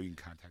on the show, you can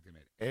contact him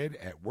at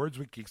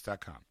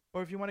ed@wordswithgeeks.com.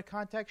 Or if you want to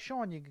contact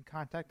Sean, you can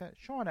contact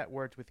Sean at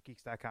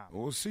wordswithgeeks.com.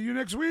 We'll see you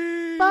next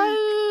week.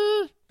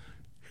 Bye!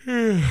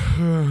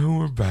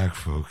 We're back,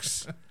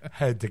 folks.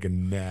 Had to take a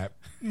nap.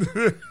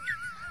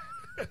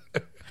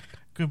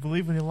 Couldn't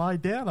believe when you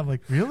lied down. I'm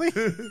like, really?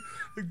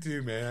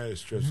 Dude, man, I had a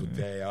stressful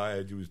day. All I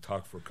had to do was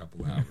talk for a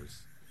couple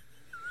hours.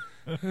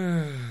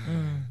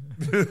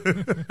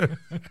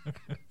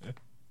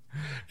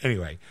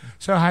 Anyway,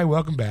 so hi,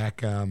 welcome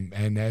back.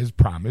 And as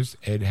promised,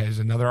 Ed has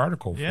another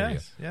article for you.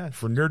 Yes.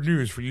 For Nerd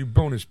News, for you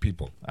bonus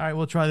people. All right,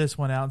 we'll try this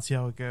one out and see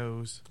how it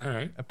goes. All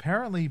right.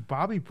 Apparently,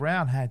 Bobby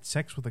Brown had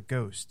sex with a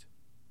ghost.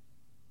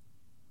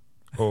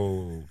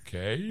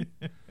 Okay.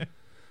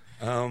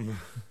 All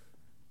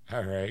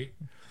right.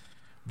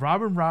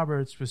 Robin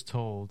Roberts was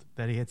told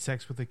that he had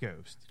sex with a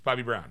ghost. It's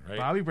Bobby Brown, right?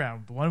 Bobby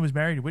Brown, the one who was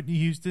married to Whitney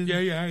Houston.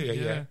 Yeah.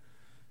 You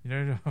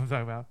know what I'm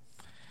talking about?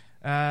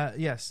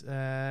 Yes.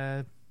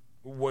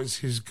 Was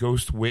his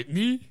ghost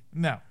Whitney?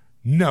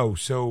 No.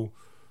 So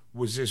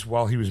was this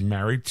while he was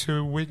married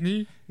to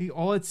Whitney?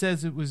 All it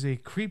says, it was a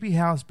creepy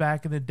house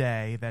back in the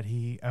day that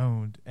he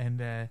owned,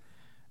 and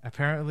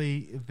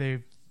apparently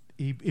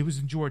it was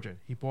in Georgia.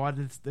 He bought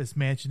this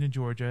mansion in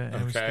Georgia,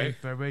 and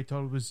everybody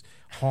told it was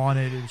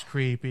haunted. It was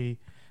creepy,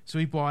 so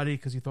he bought it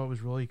because he thought it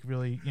was really,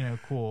 really,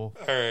 cool.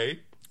 All right.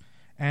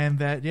 And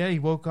that, he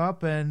woke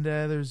up and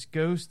there's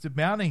ghosts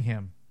mounting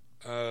him.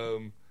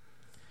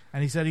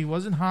 And he said he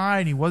wasn't high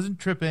and he wasn't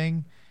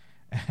tripping,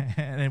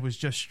 and it was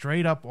just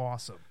straight up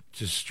awesome.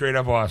 Just straight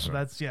up awesome. So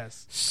that's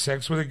yes.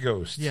 Sex with a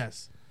ghost.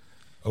 Yes.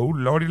 Oh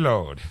lordy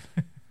lord.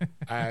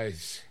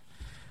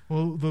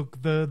 Well,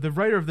 the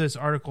writer of this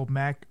article,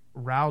 Mac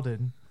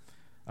Ralden,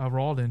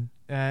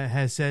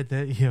 has said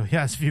that he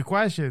has a few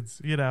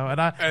questions, and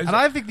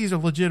I think these are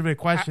legitimate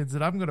questions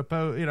that I'm going to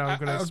pose. I'm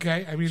going to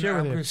okay. I mean, share I'm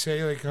with going to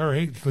say all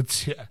right, let's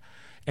see.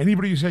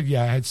 Anybody who said,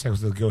 I had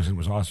sex with a ghost and it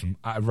was awesome,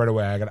 right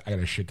away I got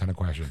a shit ton of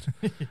questions.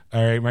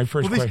 All right, my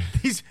first question.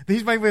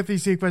 These might be the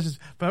same questions,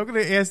 but I'm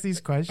going to ask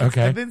these questions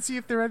and then see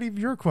if they're any of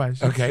your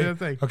questions. Okay.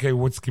 Okay.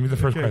 Give me the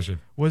first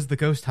question. Was the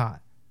ghost hot?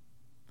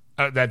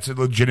 That's a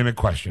legitimate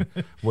question.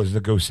 Was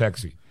the ghost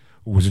sexy?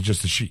 Or was it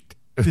just a sheet?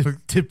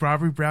 Did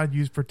Bobby Brown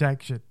use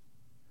protection?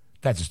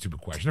 That's a stupid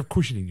question. Of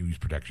course you didn't use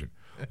protection.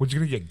 What's you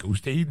going to get,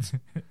 ghost AIDS?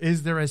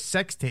 Is there a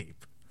sex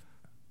tape?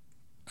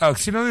 Oh,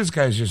 see, now this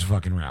guy's just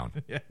fucking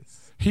around. Yes.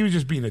 He was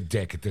just being a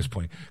dick at this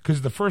point.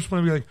 Because the first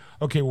one would be like,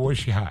 okay, well, was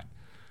she hot?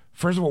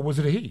 First of all, was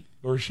it a he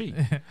or a she?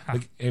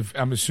 Like, if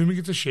I'm assuming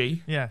it's a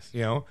she. Yes.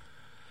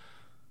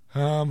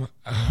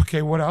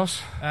 Okay, what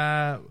else?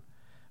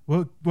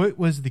 What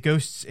was the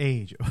ghost's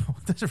age?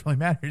 It doesn't really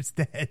matter. It's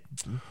dead.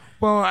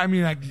 Well, I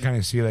mean, I can kind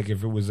of see like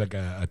if it was like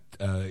a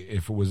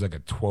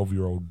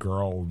 12-year-old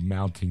girl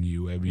mounting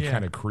you, it'd be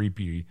kind of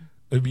creepy.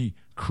 It'd be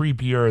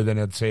creepier than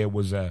I'd say it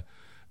was an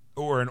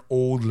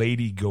old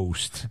lady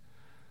ghost.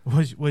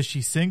 Was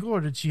she single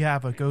or did she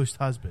have a ghost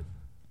husband?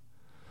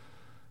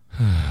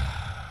 God.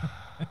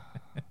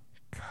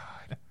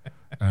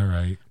 All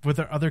right. Were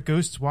there other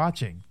ghosts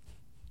watching?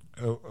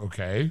 Oh,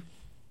 okay.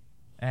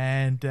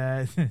 And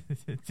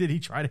did he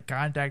try to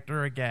contact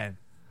her again?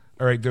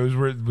 All right,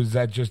 was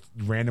that just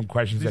random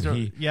questions that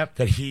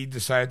he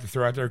decided to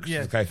throw out there because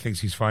this guy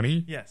thinks he's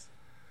funny? Yes.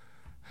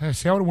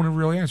 See, I would have wanted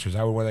real answers.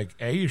 I would want like,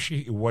 A,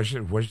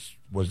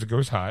 was the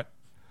ghost hot?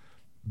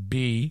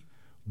 B,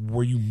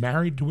 were you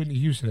married to Whitney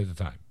Houston at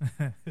the time?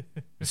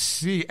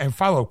 C, and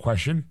follow-up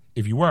question,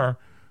 if you were,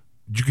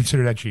 did you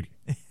consider that cheating?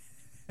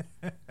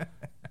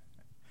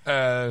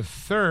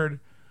 Third,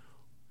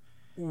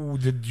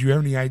 did you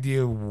have any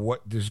idea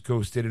what this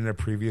ghost did in a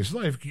previous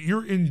life?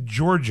 You're in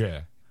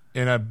Georgia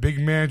in a big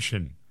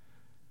mansion.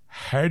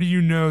 How do you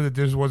know that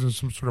this wasn't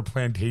some sort of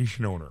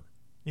plantation owner?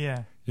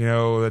 Yeah.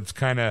 That's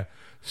kind of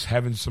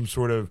having some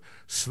sort of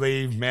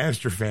slave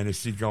master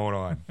fantasy going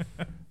on.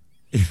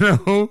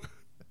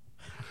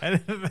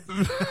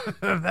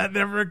 That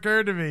never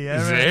occurred to me.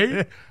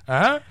 See?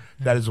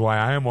 That is why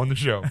I am on the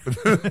show.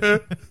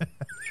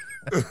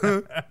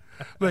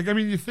 Like, I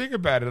mean, you think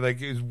about it.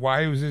 Like,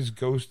 why was this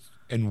ghost,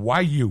 and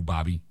why you,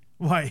 Bobby?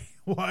 Why?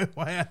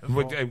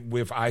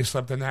 If I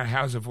slept in that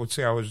house, let's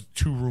say I was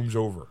 2 rooms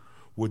over,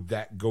 would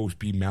that ghost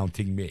be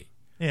mounting me?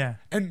 Yeah.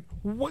 And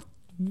what?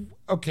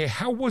 Okay,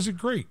 how was it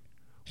great?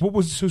 What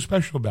was so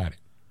special about it?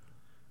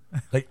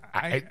 Like,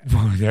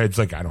 it's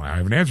like I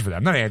have an answer for that.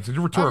 I'm not answering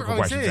the rhetorical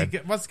questions.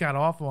 It must have got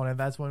awful on it.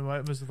 That's when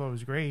I must have thought it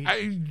was great.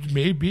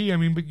 Maybe. I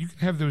mean, but you can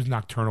have those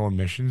nocturnal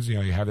emissions. You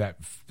have that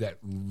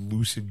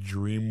lucid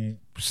dream,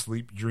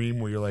 sleep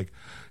dream where you're like,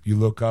 you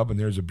look up and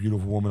there's a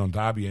beautiful woman on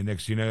top of you, and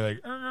next you know,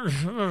 like,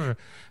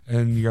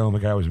 and you go, oh my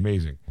God, it was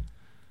amazing.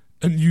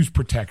 and use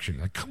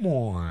protection. Like, come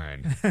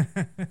on.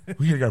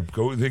 We gotta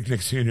go. Like,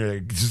 next thing you know,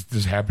 like,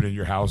 this happened in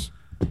your house.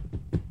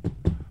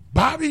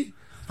 Bobby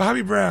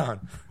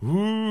Brown.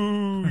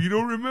 Ooh, you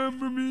don't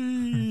remember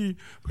me,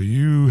 but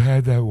you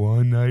had that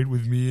one night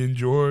with me in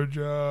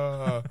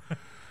Georgia.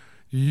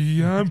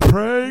 Yeah, I'm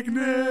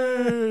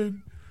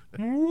pregnant.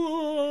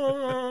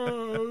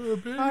 Whoa,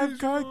 I've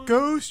got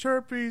ghost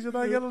herpes, and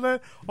I gotta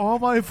let all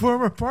my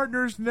former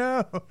partners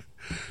know.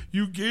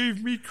 You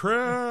gave me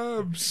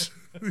crabs.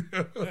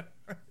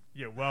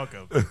 You're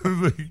welcome.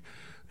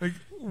 like,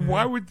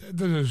 why would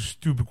that's a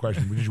stupid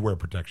question? Did you wear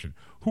protection?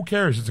 Who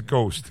cares? It's a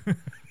ghost.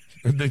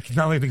 It's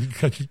not like they can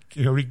catch.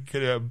 You know, they can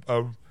get a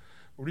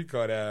what do you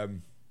call it? A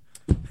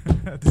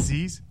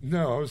disease?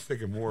 No, I was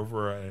thinking more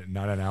for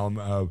not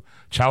an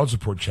child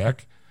support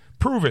check.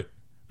 Prove it.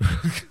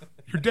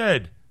 You're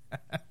dead.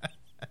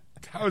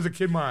 How is a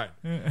kid mine?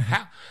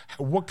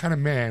 What kind of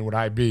man would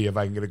I be if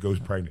I can get a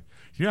ghost pregnant?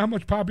 You know how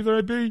much popular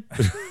I'd be?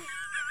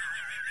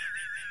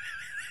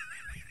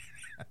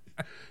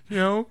 You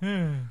know?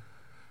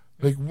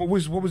 Like, what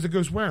was the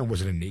ghost wearing?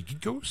 Was it a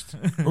naked ghost?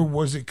 Or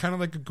was it kind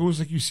of like a ghost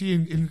like you see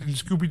in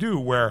Scooby-Doo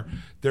where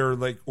they're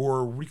like,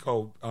 or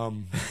Rico,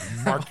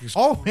 Marcus.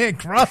 Oh, man,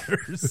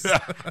 Crothers.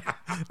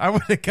 I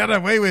would have got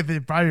away with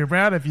it, Bobby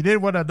Brown, if you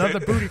didn't want another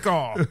booty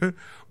call.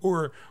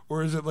 Or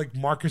is it like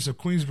Marcus of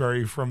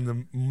Queensberry from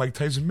the Mike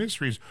Tyson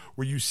Mysteries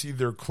where you see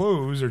their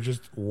clothes are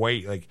just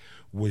white? Like,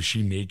 was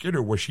she naked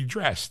or was she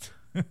dressed?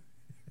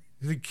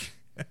 Like,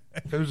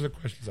 those are the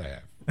questions I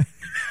have.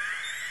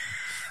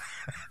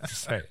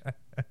 Just say it.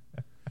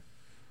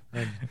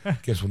 And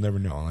guess we'll never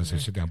know unless I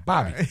sit down.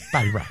 Bobby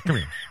Brown, come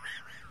here.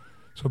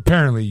 So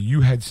apparently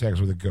you had sex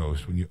with a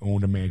ghost when you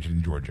owned a mansion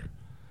in Georgia.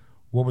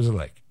 What was it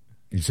like?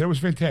 You said it was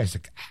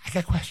fantastic. I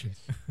got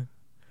questions.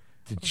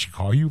 Did she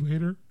call you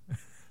later?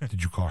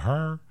 Did you call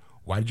her?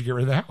 Why did you get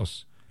rid of the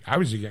house?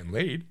 Obviously getting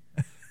laid.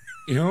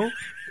 You know?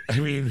 I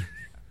mean,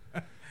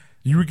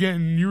 you were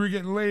getting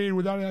laid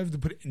without having to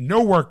put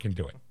no work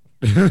into it.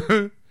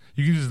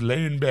 You can just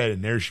lay in bed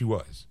and there she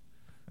was.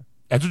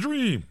 That's a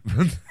dream.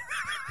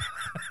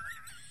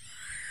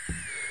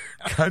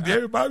 God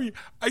damn it, Bobby.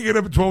 I get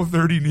up at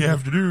 12:30 in the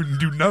afternoon and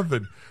do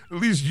nothing. At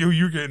least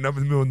you're getting up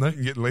in the middle of the night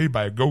and getting laid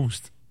by a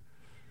ghost.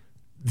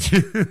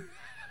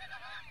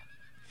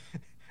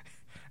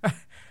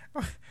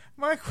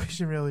 My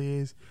question really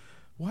is,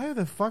 why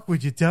the fuck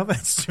would you tell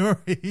that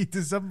story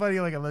to somebody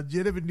like a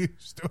legitimate news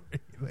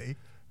story? Like,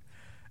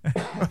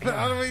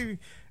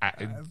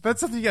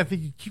 that's something I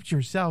think you keep to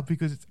yourself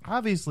because it's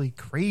obviously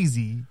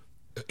crazy.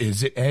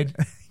 Is it, Ed?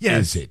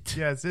 Yes. Is it?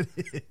 Yes, it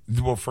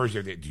is. Well, first,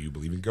 do you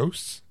believe in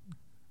ghosts?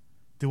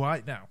 Do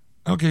I? No.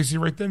 Okay, see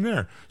right then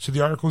there. So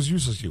the article is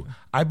useless to you.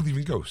 I believe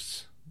in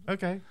ghosts.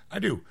 Okay. I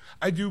do.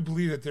 I do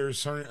believe that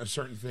there's a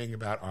certain thing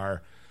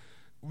about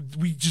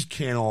we just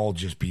can't all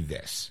just be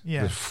this.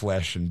 Yeah. With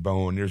flesh and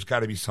bone. There's got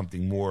to be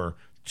something more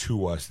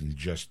to us than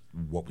just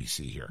what we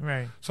see here.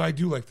 Right. So I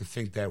do like to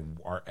think that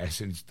our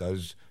essence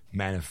does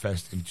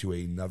manifest into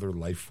another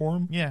life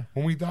form. Yeah.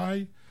 When we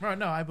die. Well,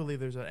 no, I believe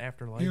there's an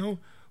afterlife. You know,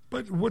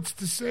 but what's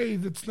to say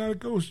that's not a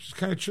ghost just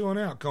kind of chilling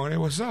out, going, hey,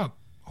 what's up?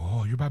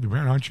 Oh, you're Bobby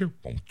Brown, aren't you?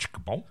 Boom,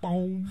 chicka, boom,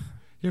 boom.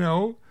 You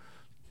know,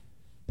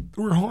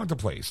 we're haunt the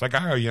place. Like,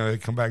 they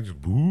come back and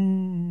just,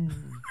 boo.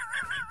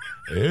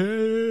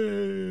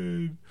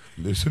 Ed,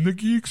 listen to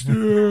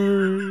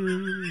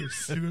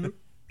Geeksters. You know?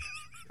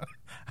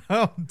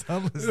 Oh,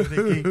 don't listen to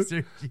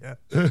Geeksters. Yeah.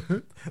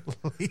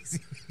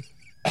 Lazy.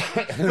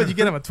 But you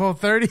get up at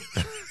 12:30?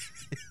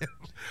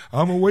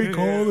 I'm awake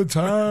all the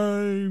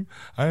time.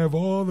 I have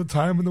all the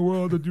time in the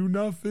world to do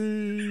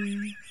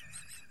nothing.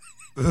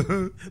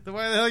 Then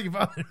why the hell you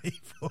bothering me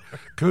for?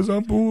 Because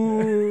I'm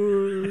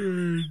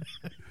bored.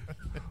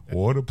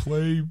 Want to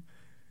play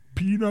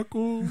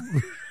Pinochle?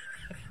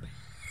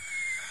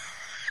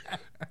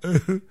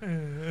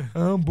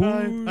 I'm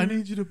bored. I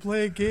need you to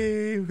play a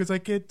game because I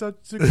can't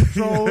touch the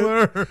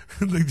controller.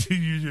 Like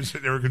you just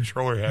sit there with a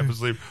controller half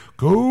asleep.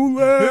 Go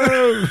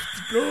left.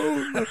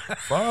 Go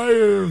left.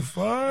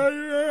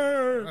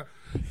 Fire.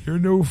 You're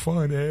no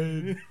fun,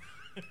 Ed.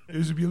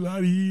 This would be a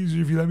lot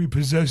easier if you let me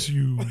possess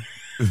you.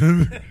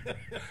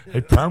 I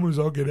promise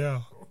I'll get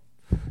out.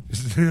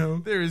 You know?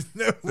 There is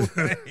no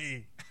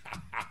way.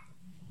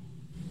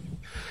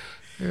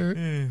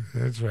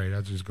 That's right.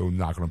 I'll just go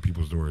knocking on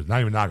people's doors.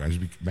 Not even knocking. I'll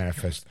just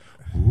manifest.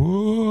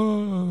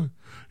 Whoa,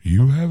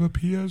 you have a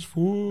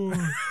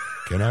PS4.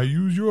 Can I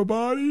use your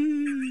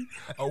body?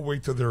 I'll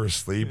wait till they're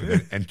asleep and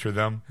then enter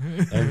them.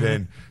 And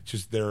then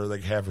just they're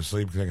like half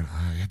asleep thinking,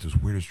 I had this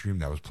weirdest dream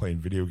that I was playing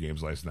video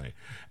games last night.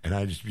 And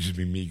I just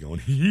be me going,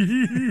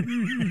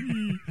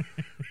 you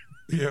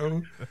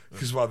know?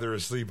 Because while they're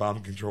asleep, I'm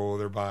in control of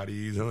their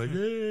bodies. I'm like,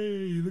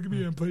 hey, look at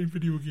me. I'm playing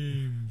video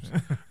games.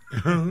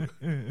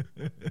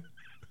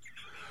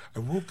 I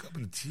woke up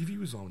and the TV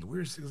was on. The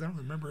weirdest thing is I don't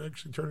remember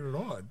actually turning it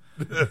on.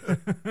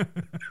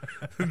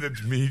 And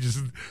that's me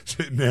just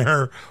sitting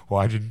there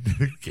watching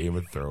Game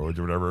of Thrones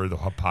or whatever the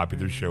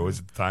popular show is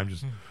at the time,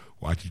 just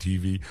watching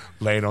TV,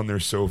 laying on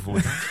their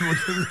sofa.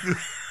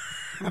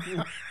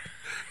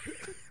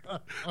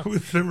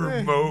 with the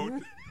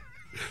remote.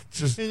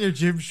 Just in your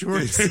gym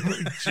shorts.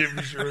 like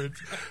gym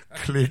shorts.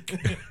 Click,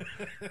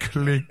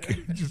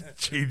 click. Just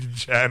changing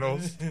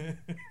channels.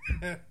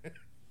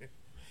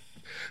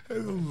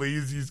 The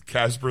laziest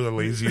Casper, the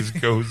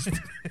laziest ghost.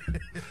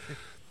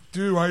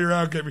 Dude, while you're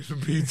out, get me some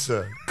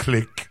pizza.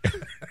 Click,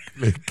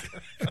 click.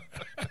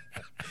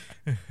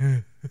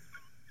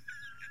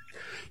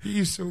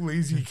 He's so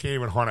lazy he can't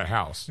even haunt a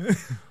house.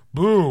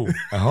 Boo!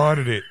 I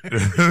haunted it.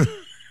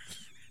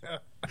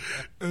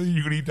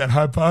 You gonna eat that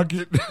Hot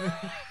Pocket?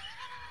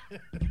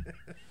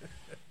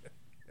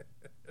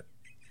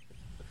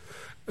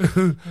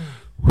 Who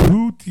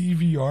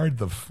DVR'd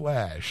The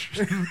Flash?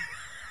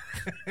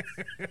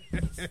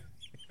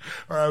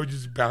 Or I would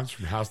just bounce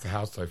from house to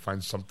house till I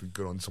find something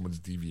good on someone's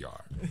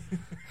DVR.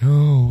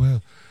 Oh,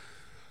 well,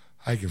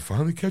 I can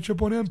finally catch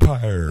up on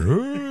Empire.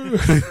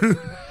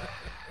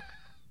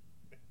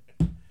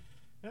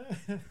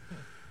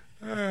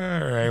 All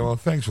right, well,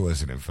 thanks for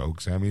listening,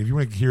 folks. I mean, if you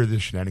want to hear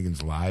this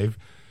shenanigans live,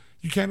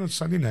 you can on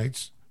Sunday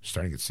nights,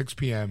 starting at 6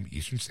 p.m.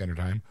 Eastern Standard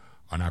Time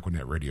on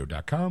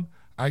AquanetRadio.com,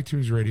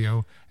 iTunes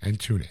Radio, and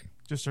TuneIn.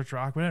 Just search for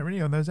Aquanet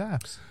Radio on those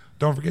apps.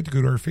 Don't forget to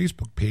go to our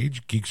Facebook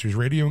page, Geeksters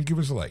Radio, and give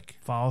us a like.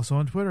 Follow us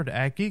on Twitter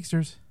at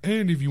Geeksters.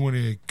 And if you want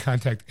to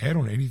contact Ed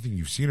on anything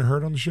you've seen or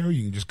heard on the show,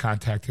 you can just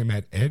contact him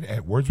at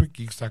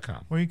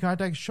ed@wordswithgeeks.com. Or you can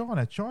contact Sean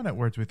at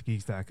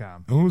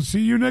sean@wordswithgeeks.com. And we'll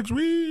see you next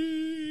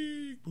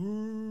week.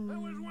 Boo.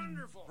 That was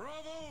wonderful.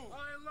 Bravo!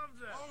 I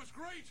loved that. Oh, it was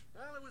great.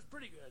 Well, it was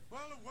pretty good.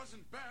 Well, it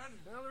wasn't bad.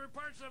 Well, there were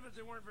parts of it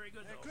that weren't very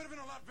good, It though. could have been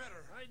a lot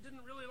better. I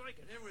didn't really like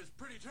it. It was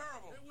pretty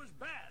terrible. It was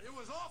bad. It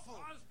was awful.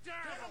 It was Get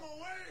terrible.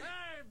 him away!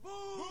 Hey, boo!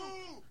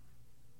 Boo!